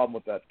has a problem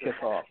with that, kiss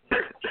off.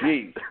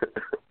 Jeez.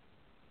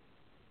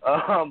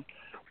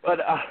 But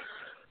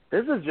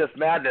this is just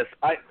madness.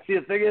 See,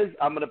 the thing is,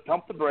 I'm going to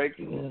pump the brakes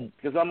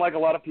because unlike a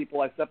lot of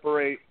people, I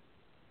separate,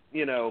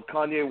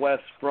 Kanye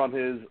West from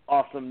his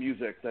awesome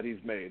music that he's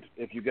made,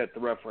 if you get the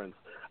reference.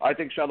 I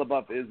think Shia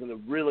LaBeouf is a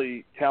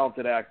really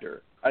talented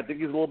actor. I think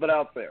he's a little bit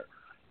out there.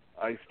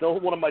 He's still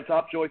one of my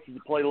top choices to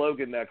play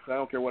Logan next. I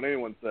don't care what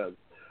anyone says.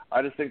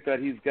 I just think that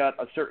he's got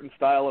a certain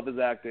style of his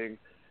acting,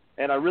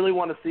 and I really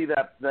want to see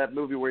that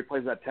movie where he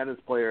plays that tennis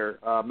player,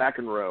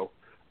 McEnroe.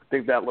 I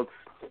think that looks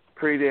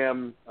pretty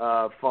damn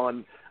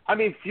fun. I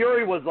mean,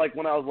 Fury was like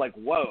when I was like,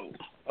 whoa,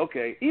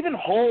 okay. Even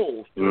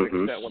Holes to an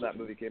extent when that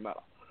movie came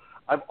out.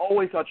 I've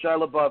always thought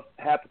Shia LaBeouf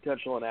had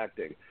potential in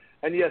acting.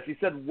 And yes, he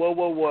said whoa,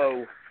 whoa,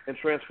 whoa in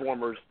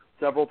Transformers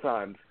several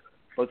times.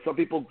 But some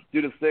people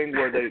do this thing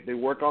where they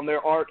work on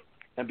their art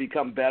and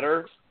become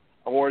better,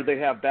 or they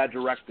have bad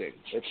directing.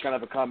 It's kind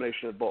of a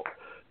combination of both.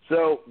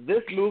 So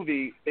this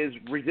movie is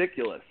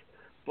ridiculous,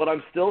 but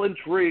I'm still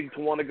intrigued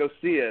to want to go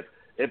see it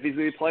if he's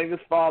going to be playing his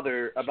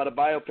father about a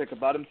biopic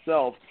about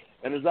himself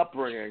and his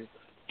upbringing,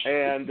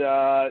 and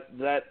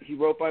that he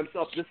wrote by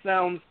himself. This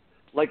sounds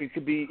like it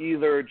could be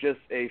either just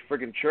a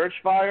friggin' church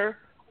fire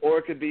or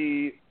it could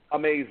be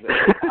amazing.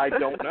 I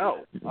don't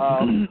know.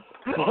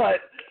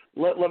 But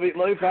let me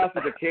pass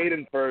it to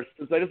Caden first,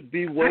 since I just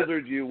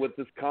bewildered you with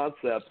this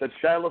concept that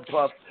Shia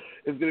LaBeouf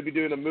is going to be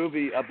doing a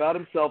movie about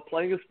himself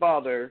playing his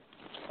father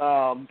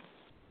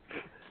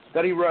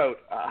that he wrote.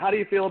 How do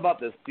you feel about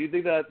this? Do you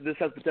think that this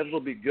has potential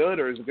to be good,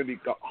 or is it going to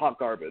be hot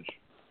garbage?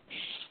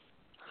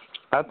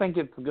 I think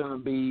it's going to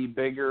be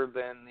bigger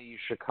than the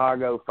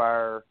Chicago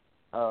fire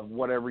of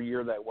whatever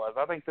year that was.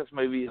 I think this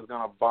movie is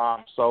going to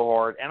bomb so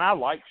hard. And I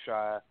like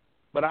Shia,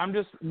 but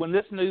when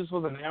this news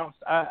was announced,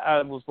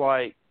 I was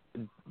like,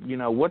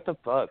 what the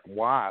fuck?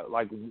 Why?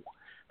 Like,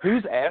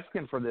 who's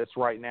asking for this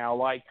right now?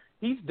 Like,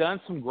 he's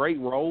done some great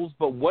roles,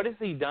 but what has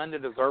he done to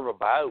deserve a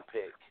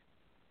biopic?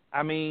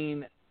 I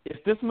mean,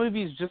 if this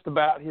movie is just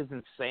about his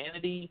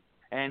insanity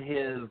and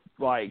his,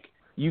 like,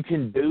 you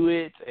can do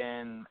it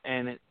and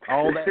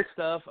all that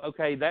stuff,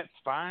 okay, that's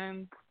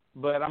fine.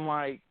 But I'm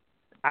like,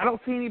 I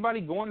don't see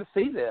anybody going to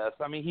see this.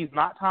 I mean, he's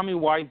not Tommy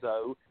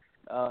Wiseau.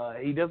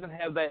 He doesn't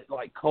have that,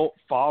 like, cult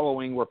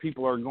following where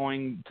people are he's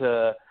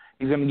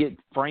going to get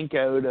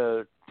Franco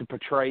to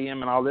portray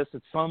him and all this.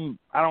 It's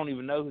I don't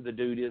even know who the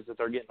dude is that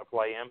they're getting to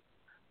play him.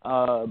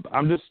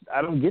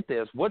 I don't get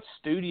this. What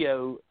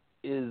studio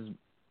is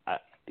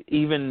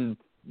even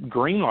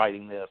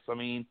greenlighting this? I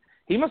mean,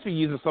 he must be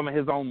using some of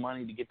his own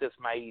money to get this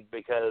made,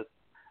 because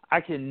I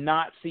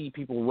cannot see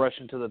people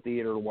rushing to the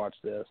theater to watch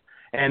this.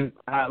 And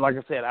like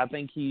I said, I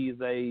think he's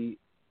a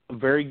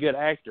very good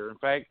actor. In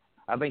fact,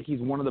 I think he's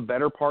one of the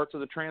better parts of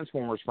the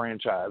Transformers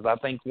franchise. I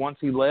think once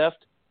he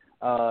left,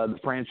 the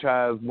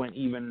franchise went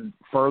even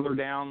further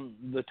down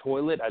the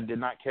toilet. I did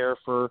not care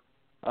for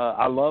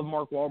I love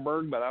Mark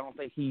Wahlberg, but I don't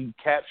think he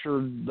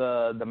captured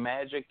the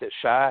magic that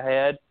Shia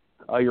had.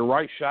 You're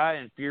right, Shia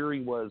and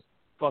Fury was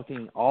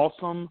fucking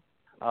awesome.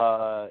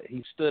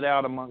 He stood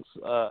out amongst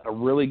a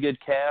really good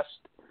cast.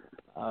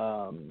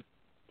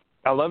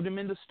 I loved him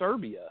in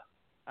Disturbia.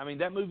 I mean,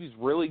 that movie's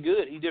really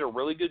good. He did a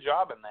really good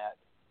job in that.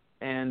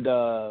 And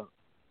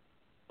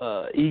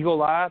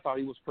Eagle Eye, I thought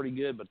he was pretty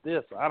good. But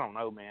this, I don't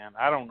know, man.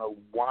 I don't know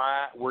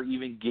why we're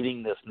even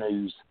getting this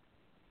news.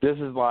 This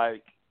is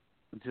like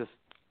just,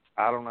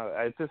 I don't know.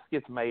 If this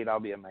gets made, I'll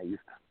be amazed.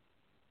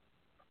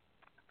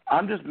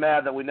 I'm just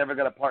mad that we never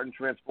got a part in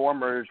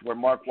Transformers where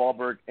Mark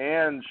Wahlberg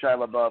and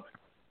Shia LaBeouf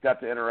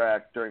got to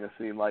interact during a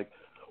scene. Like,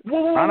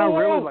 whoa, I know,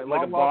 really, like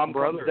like a bomb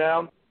comes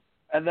down,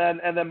 and then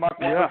Mark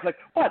Wahlberg's like,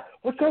 what?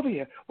 What's over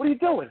here? What are you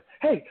doing?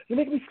 Hey, you're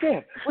making me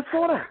scared. What's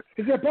going on?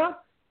 Is there a bomb?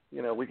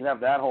 We can have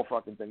that whole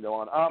fucking thing go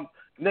on.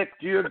 Nick,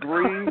 do you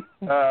agree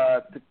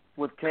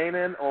with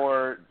Kanan,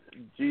 or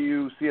do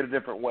you see it a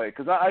different way?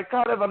 Because I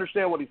kind of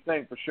understand what he's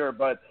saying for sure,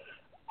 but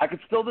I could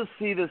still just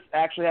see this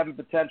actually having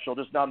potential,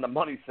 just not in the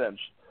money sense.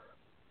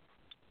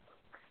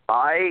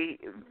 I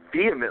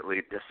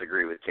vehemently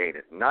disagree with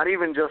Kanan. Not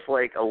even just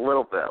like a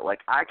little bit. Like,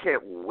 I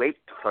can't wait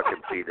to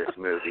fucking see this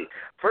movie.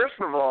 First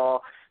of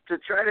all, to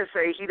try to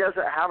say he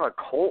doesn't have a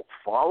cult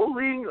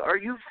following? Are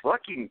you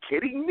fucking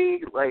kidding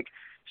me? Like,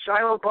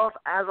 Shia LaBeouf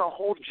as a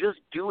whole Just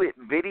Do It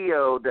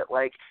video that,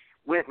 like,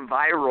 went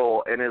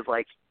viral and is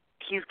like,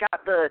 he's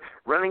got the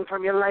running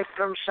from your life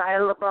from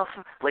Shia LaBeouf,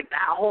 like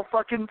that whole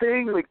fucking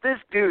thing. Like, this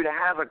dude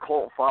has a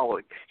cult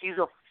following. He's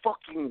a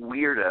fucking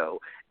weirdo.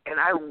 And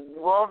I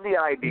love the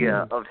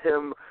idea of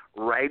him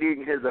writing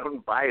his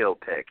own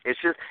biopic. It's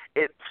just,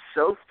 it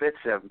so fits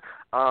him.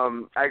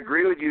 I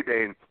agree with you,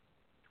 Dane.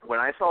 When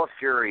I saw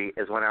Fury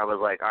is when I was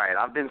like, all right,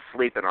 I've been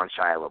sleeping on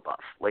Shia LaBeouf.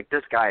 Like,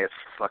 this guy is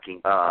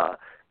fucking,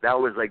 that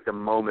was like the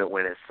moment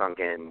when it sunk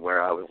in,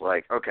 where I was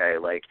like, okay,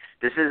 like,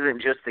 this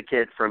isn't just the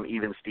kid from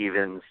Even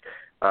Stevens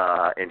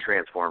and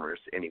Transformers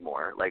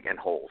anymore, like, and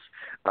Holes.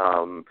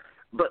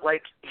 But,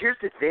 like, here's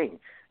the thing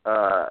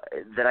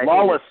that I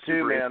Lawless think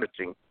is super too,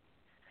 interesting.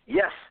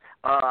 Yes,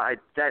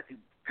 that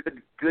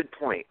good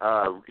point.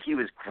 He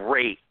was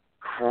great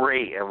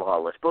great in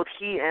Lawless. Both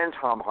he and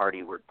Tom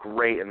Hardy were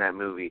great in that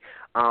movie.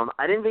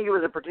 I didn't think it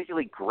was a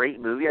particularly great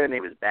movie. I didn't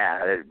think it was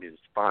bad. It was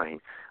fine.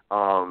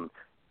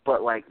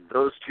 But like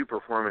those two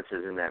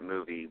performances in that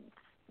movie,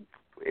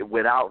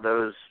 without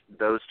those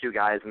two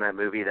guys in that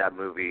movie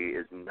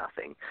is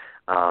nothing.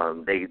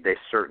 They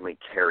certainly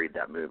carried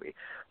that movie.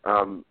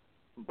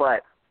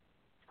 But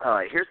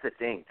here's the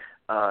thing.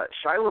 Shia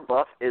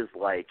LaBeouf is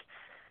like,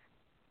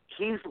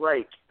 he's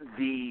like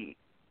the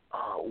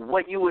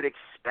what you would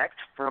expect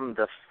from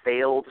the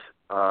failed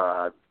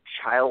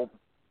child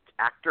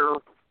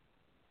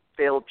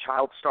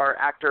star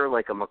actor,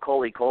 like a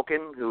Macaulay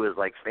Culkin, who is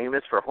like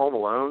famous for Home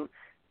Alone,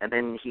 and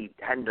then he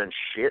hadn't done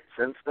shit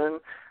since then.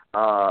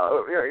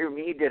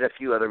 He did a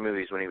few other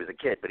movies when he was a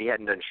kid, but he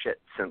hadn't done shit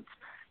since,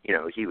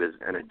 he was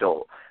an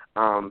adult.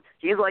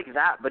 He's like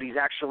that, but he's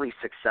actually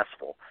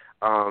successful.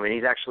 And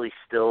he's actually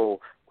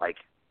still like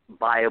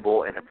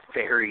viable and a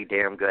very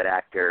damn good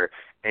actor.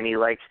 And he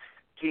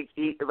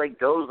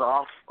goes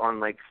off on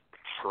like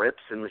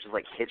trips and just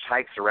like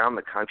hitchhikes around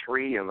the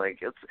country, and like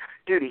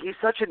dude, he's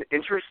such an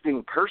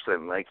interesting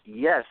person. Like,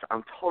 yes,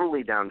 I'm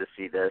totally down to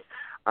see this.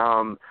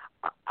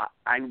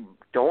 I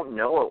don't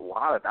know a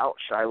lot about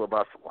Shia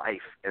LaBeouf's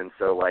life, and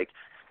so like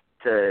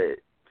to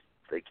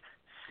like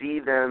see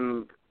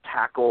them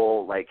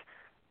tackle like,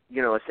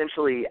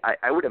 essentially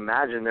I would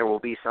imagine there will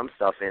be some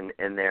stuff in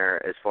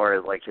there as far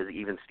as like his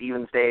Even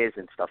Stevens days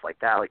and stuff like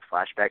that, like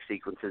flashback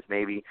sequences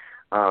maybe,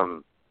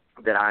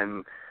 that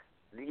I'm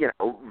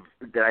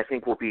that I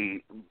think will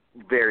be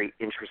very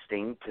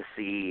interesting to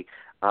see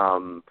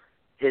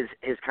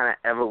his kind of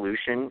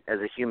evolution as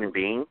a human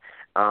being,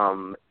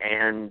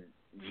 and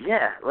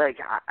yeah, like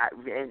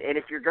and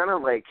if you're gonna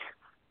like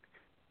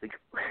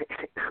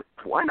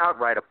why not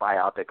write a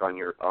biopic on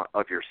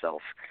of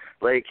yourself?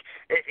 Like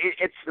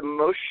it's the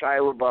most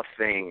Shia LaBeouf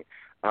thing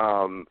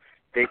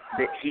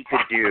that he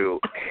could do,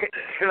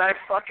 and I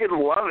fucking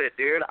love it,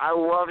 dude. I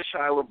love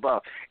Shia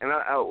LaBeouf, and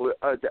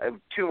I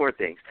two more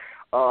things.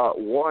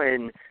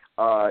 One,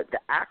 the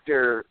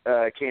actor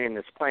Kanan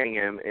that's playing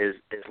him is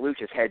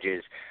Lucas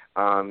Hedges.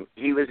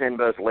 He was in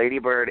both Lady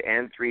Bird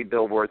and 3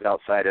 Billboards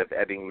Outside of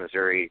Ebbing,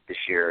 Missouri this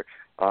year,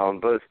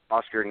 both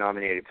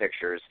Oscar-nominated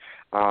pictures.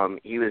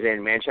 He was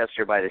in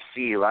Manchester by the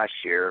Sea last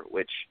year,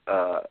 which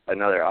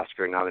another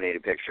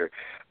Oscar-nominated picture.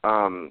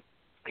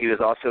 He was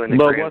also in the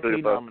Grand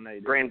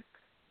Budapest.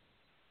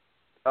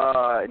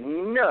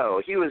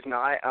 No, he was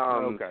not.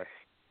 Okay.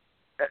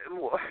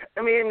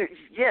 I mean,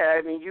 yeah.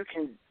 I mean, you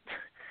can.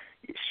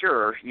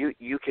 Sure,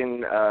 you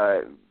can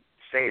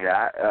say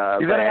that.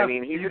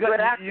 He's a good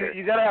actor.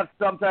 You got to have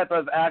some type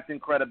of acting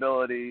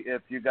credibility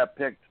if you got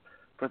picked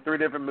for 3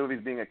 different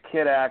movies being a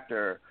kid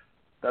actor.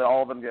 That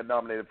all of them get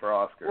nominated for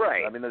Oscars.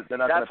 Right. I mean, they're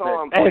not That's going to pick. all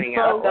I'm pointing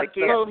out. Like,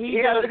 he does. Wait,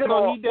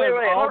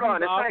 hold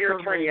on. It's not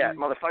your turn yet,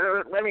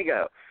 motherfucker. Let me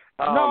go.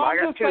 No, I'm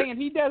just saying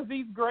he does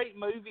these great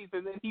movies,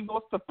 and then he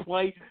wants to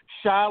play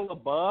Shia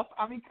LaBeouf.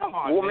 I mean, come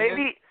on. Well, man.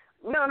 maybe.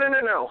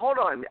 No. Hold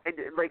on.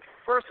 Like,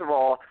 first of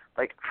all,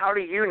 like, how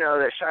do you know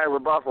that Shia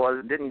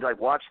LaBeouf didn't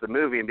like watch the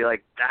movie and be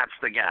like, that's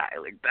the guy.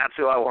 Like, that's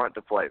who I want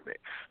to play me.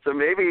 So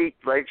maybe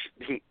like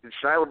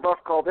Shia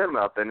LaBeouf called him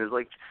up and is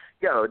like,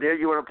 yo, dude,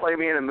 you want to play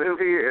me in a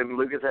movie? And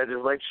Lucas Hedges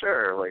is like,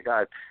 sure. Like,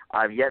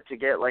 I've yet to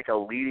get like a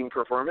leading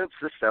performance.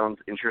 This sounds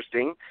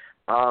interesting.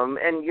 And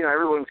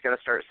everyone's got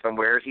to start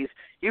somewhere.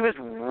 He was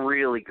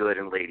really good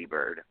in Lady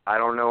Bird. I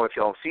don't know if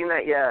y'all have seen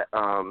that yet.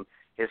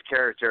 His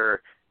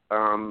character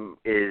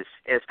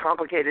is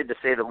complicated to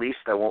say the least.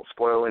 I won't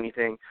spoil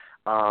anything,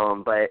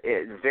 but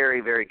it's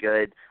very, very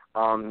good.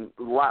 A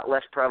lot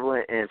less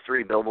prevalent in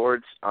 3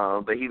 Billboards,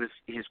 but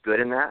he's good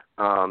in that.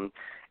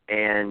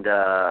 And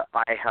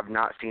I have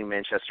not seen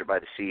Manchester by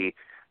the Sea,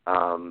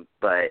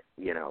 but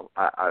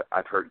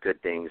I've heard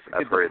good things.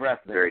 I've heard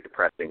it's very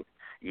depressing.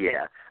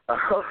 Yeah,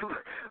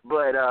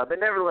 but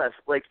nevertheless,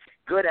 like,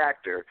 good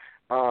actor.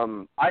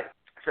 I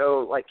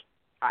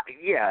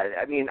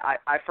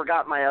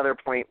forgot my other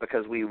point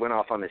because we went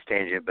off on this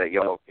tangent, but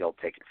you'll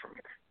take it from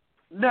here.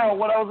 No,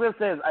 what I was going to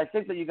say is I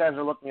think that you guys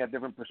are looking at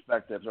different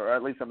perspectives, or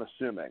at least I'm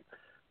assuming.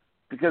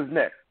 Because,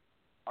 Nick,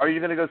 are you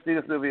going to go see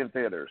this movie in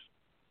theaters?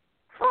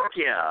 Fuck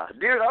yeah.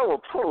 Dude, I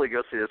will totally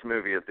go see this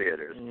movie in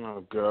theaters.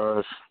 Oh,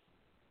 gosh.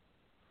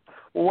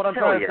 Well, what I'm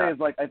trying to say is,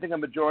 like, I think a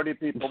majority of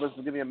people, this is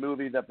going to be a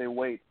movie that they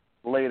wait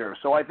later.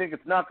 So I think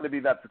it's not going to be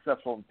that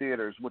successful in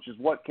theaters, which is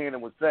what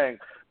Kanan was saying.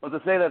 But to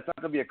say that it's not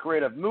going to be a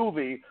creative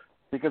movie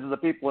because of the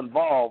people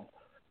involved,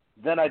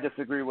 then I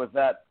disagree with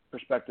that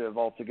perspective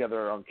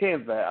altogether on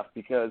Kanan's behalf,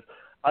 because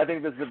I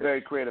think this is a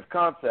very creative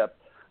concept.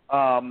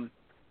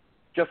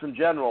 Just in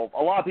general,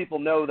 a lot of people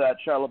know that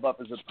Shia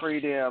LaBeouf is a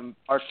pretty damn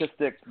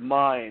artistic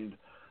mind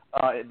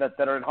that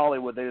are in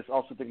Hollywood. They just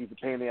also think he's a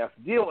pain in the ass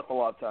to deal with a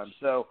lot of times.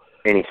 So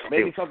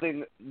maybe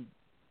something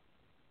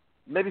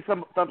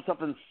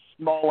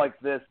small like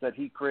this that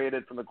he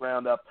created from the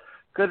ground up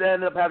could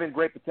end up having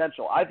great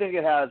potential. I think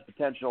it has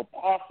potential,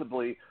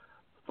 possibly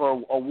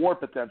for award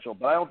potential,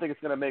 but I don't think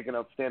it's going to make an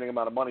outstanding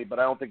amount of money. But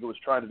I don't think it was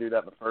trying to do that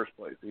in the first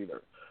place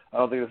either. I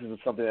don't think this is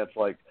something that's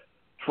like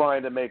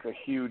trying to make a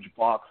huge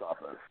box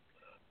office.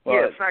 But,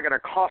 it's not going to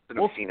cost an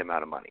obscene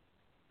amount of money.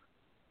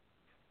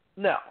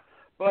 No,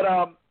 but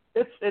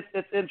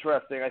it's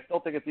interesting. I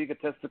still think it's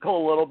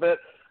egotistical a little bit,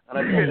 and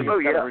I still think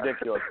it's kind of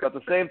ridiculous. But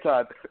at the same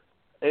time,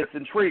 it's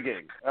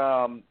intriguing.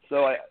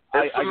 So I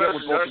get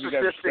what both of you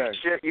guys are saying.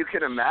 Shit you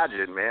can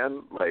imagine,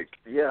 man. Like,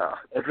 yeah,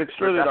 it's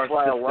extremely that's narcissistic.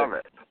 why I love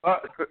it.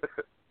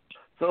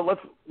 So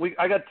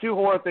I got two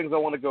horror things I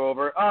want to go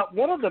over.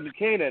 One of them,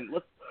 Kanan.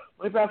 Let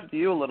me pass it to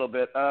you a little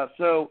bit.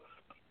 So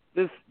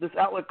this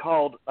outlet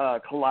called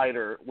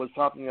Collider was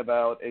talking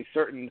about a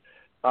certain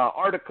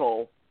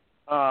article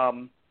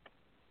about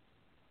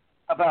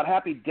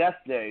Happy Death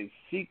Day's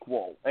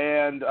sequel,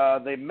 and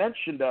they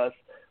mentioned us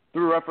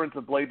through reference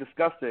of Blade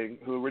Disgusting,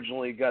 who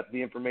originally got the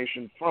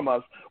information from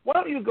us. Why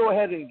don't you go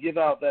ahead and give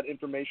out that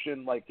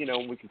information, like,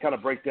 we can kind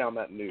of break down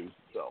that news.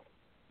 So.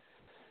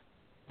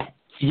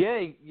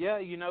 Yeah,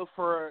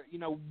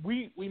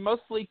 we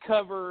mostly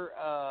cover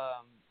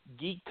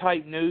geek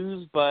type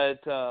news,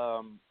 but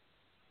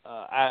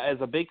as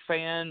a big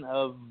fan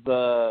of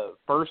the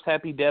first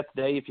Happy Death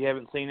Day, if you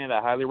haven't seen it, I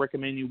highly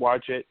recommend you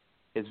watch it.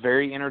 It's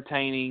very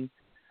entertaining.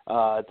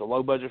 It's a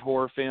low-budget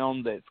horror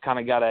film that's kind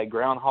of got a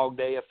Groundhog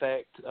Day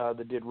effect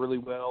that did really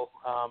well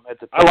at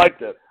the time. I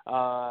liked it.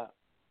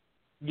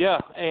 Yeah,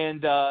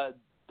 and the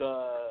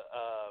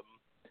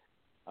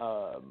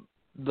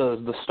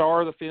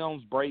star of the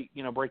film's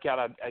breakout.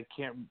 I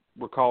can't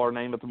recall her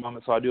name at the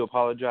moment, so I do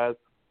apologize.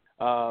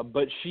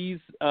 But she's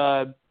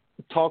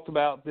talked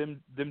about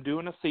them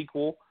doing a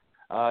sequel,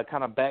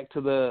 kind of back to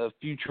the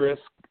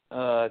futurist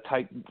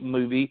type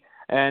movie.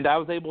 And I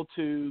was able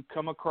to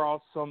come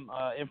across some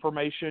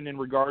information in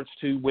regards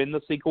to when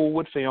the sequel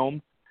would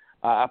film.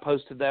 I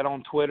posted that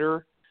on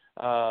Twitter.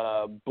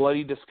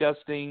 Bloody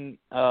Disgusting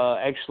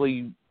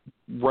actually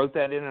wrote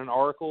that in an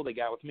article. They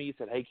got with me,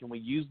 said, "Hey, can we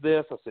use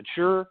this?" I said,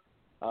 "Sure."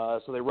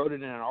 So they wrote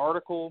it in an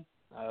article.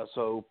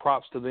 So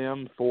props to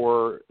them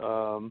for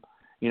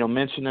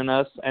mentioning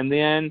us. And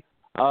then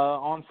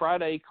on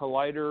Friday,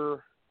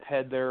 Collider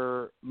had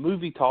their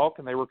movie talk,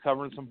 and they were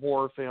covering some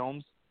horror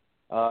films.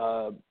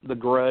 The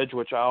Grudge,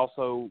 which I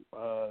also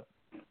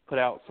put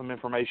out some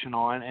information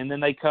on, and then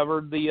they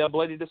covered the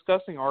Bloody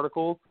Disgusting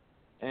article,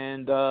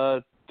 and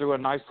threw a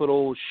nice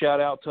little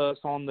shout out to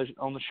us on the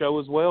show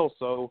as well.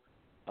 So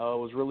it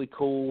was really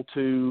cool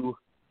to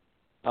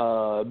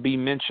be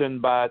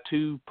mentioned by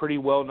two pretty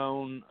well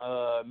known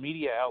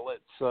media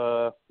outlets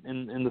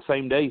in the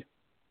same day.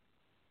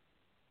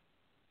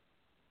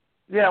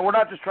 Yeah, we're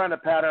not just trying to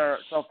pat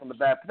ourselves on the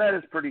back, but that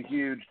is pretty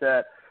huge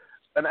that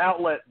an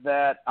outlet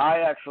that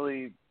I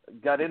actually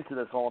got into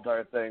this whole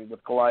entire thing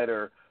with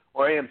Collider,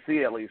 or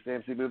AMC at least,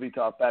 AMC Movie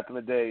Talk back in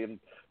the day, and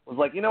was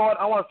like, you know what,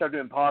 I want to start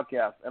doing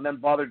podcasts, and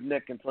then bothered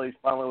Nick until he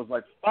finally was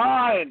like,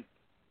 fine,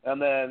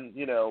 and then,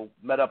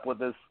 met up with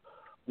this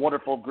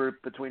wonderful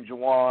group between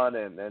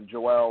Juwan and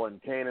Joel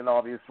and Kanan,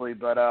 obviously,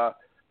 but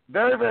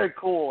very, very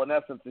cool, in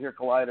essence, to hear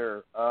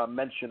Collider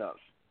mention us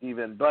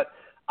even. But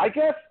I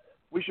guess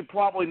we should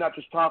probably not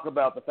just talk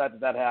about the fact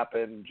that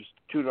happened, just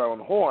toot our own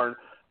horn,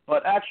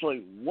 but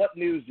actually, what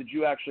news did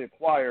you actually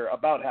acquire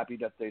about Happy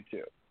Death Day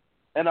 2?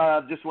 And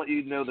just to let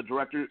you know, the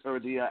director or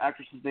the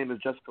actress's name is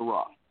Jessica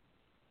Roth.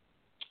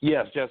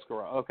 Yes, Jessica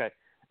Roth. Okay.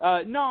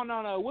 No.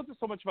 It wasn't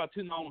so much about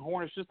tooting our own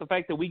horn. It's just the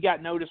fact that we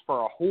got noticed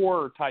for a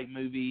horror type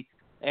movie,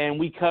 and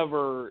we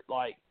cover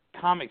like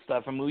comic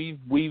stuff. I mean,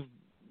 we've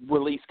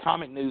released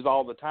comic news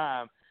all the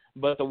time,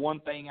 but the one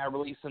thing I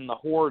release in the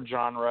horror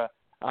genre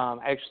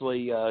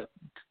actually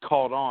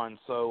caught on.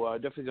 So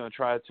definitely going to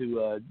try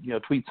to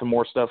tweet some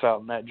more stuff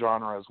out in that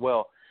genre as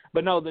well.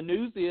 But no, the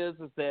news is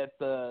that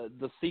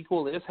the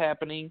sequel is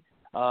happening.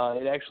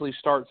 It actually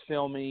starts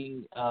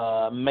filming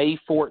May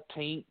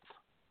 14th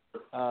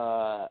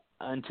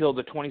until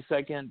the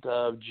 22nd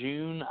of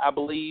June, I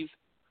believe,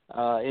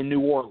 in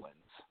New Orleans.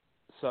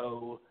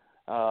 So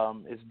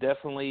it's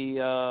definitely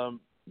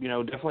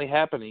definitely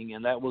happening,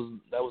 and that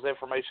was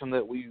information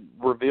that we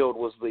revealed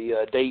was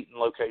the date and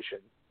location.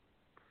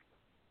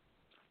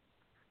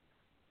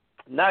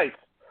 Nice.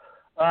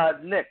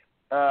 Nick,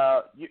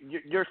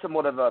 you're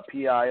somewhat of a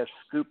PI, a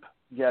scoop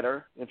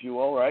getter, if you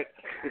will, right?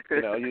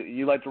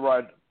 You like to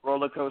ride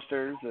roller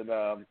coasters and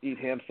eat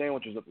ham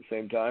sandwiches at the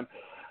same time.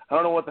 I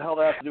don't know what the hell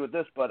that has to do with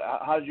this, but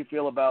how did you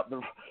feel about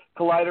the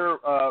Collider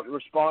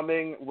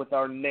responding with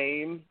our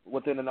name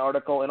within an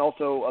article, and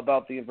also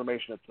about the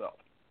information itself?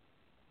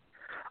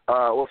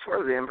 Well, as far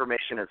as the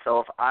information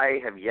itself, I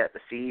have yet to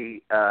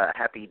see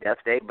Happy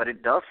Death Day, but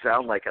it does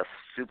sound like a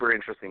super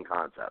interesting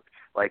concept.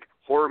 Like,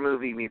 horror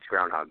movie meets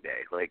Groundhog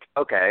Day. Like,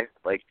 okay,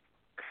 like,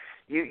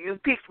 you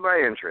piqued my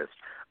interest.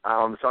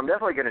 So I'm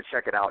definitely going to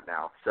check it out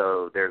now.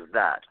 So there's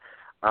that.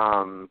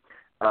 And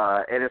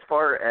as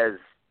far as,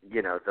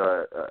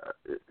 the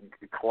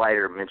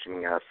Collider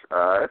mentioning us,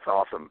 it's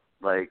awesome.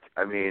 Like,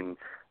 I mean,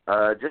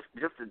 just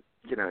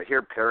to,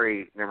 hear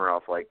Perry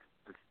Nemiroff, like,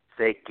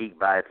 say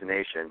Geekvibes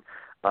Nation,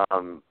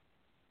 and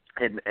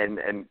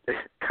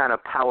kind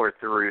of power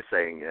through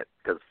saying it,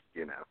 because,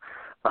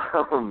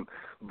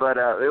 but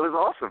it was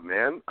awesome,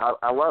 man.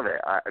 I love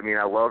it. I mean,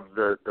 I love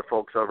the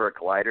folks over at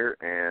Collider,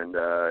 and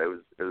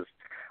it was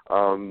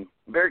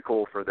very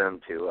cool for them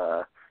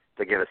to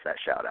give us that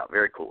shout out.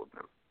 Very cool of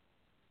them.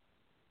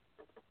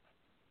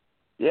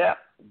 Yeah,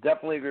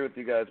 definitely agree with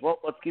you guys. Well,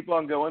 let's keep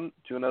on going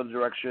to another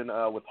direction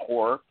with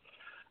horror.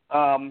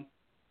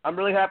 I'm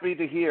really happy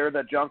to hear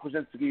that John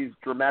Krasinski's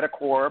dramatic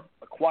horror,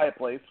 A Quiet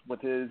Place, with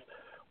his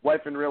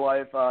wife in real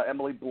life,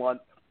 Emily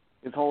Blunt,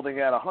 is holding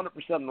at 100%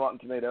 on Rotten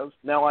Tomatoes.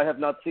 Now, I have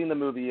not seen the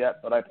movie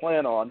yet, but I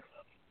plan on.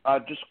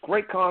 Just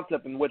great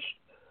concept in which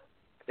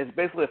it's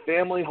basically a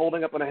family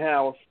holding up in a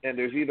house, and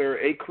there's either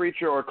a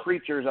creature or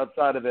creatures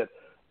outside of it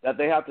that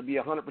they have to be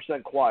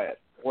 100% quiet,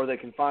 or they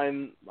can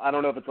find, I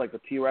don't know if it's like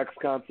the T-Rex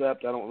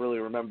concept. I don't really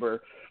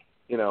remember,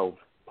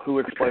 who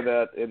explained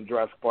that in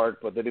Jurassic Park,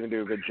 but they didn't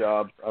do a good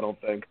job, I don't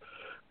think.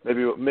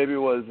 Maybe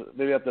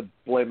I have to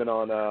blame it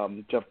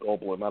on Jeff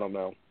Goldblum. I don't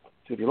know.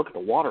 See, if you look at the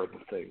water of the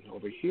thing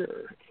over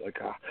here, it's like,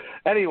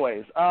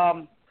 anyways,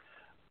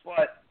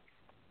 but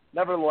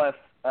nevertheless,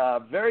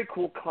 very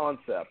cool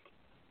concept.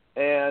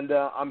 And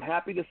I'm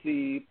happy to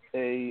see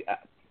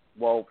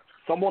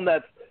someone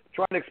that's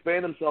trying to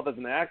expand himself as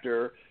an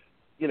actor,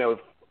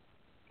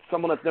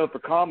 someone that's known for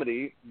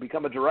comedy,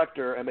 become a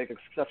director and make a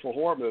successful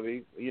horror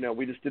movie.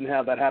 We just didn't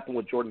have that happen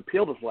with Jordan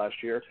Peele this last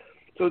year.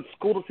 So it's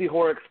cool to see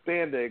horror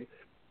expanding,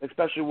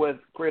 especially with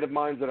creative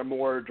minds that are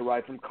more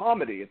derived from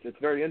comedy. It's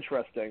very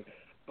interesting.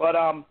 But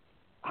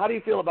how do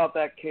you feel about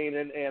that,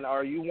 Kanan? And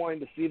are you wanting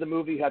to see the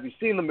movie? Have you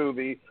seen the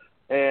movie?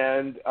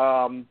 And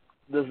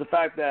does the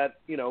fact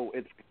that,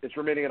 it's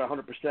remaining at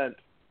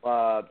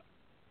 100%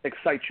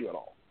 excite you at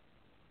all?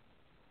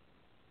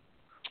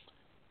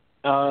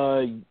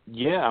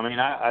 Yeah, I mean,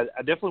 I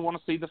definitely want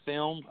to see the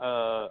film.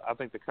 I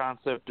think the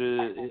concept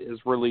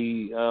is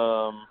really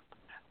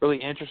really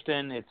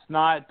interesting. It's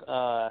not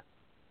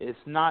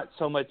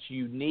so much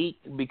unique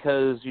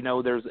because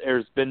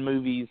there's been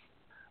movies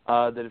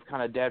that have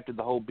kind of adapted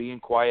the whole being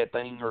quiet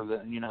thing, or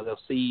they'll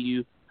see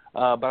you.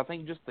 But I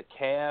think just the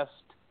cast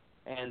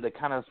and the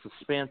kind of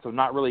suspense of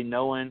not really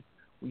knowing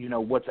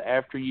what's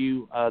after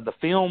you. The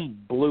film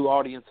blew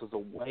audiences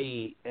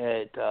away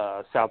at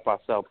South by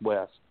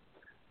Southwest.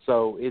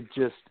 So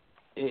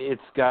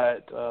it's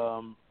got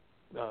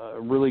a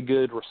really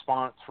good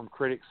response from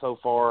critics so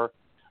far.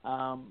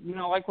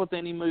 Like with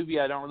any movie,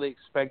 I don't really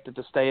expect it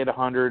to stay at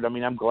 100. I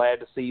mean, I'm glad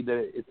to see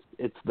that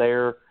it's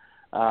there.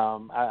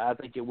 I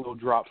think it will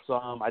drop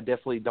some. I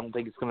definitely don't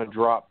think it's going to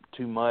drop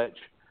too much.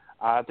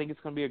 I think it's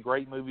going to be a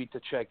great movie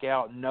to check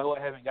out. No, I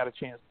haven't got a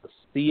chance to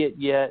see it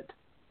yet.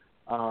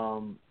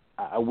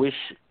 I wish,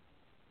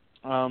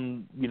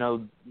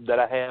 that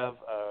I have.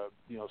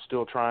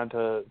 Still trying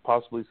to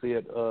possibly see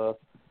it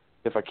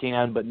if I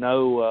can. But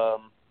no,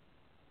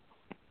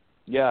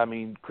 I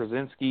mean,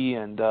 Krasinski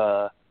and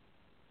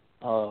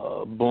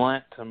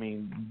Blunt, I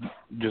mean,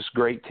 just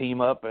great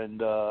team up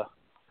and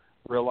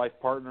real-life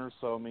partners.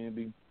 So, I mean, it'd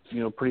be,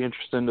 pretty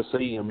interesting to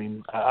see. I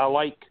mean, I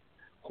like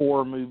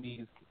horror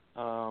movies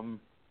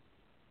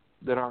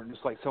that aren't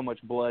just like so much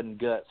blood and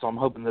guts. So I'm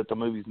hoping that the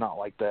movie's not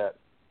like that.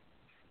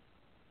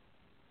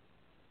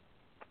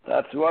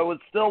 That's who I would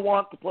still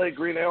want to play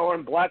Green Arrow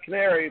and Black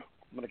Canary.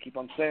 I'm going to keep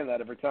on saying that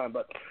every time,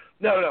 but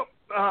no.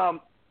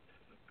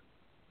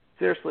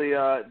 Seriously,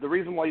 the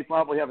reason why you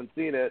probably haven't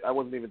seen it, I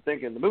wasn't even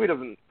thinking. The movie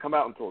doesn't come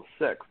out until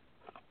the 6th.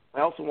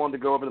 I also wanted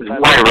to go over the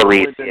fact that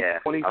release. Yeah,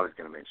 I was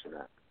going to mention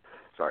that.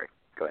 Sorry,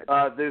 go ahead.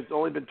 There's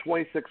only been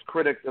 26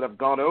 critics that have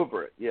gone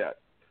over it yet.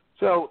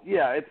 So,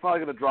 yeah, it's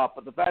probably going to drop.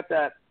 But the fact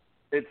that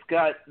it's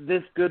got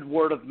this good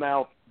word of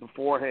mouth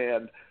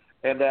beforehand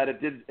and that it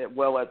did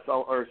well at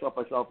South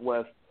by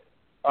Southwest,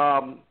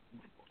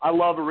 I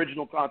love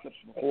original concepts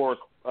for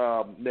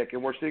horror, Nick,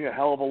 and we're seeing a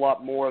hell of a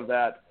lot more of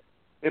that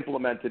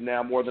implemented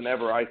now more than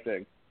ever, I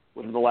think,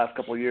 within the last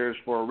couple of years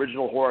for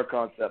original horror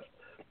concepts.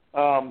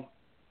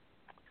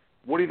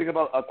 What do you think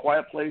about A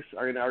Quiet Place?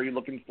 Are you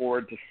looking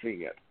forward to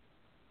seeing it?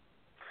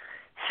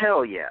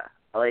 Hell yeah.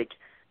 Like,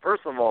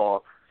 first of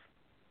all,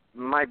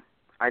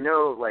 I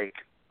know, like,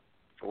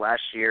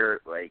 last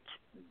year, like,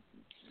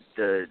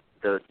 there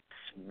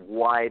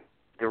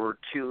were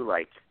two,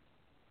 like,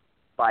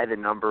 by the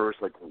numbers,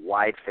 like,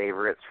 wide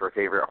favorites for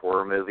favorite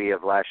horror movie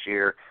of last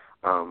year.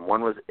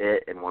 One was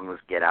It and one was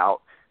Get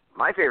Out.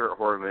 My favorite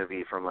horror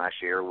movie from last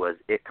year was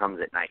It Comes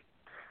at Night.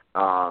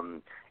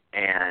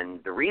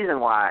 And the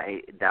reason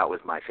why that was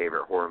my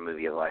favorite horror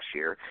movie of last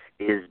year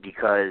is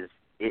because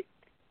it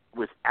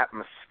was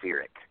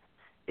atmospheric.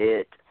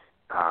 It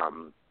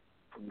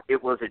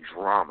was a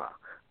drama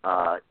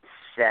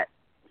set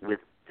with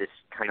this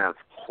kind of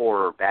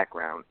horror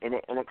background, and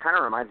it kind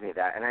of reminds me of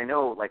that. And I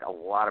know, like, a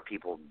lot of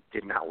people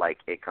did not like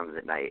It Comes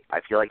at Night. I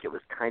feel like it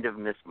was kind of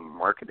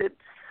mismarketed,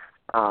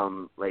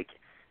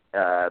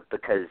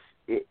 because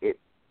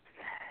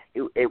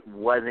it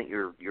wasn't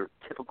your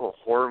typical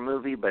horror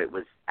movie, but it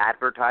was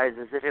advertised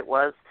as if it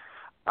was.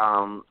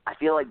 I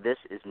feel like this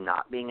is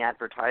not being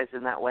advertised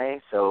in that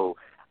way, so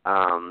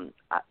I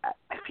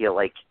feel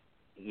like,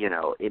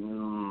 it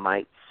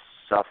might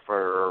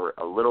suffer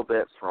a little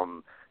bit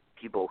from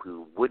people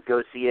who would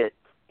go see it,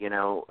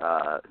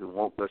 who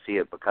won't go see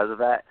it because of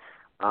that.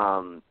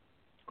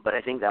 but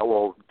I think that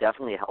will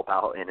definitely help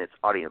out in its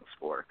audience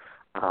score,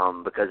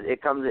 because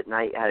It Comes at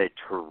Night had a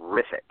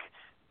terrific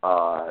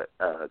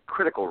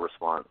critical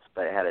response,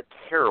 but it had a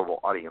terrible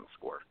audience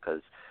score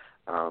because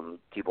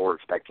people were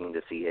expecting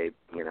to see a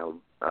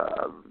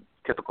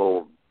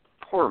typical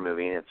horror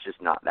movie, and it's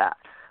just not that.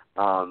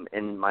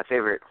 And my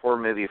favorite horror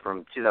movie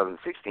from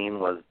 2016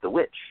 was The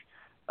Witch.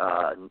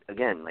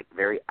 Again, like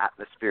very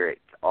atmospheric.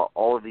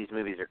 All of these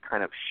movies are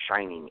kind of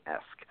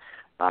Shining-esque.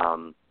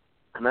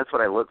 And that's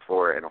what I look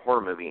for in a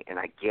horror movie, and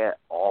I get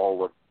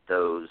all of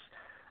those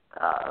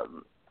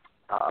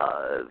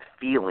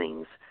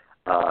feelings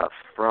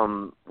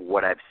from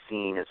what I've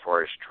seen as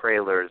far as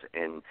trailers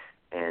and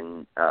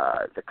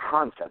the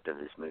concept of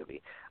this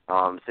movie.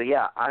 So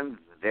yeah, I'm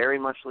very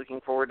much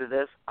looking forward to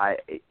this.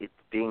 It's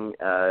being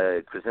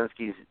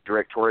Krasinski's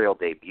directorial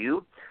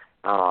debut.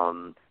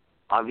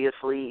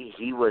 Obviously,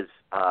 he was.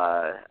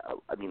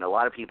 A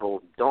lot of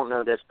people don't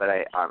know this, but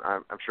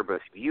I'm sure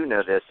both of you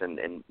know this,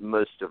 and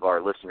most of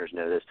our listeners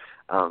know this.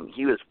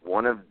 He was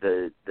one of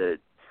the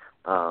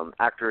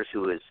actors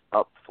who was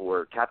up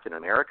for Captain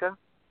America.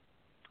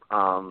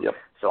 Yep.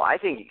 So I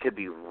think it could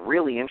be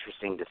really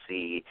interesting to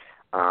see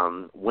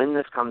when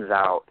this comes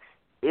out,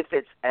 if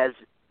it's as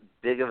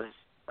big of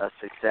a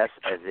success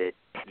as it,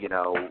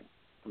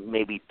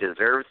 maybe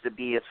deserves to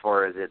be as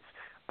far as its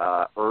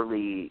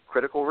early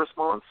critical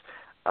response,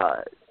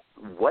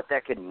 what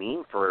that could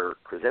mean for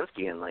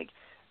Krasinski, and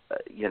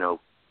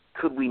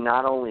could we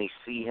not only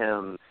see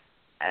him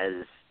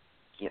as,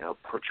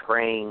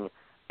 portraying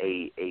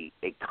a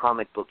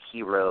comic book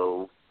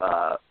hero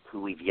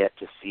who we've yet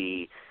to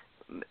see,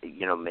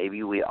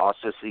 maybe we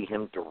also see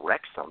him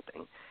direct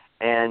something.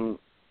 And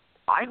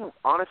I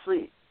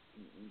honestly,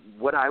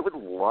 what I would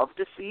love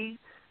to see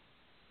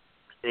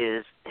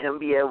is him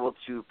be able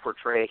to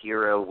portray a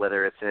hero,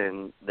 whether it's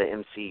in the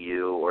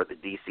MCU or the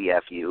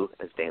DCFU,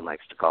 as Dane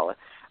likes to call it.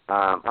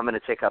 I'm going to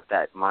take up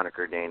that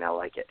moniker, Dane. I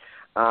like it.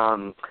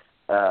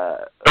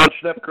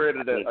 Steph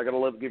created it. I got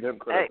to give him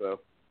credit, though.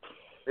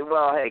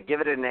 Well, hey,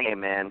 give it a name,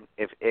 man.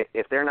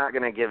 If they're not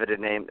going to give it a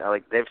name,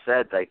 like they've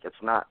said,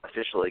 it's not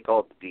officially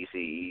called the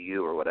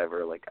DCEU or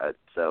whatever. We'll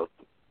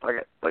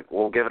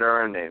give it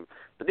our own name,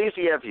 the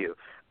DCFU.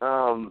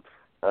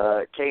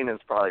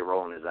 Kanan's probably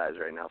rolling his eyes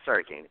right now.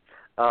 Sorry, Kanan.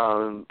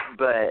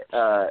 But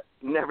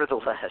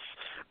nevertheless,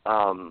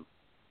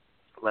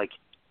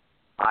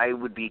 I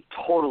would be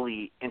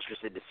totally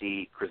interested to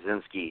see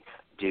Krasinski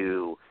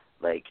do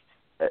hey,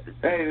 be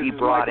this is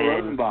brought Michael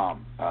in.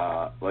 Rosenbaum,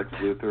 Lex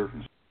Luthor.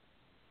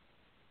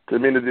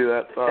 Didn't mean to do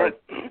that. Sorry.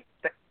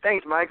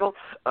 Thanks, Michael.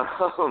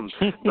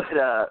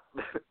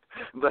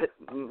 But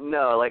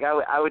no,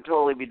 I would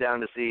totally be down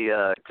to see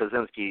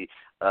Krasinski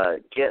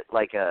get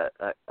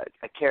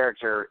a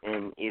character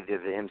in either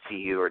the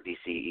MCU or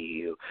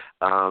DCEU,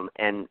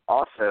 and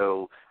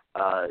also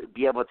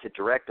be able to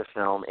direct a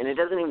film. And it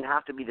doesn't even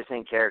have to be the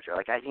same character.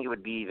 I think it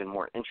would be even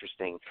more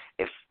interesting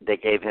if they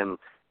gave him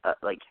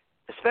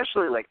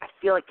especially I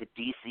feel like the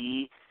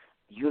DC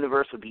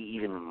universe would be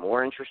even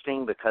more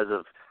interesting because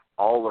of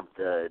all of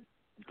the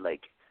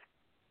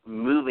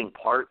moving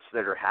parts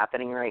that are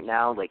happening right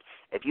now.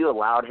 If you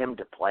allowed him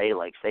to play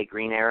say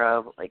Green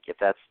Arrow, if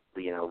that's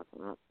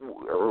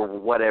or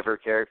whatever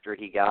character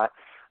he got,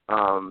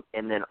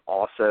 and then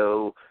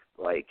also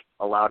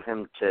allowed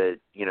him to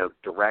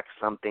direct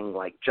something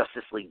like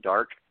Justice League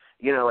Dark,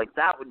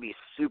 that would be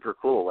super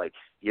cool.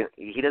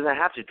 He doesn't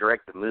have to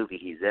direct the movie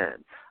he's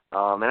in.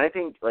 And I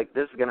think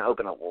this is going to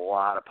open a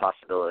lot of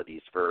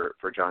possibilities for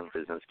John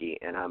Krasinski,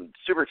 and I'm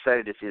super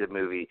excited to see the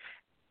movie,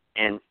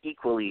 and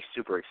equally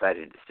super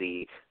excited to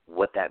see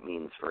what that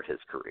means for his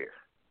career.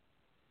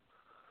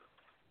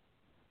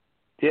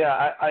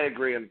 Yeah, I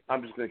agree, and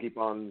I'm just going to keep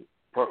on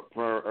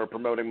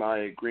promoting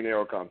my Green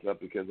Arrow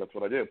concept because that's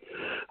what I do.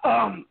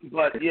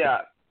 But yeah,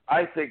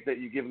 I think that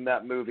you give him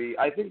that movie.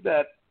 I think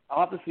that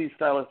I'll have to see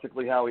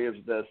stylistically how he is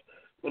with this,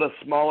 with a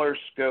smaller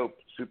scope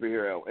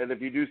superhero. And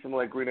if you do something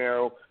like Green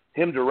Arrow,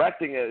 him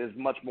directing it is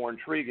much more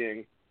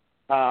intriguing.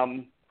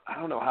 I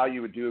don't know how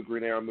you would do a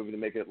Green Arrow movie to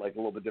make it a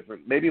little bit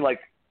different. Maybe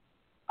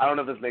I don't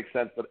know if this makes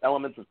sense, but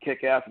elements of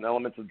Kick-Ass and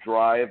elements of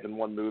Drive in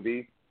one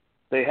movie.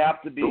 They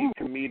have to be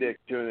comedic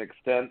to an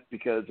extent,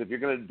 because if you're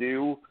going to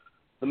do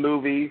the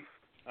movie,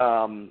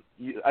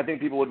 I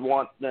think people would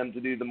want them to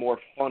do the more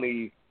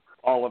funny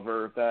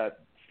Oliver that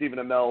Stephen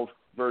Amell's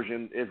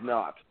version is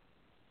not.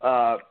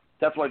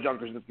 That's why John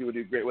Krasinski would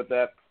do great with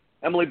that.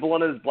 Emily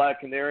Blunt's Black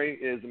Canary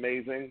is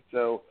amazing.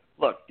 So,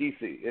 look, DC,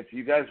 if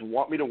you guys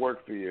want me to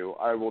work for you,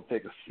 I will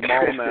take a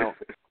small amount.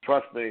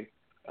 Trust me.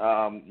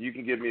 You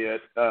can give me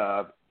it.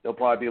 It'll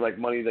probably be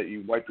money that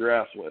you wipe your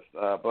ass with.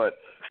 But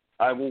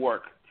I will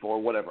work for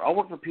whatever. I'll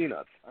work for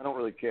peanuts. I don't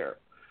really care.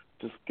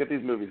 Just get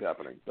these movies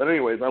happening. But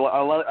anyways, I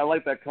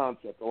like that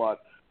concept a lot,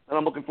 and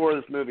I'm looking forward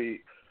to this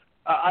movie.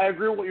 I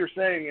agree with what you're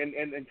saying,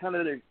 and kind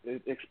of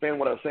expand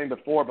what I was saying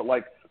before, but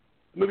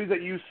movies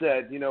that you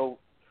said,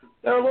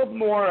 they're a little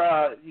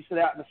more, you said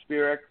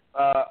atmospheric,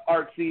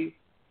 artsy.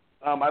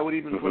 I would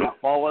even put It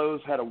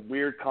Follows, had a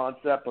weird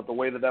concept, but the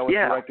way that was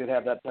directed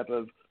had that type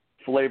of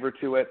flavor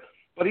to it.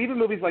 But even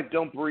movies like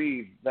Don't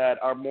Breathe that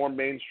are more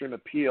mainstream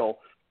appeal,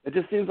 it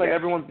just seems like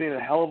everyone's being a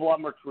hell of a lot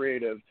more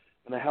creative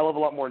and a hell of a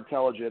lot more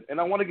intelligent. And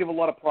I want to give a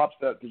lot of props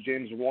to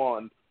James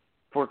Wan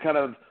for kind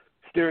of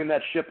steering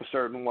that ship a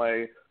certain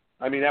way.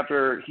 I mean,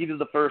 after he did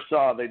the first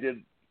Saw, they did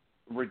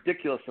a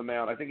ridiculous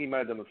amount. I think he might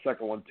have done the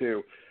second one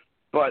too.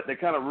 But they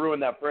kind of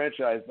ruined that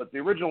franchise. But the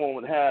original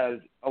one has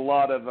a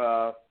lot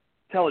of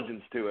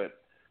intelligence to it.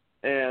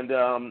 And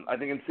I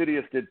think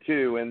Insidious did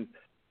too. And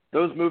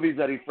those movies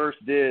that he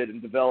first did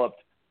and developed,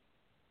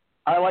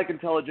 I like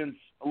intelligence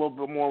a little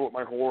bit more with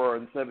my horror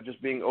instead of just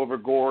being over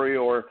gory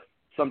or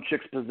some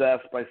chick's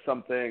possessed by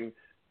something.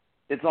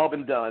 It's all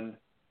been done.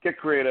 Get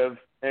creative,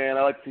 and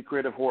I like to see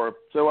creative horror.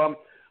 So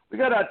we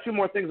got 2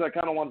 more things I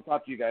kind of want to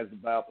talk to you guys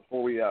about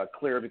before we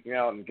clear everything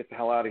out and get the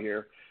hell out of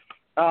here.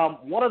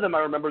 One of them I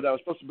remember that I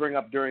was supposed to bring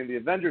up during the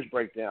Avengers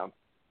breakdown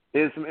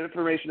is some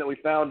information that we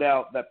found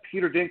out that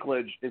Peter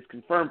Dinklage is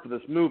confirmed for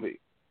this movie.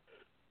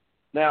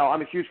 Now,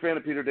 I'm a huge fan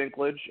of Peter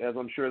Dinklage, as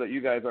I'm sure that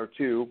you guys are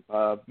too,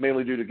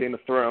 mainly due to Game of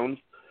Thrones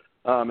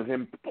and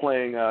him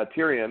playing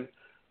Tyrion.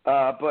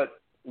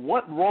 But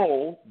what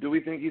role do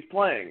we think he's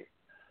playing?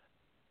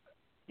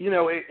 You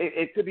know,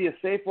 it could be a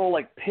safe role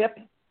like Pip,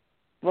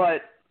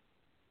 but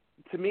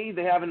to me,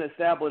 they haven't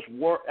established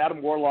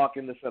Adam Warlock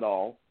in this at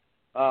all,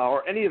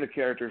 or any of the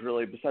characters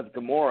really besides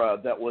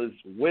Gamora that was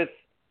with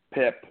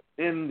Pip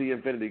in the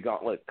Infinity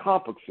Gauntlet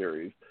comic book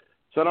series.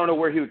 So I don't know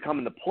where he would come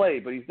into play,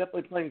 but he's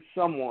definitely playing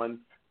someone,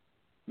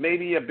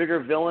 maybe a bigger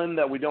villain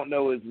that we don't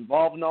know is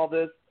involved in all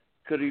this.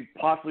 Could he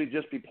possibly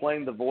just be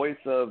playing the voice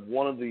of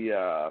one of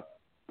the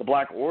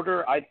Black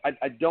Order? I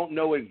don't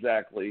know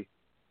exactly,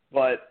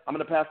 but I'm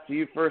going to pass to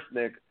you first,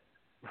 Nick.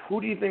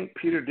 Who do you think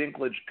Peter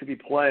Dinklage could be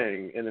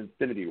playing in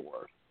Infinity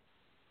War?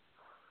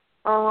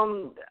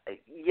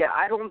 Yeah,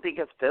 I don't think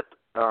it's Pip.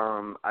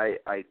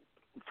 I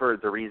for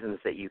the reasons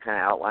that you kind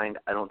of outlined,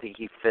 I don't think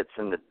he fits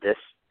into this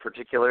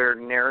particular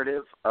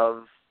narrative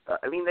of.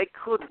 I mean, they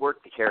could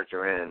work the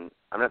character in.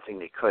 I'm not saying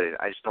they couldn't.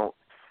 I just don't.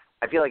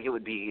 I feel like it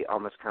would be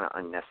almost kind of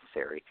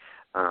unnecessary,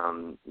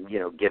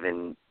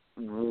 given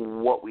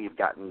what we've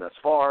gotten thus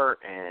far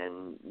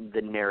and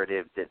the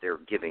narrative that they're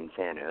giving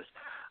Thanos.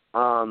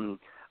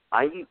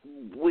 I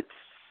would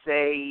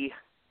say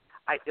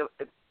I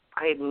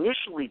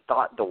initially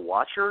thought The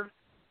Watcher,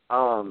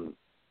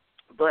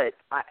 but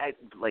I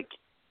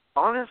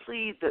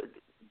honestly,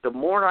 the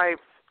more I've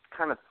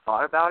kind of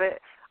thought about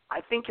it, I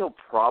think he'll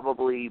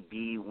probably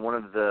be one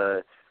of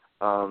the.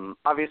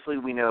 Obviously,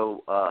 we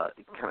know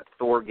kind of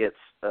Thor gets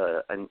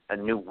a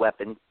new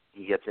weapon.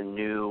 He gets a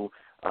new,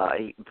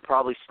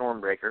 probably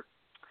Stormbreaker.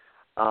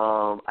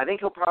 I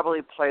think he'll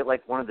probably play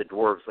like one of the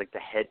dwarves, like the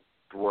head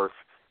dwarf,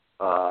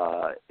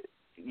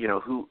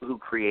 who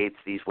creates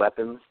these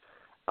weapons.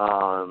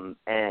 And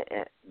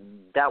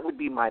that would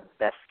be my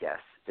best guess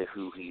to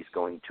who he's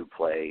going to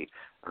play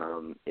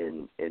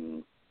in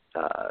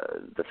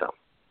the film.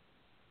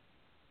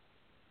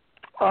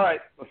 All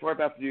right, before I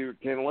pass to you,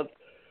 Kane,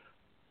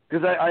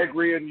 because I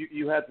agree, and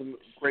you had some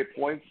great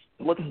points.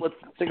 Let's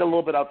think a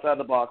little bit outside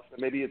the box, and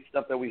maybe it's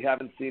stuff that we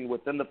haven't seen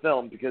within the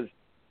film. Because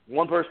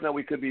one person that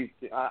we could be,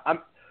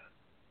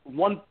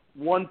 one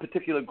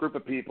particular group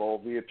of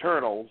people, the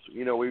Eternals.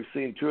 You know, we've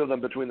seen 2 of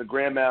them between the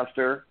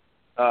Grandmaster,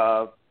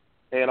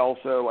 and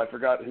also I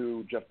forgot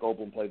who Jeff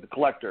Goldblum played, the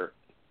Collector.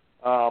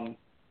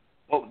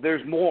 But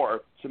there's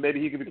more, so maybe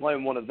he could be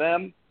playing one of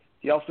them.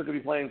 He also could be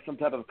playing some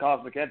type of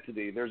cosmic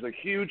entity. There's a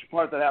huge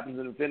part that happens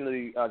in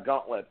Infinity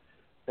Gauntlet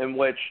in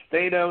which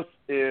Thanos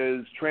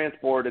is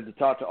transported to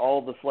talk to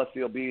all the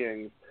celestial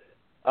beings,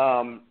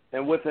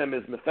 and with him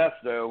is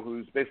Mephisto,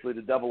 who's basically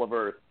the devil of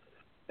Earth,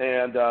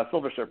 and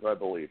Silver Surfer, I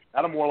believe.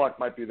 Adam Warlock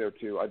might be there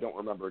too. I don't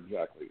remember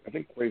exactly. I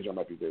think Quasar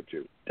might be there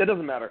too. It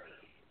doesn't matter.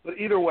 But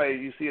either way,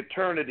 you see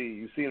Eternity,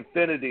 you see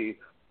Infinity,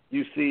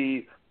 you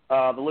see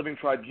the Living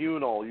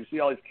Tribunal, you see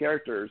all these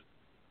characters.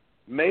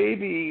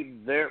 Maybe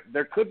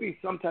there could be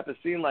some type of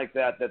scene like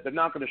that they're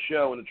not going to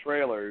show in the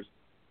trailers,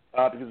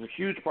 because it's a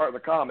huge part of the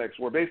comics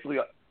where basically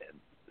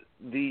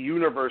the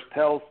universe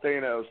tells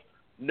Thanos,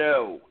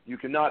 no, you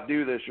cannot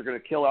do this, you're going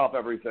to kill off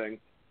everything.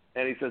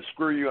 And he says,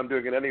 screw you, I'm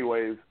doing it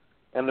anyways.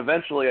 And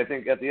eventually, I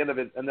think at the end of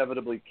it,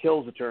 inevitably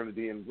kills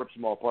Eternity and rips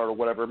them all apart or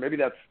whatever. Maybe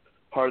that's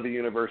part of the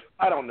universe.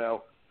 I don't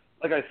know.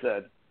 Like I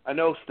said, I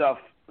know stuff,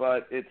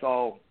 but it's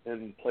all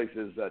in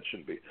places that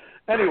shouldn't be.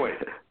 Anyway,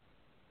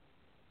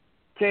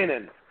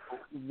 Kanan,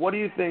 what do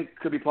you think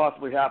could be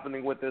possibly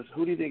happening with this?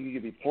 Who do you think he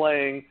could be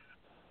playing?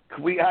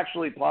 Could we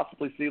actually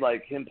possibly see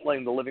like him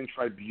playing the Living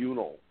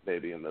Tribunal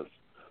maybe in this,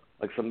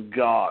 like some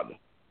god?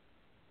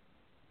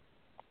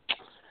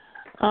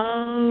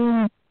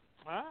 I'm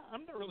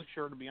not really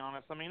sure, to be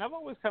honest. I mean, I've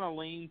always kind of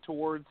leaned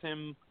towards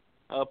him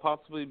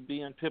possibly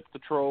being Pip the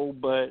Troll,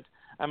 but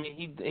I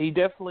mean, he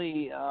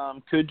definitely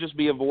could just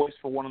be a voice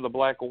for one of the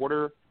Black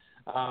Order.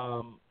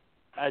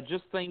 I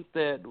just think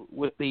that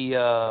with the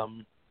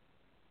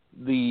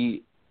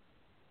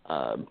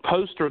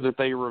poster that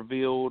they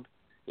revealed,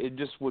 it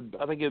just would.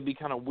 I think it would be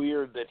kind of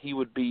weird that he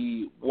would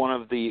be one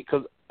of the.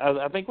 Because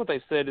I think what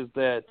they said is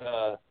that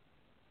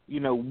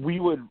we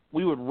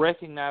would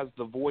recognize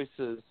the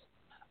voices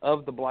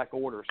of the Black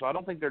Order. So I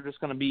don't think they're just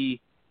going to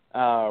be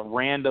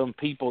random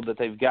people that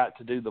they've got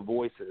to do the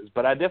voices.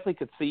 But I definitely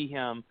could see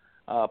him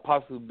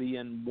possibly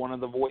being one of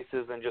the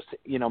voices, and just,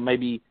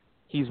 maybe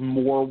he's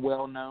more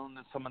well-known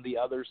than some of the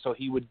others, so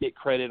he would get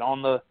credit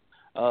on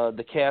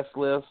the cast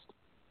list.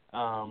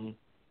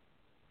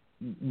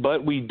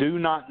 But we do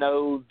not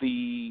know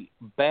the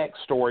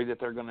backstory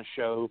that they're going to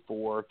show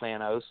for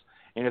Thanos.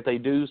 And if they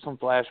do some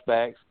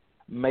flashbacks,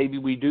 maybe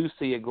we do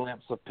see a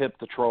glimpse of Pip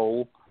the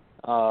Troll,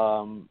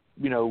 kind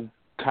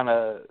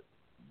of,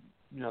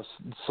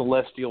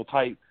 celestial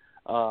type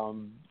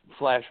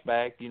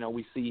flashback.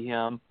 We see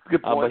him,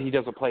 but he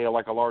doesn't play a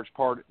large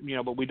part.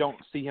 But we don't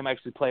see him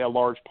actually play a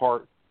large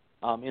part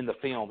in the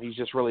film. He's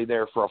just really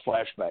there for a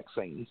flashback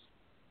scene.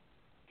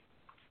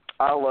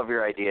 I love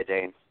your idea,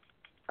 Dane.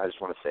 I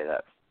just want to say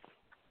that.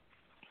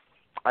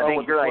 I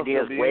think your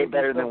idea is way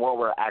better than what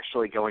we're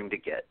actually going to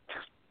get,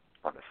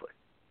 honestly.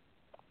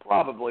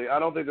 Probably. I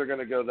don't think they're going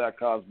to go that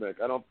cosmic.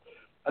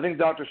 I think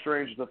Doctor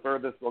Strange is the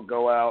furthest they'll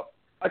go out.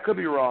 I could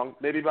be wrong.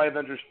 Maybe by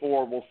Avengers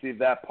 4 we'll see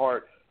that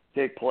part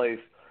take place.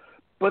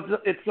 But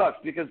it sucks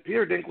because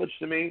Peter Dinklage,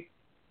 to me,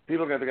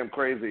 people are going to think I'm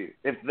crazy.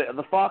 If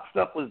the Fox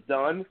stuff was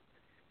done,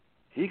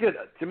 he could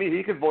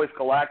voice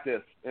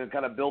Galactus and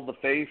kind of build the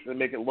face and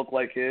make it look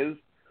like his.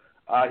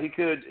 He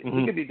could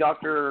be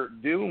Doctor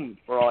Doom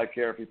for all I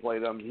care if he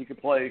played him. He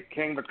could play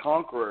King the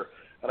Conqueror,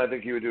 and I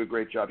think he would do a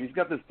great job. He's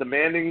got this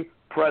demanding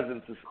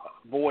presence, this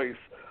voice,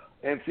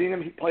 and seeing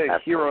him play a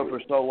hero for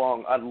so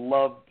long, I'd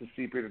love to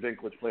see Peter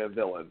Dinklage play a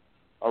villain,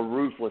 a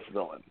ruthless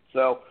villain.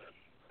 So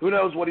who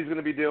knows what he's going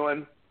to be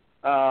doing.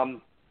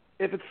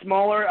 If it's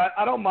smaller,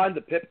 I don't mind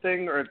the Pip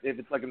thing, or if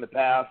it's like in the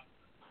past,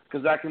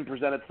 because that can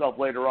present itself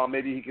later on.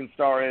 Maybe he can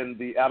star in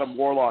the Adam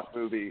Warlock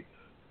movie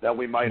that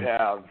we might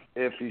have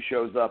if he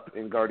shows up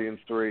in Guardians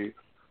 3.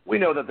 We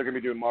know that they're going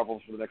to be doing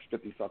Marvels for the next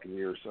 50 fucking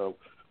years, so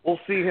we'll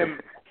see him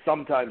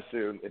sometime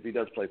soon if he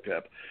does play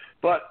Pip.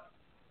 But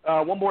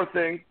one more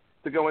thing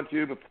to go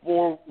into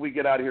before we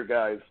get out of here,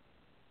 guys.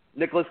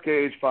 Nicolas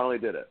Cage finally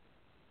did it.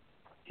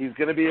 He's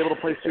going to be able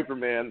to play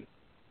Superman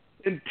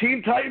in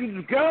Teen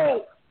Titans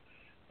Go!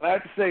 I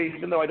have to say,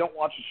 even though I don't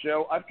watch the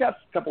show, I've got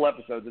a couple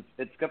episodes.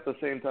 It's got the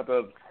same type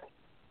of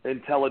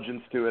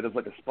intelligence to it as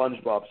like a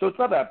SpongeBob. So it's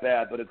not that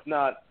bad, but it's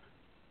not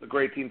the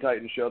great Teen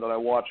Titans show that I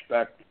watched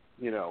back,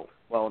 in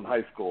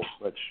high school,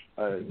 which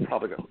I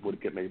probably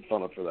would get made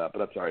fun of for that, but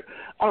that's all right.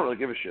 I don't really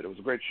give a shit. It was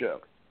a great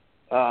show.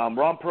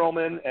 Ron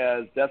Perlman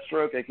as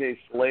Deathstroke, a.k.a.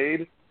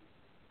 Slade.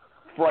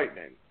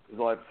 Frightening is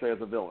all I have to say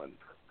as a villain.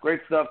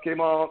 Great stuff.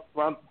 Came out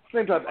around the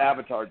same time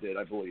Avatar did,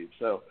 I believe.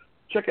 So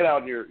check it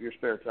out in your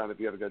spare time if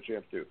you haven't got a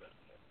chance to.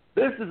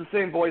 This is the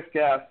same voice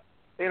cast.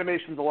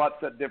 Animation's a lot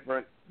set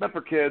different. Meant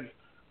for kids.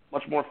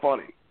 Much more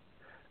funny.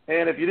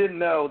 And if you didn't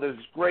know, there's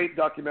this great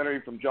documentary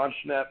from John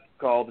Schnepp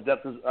called The Death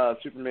of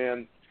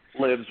Superman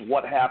Lives,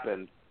 What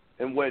Happened,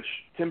 in which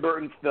Tim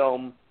Burton's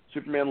film,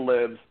 Superman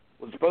Lives,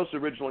 was supposed to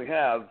originally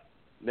have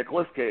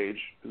Nicolas Cage,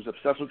 who's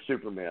obsessed with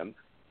Superman.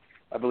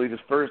 I believe his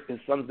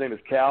son's name is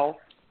Cal.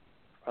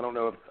 I don't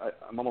know if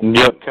I'm almost...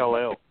 Yep,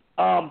 Kal-El.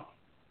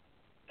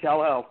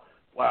 Kal-El.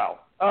 Wow.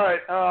 All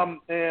right.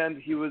 And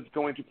he was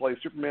going to play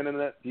Superman in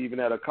it. He even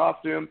had a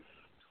costume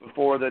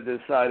before they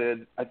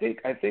decided. I think.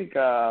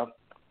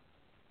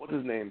 What's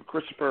his name?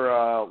 Christopher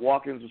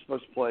Walken was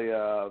supposed to play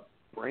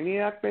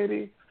Brainiac,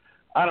 maybe.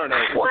 I don't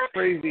know. What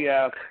crazy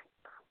ass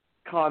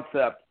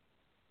concept,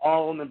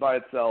 all in and by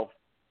itself.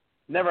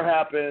 Never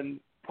happened.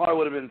 Probably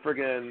would have been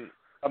friggin'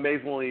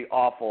 amazingly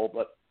awful,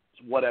 but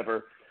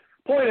whatever.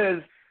 Point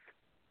is,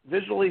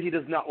 visually he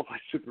does not look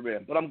like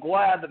Superman. But I'm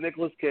glad that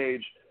Nicolas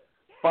Cage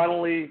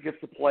finally gets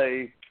to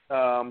play,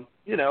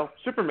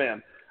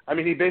 Superman. I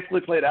mean, he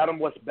basically played Adam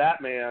West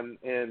Batman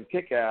in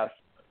Kick-Ass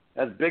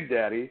as Big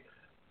Daddy.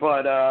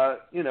 But,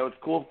 it's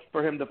cool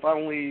for him to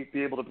finally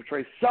be able to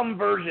portray some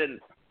version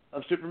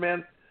of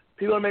Superman.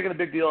 People are making a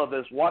big deal of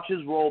this. Watch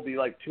his role be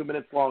like 2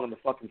 minutes long in the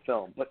fucking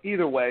film. But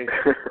either way,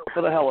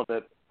 for the hell of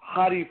it,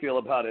 how do you feel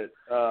about it,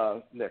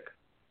 Nick?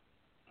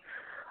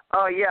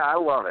 Oh, yeah, I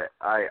love it.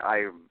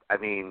 I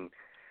mean,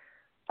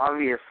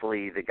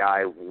 obviously the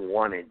guy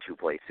wanted to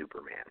play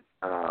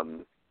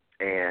Superman.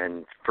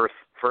 And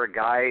for a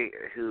guy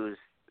who's,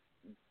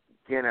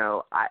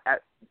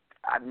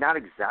 I'm not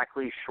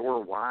exactly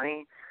sure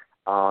why.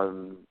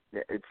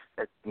 It's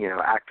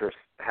actors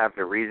have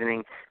their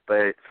reasoning,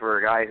 but for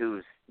a guy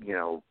who's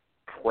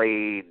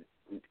played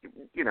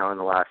in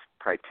the last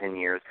probably 10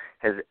 years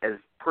has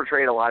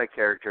portrayed a lot of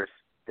characters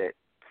that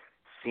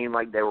seemed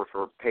like they were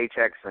for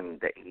paychecks and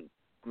that he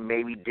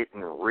maybe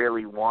didn't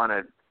really want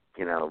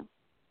to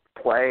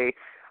play.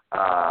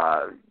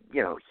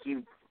 He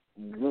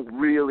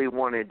really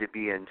wanted to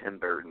be in Tim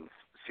Burton's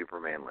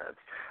Superman Lives.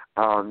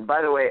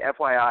 By the way,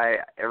 FYI,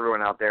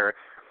 everyone out there,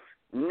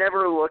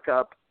 never look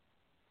up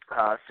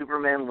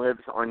Superman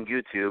Lives on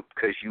YouTube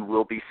because you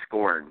will be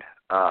scorned.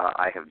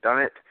 I have done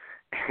it.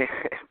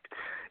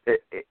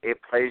 It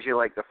plays you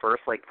like the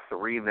first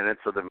 3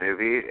 minutes of the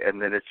movie,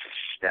 and then it's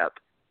Schnepp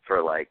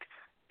for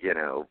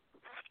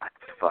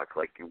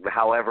like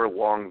however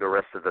long the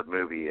rest of the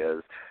movie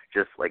is,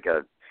 just like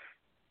a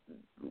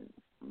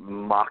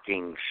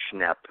mocking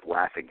Schnepp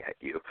laughing at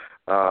you.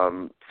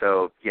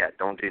 So yeah,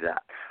 don't do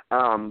that.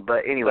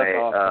 But anyway,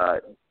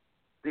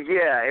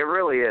 yeah, it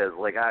really is.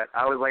 Like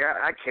I was like,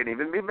 I can't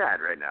even be mad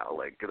right now.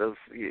 Like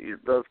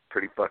that's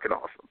pretty fucking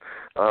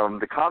awesome.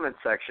 The comment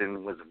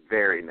section was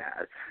very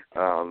mad,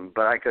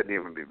 but I couldn't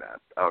even be mad.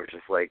 I was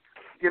just like,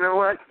 you know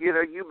what? You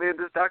made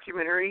this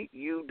documentary.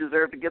 You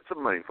deserve to get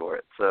some money for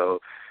it. So,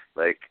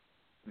 like,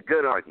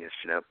 good on you,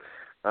 Schnepp.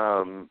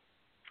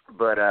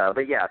 But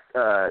yeah,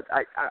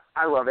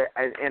 I love it,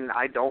 and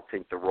I don't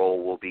think the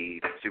role will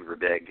be super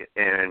big.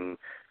 And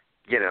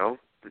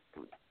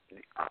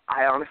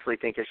I honestly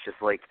think it's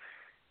just like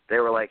they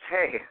were like,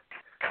 hey,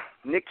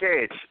 Nick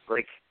Cage,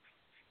 like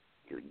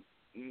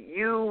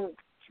you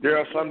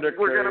were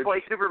gonna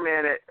play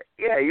Superman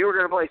you were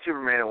gonna play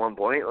Superman at one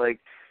point. Like,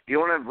 do you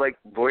want to like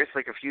voice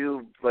like a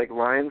few like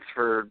lines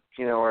for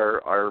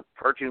our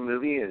cartoon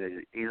movie?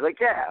 And he's like,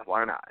 yeah,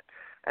 why not?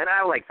 And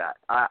I like that.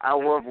 I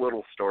love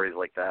little stories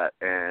like that,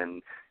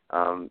 and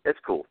it's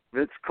cool.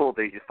 It's cool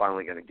that he's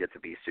finally going to get to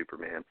be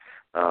Superman.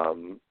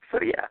 So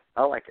yeah,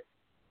 I like it.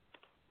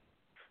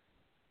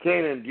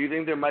 Kanan, do you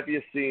think there might be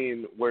a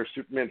scene where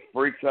Superman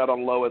freaks out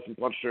on Lois and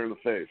punches her in the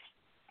face?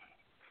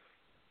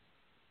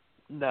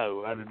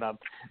 No, I did not.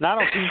 And I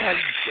don't think that's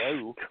a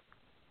joke.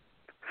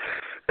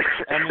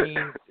 I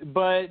mean,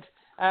 but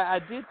I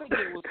did think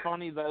it was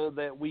funny, though,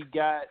 that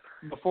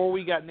before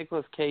we got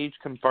Nicolas Cage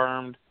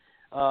confirmed,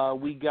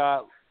 we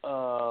got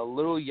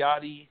Lil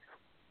Yachty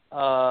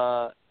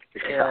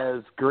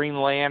as Green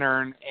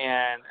Lantern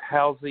and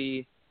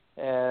Halsey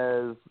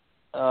as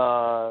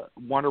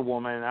Wonder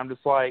Woman. And I'm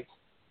just like,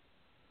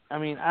 I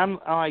mean,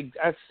 I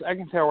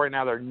can tell right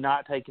now they're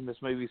not taking this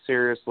movie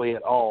seriously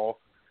at all.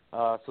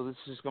 So this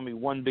is just going to be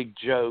one big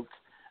joke.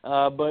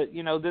 But,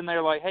 then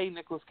they're like, hey,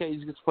 Nicolas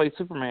Cage gets to play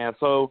Superman.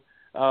 So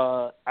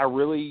I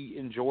really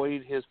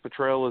enjoyed his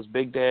portrayal as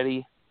Big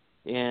Daddy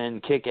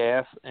in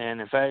Kick-Ass.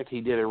 And, in fact,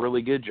 he did a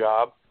really good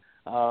job.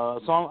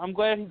 So I'm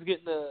glad he's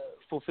getting to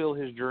fulfill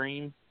his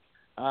dream.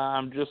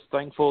 I'm just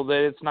thankful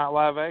that it's not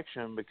live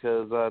action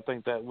because I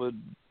think that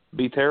would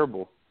be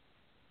terrible.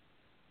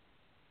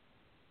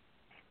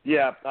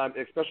 Yeah,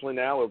 especially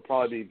now, it would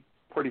probably be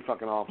pretty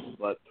fucking awesome.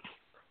 But,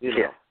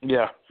 yeah.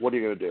 What are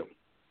you going to do?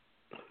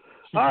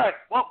 All right,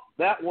 well,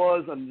 that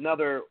was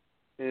another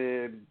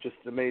just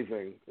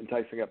amazing,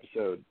 enticing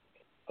episode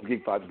of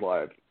Geekvibes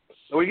Live.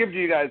 So we give it to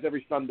you guys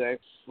every Sunday.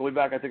 We'll be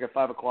back, I think, at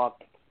 5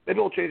 o'clock. Maybe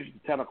we'll change it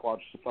to 10 o'clock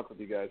just to fuck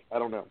with you guys. I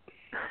don't know.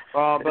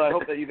 But I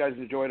hope that you guys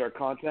enjoyed our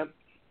content.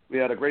 We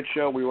had a great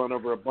show. We went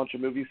over a bunch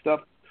of movie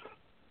stuff.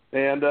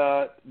 And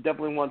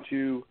definitely want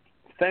to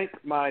thank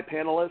my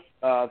panelists.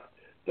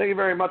 Thank you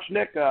very much,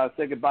 Nick.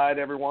 Say goodbye to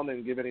everyone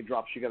and give any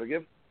drops you got to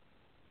give.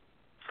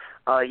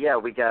 Yeah,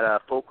 we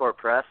got Full Court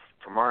Press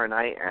tomorrow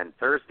night and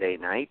Thursday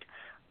night.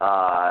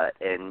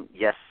 And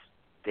yes,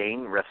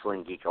 Dane,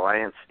 Wrestling Geek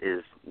Alliance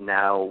is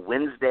now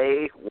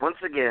Wednesday once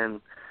again.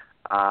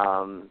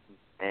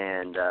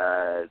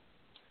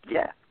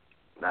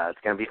 It's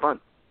going to be fun.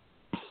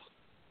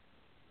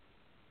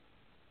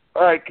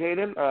 All right,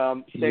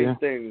 Kanan, same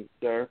thing,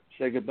 sir.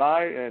 Say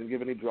goodbye and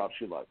give any drops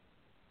you like.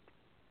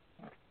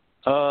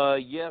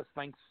 Yes,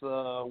 thanks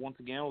once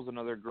again. It was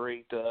another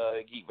great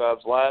Geek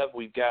Vibes Live.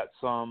 We've got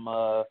some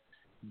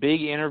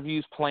big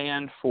interviews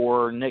planned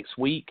for next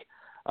week.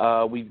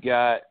 We've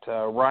got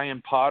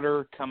Ryan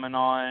Potter coming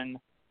on.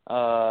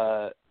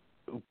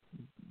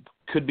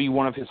 Could be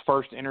one of his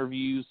first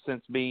interviews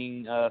since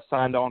being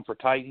signed on for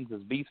Titans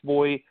as Beast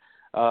Boy.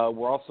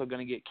 We're also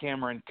going to get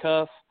Cameron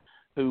Cuff,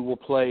 who will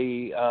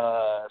play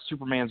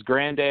Superman's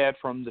granddad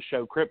from the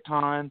show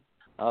Krypton.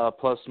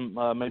 Plus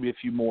maybe a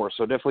few more.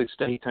 So definitely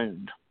stay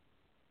tuned.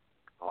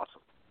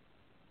 Awesome.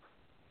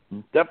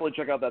 Definitely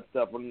check out that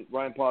stuff. When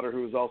Ryan Potter,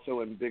 who is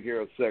also in Big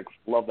Hero 6,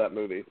 love that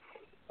movie.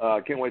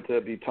 Can't wait to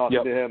be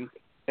talking to him.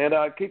 And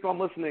keep on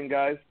listening,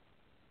 guys.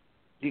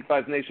 Geek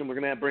Vibes Nation, we're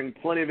going to bring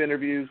plenty of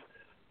interviews.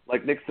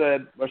 Like Nick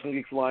said, Wrestling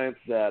Geeks Alliance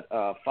at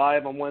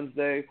 5 on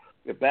Wednesday.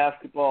 We got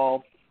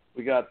basketball.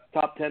 We got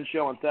Top 10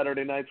 show on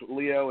Saturday nights with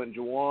Leo and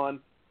Juwan.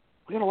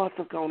 We got a lot of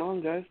stuff going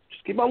on, guys.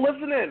 Just keep on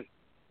listening.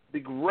 Be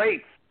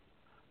great.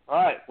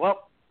 All right.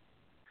 Well,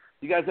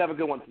 you guys have a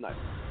good one tonight.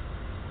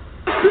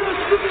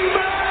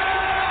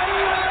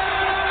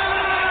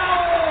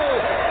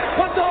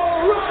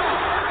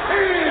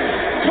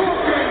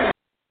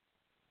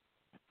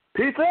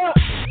 Peace out.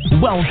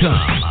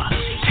 Welcome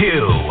to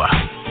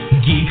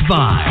Geek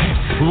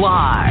Vibes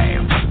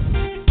Live.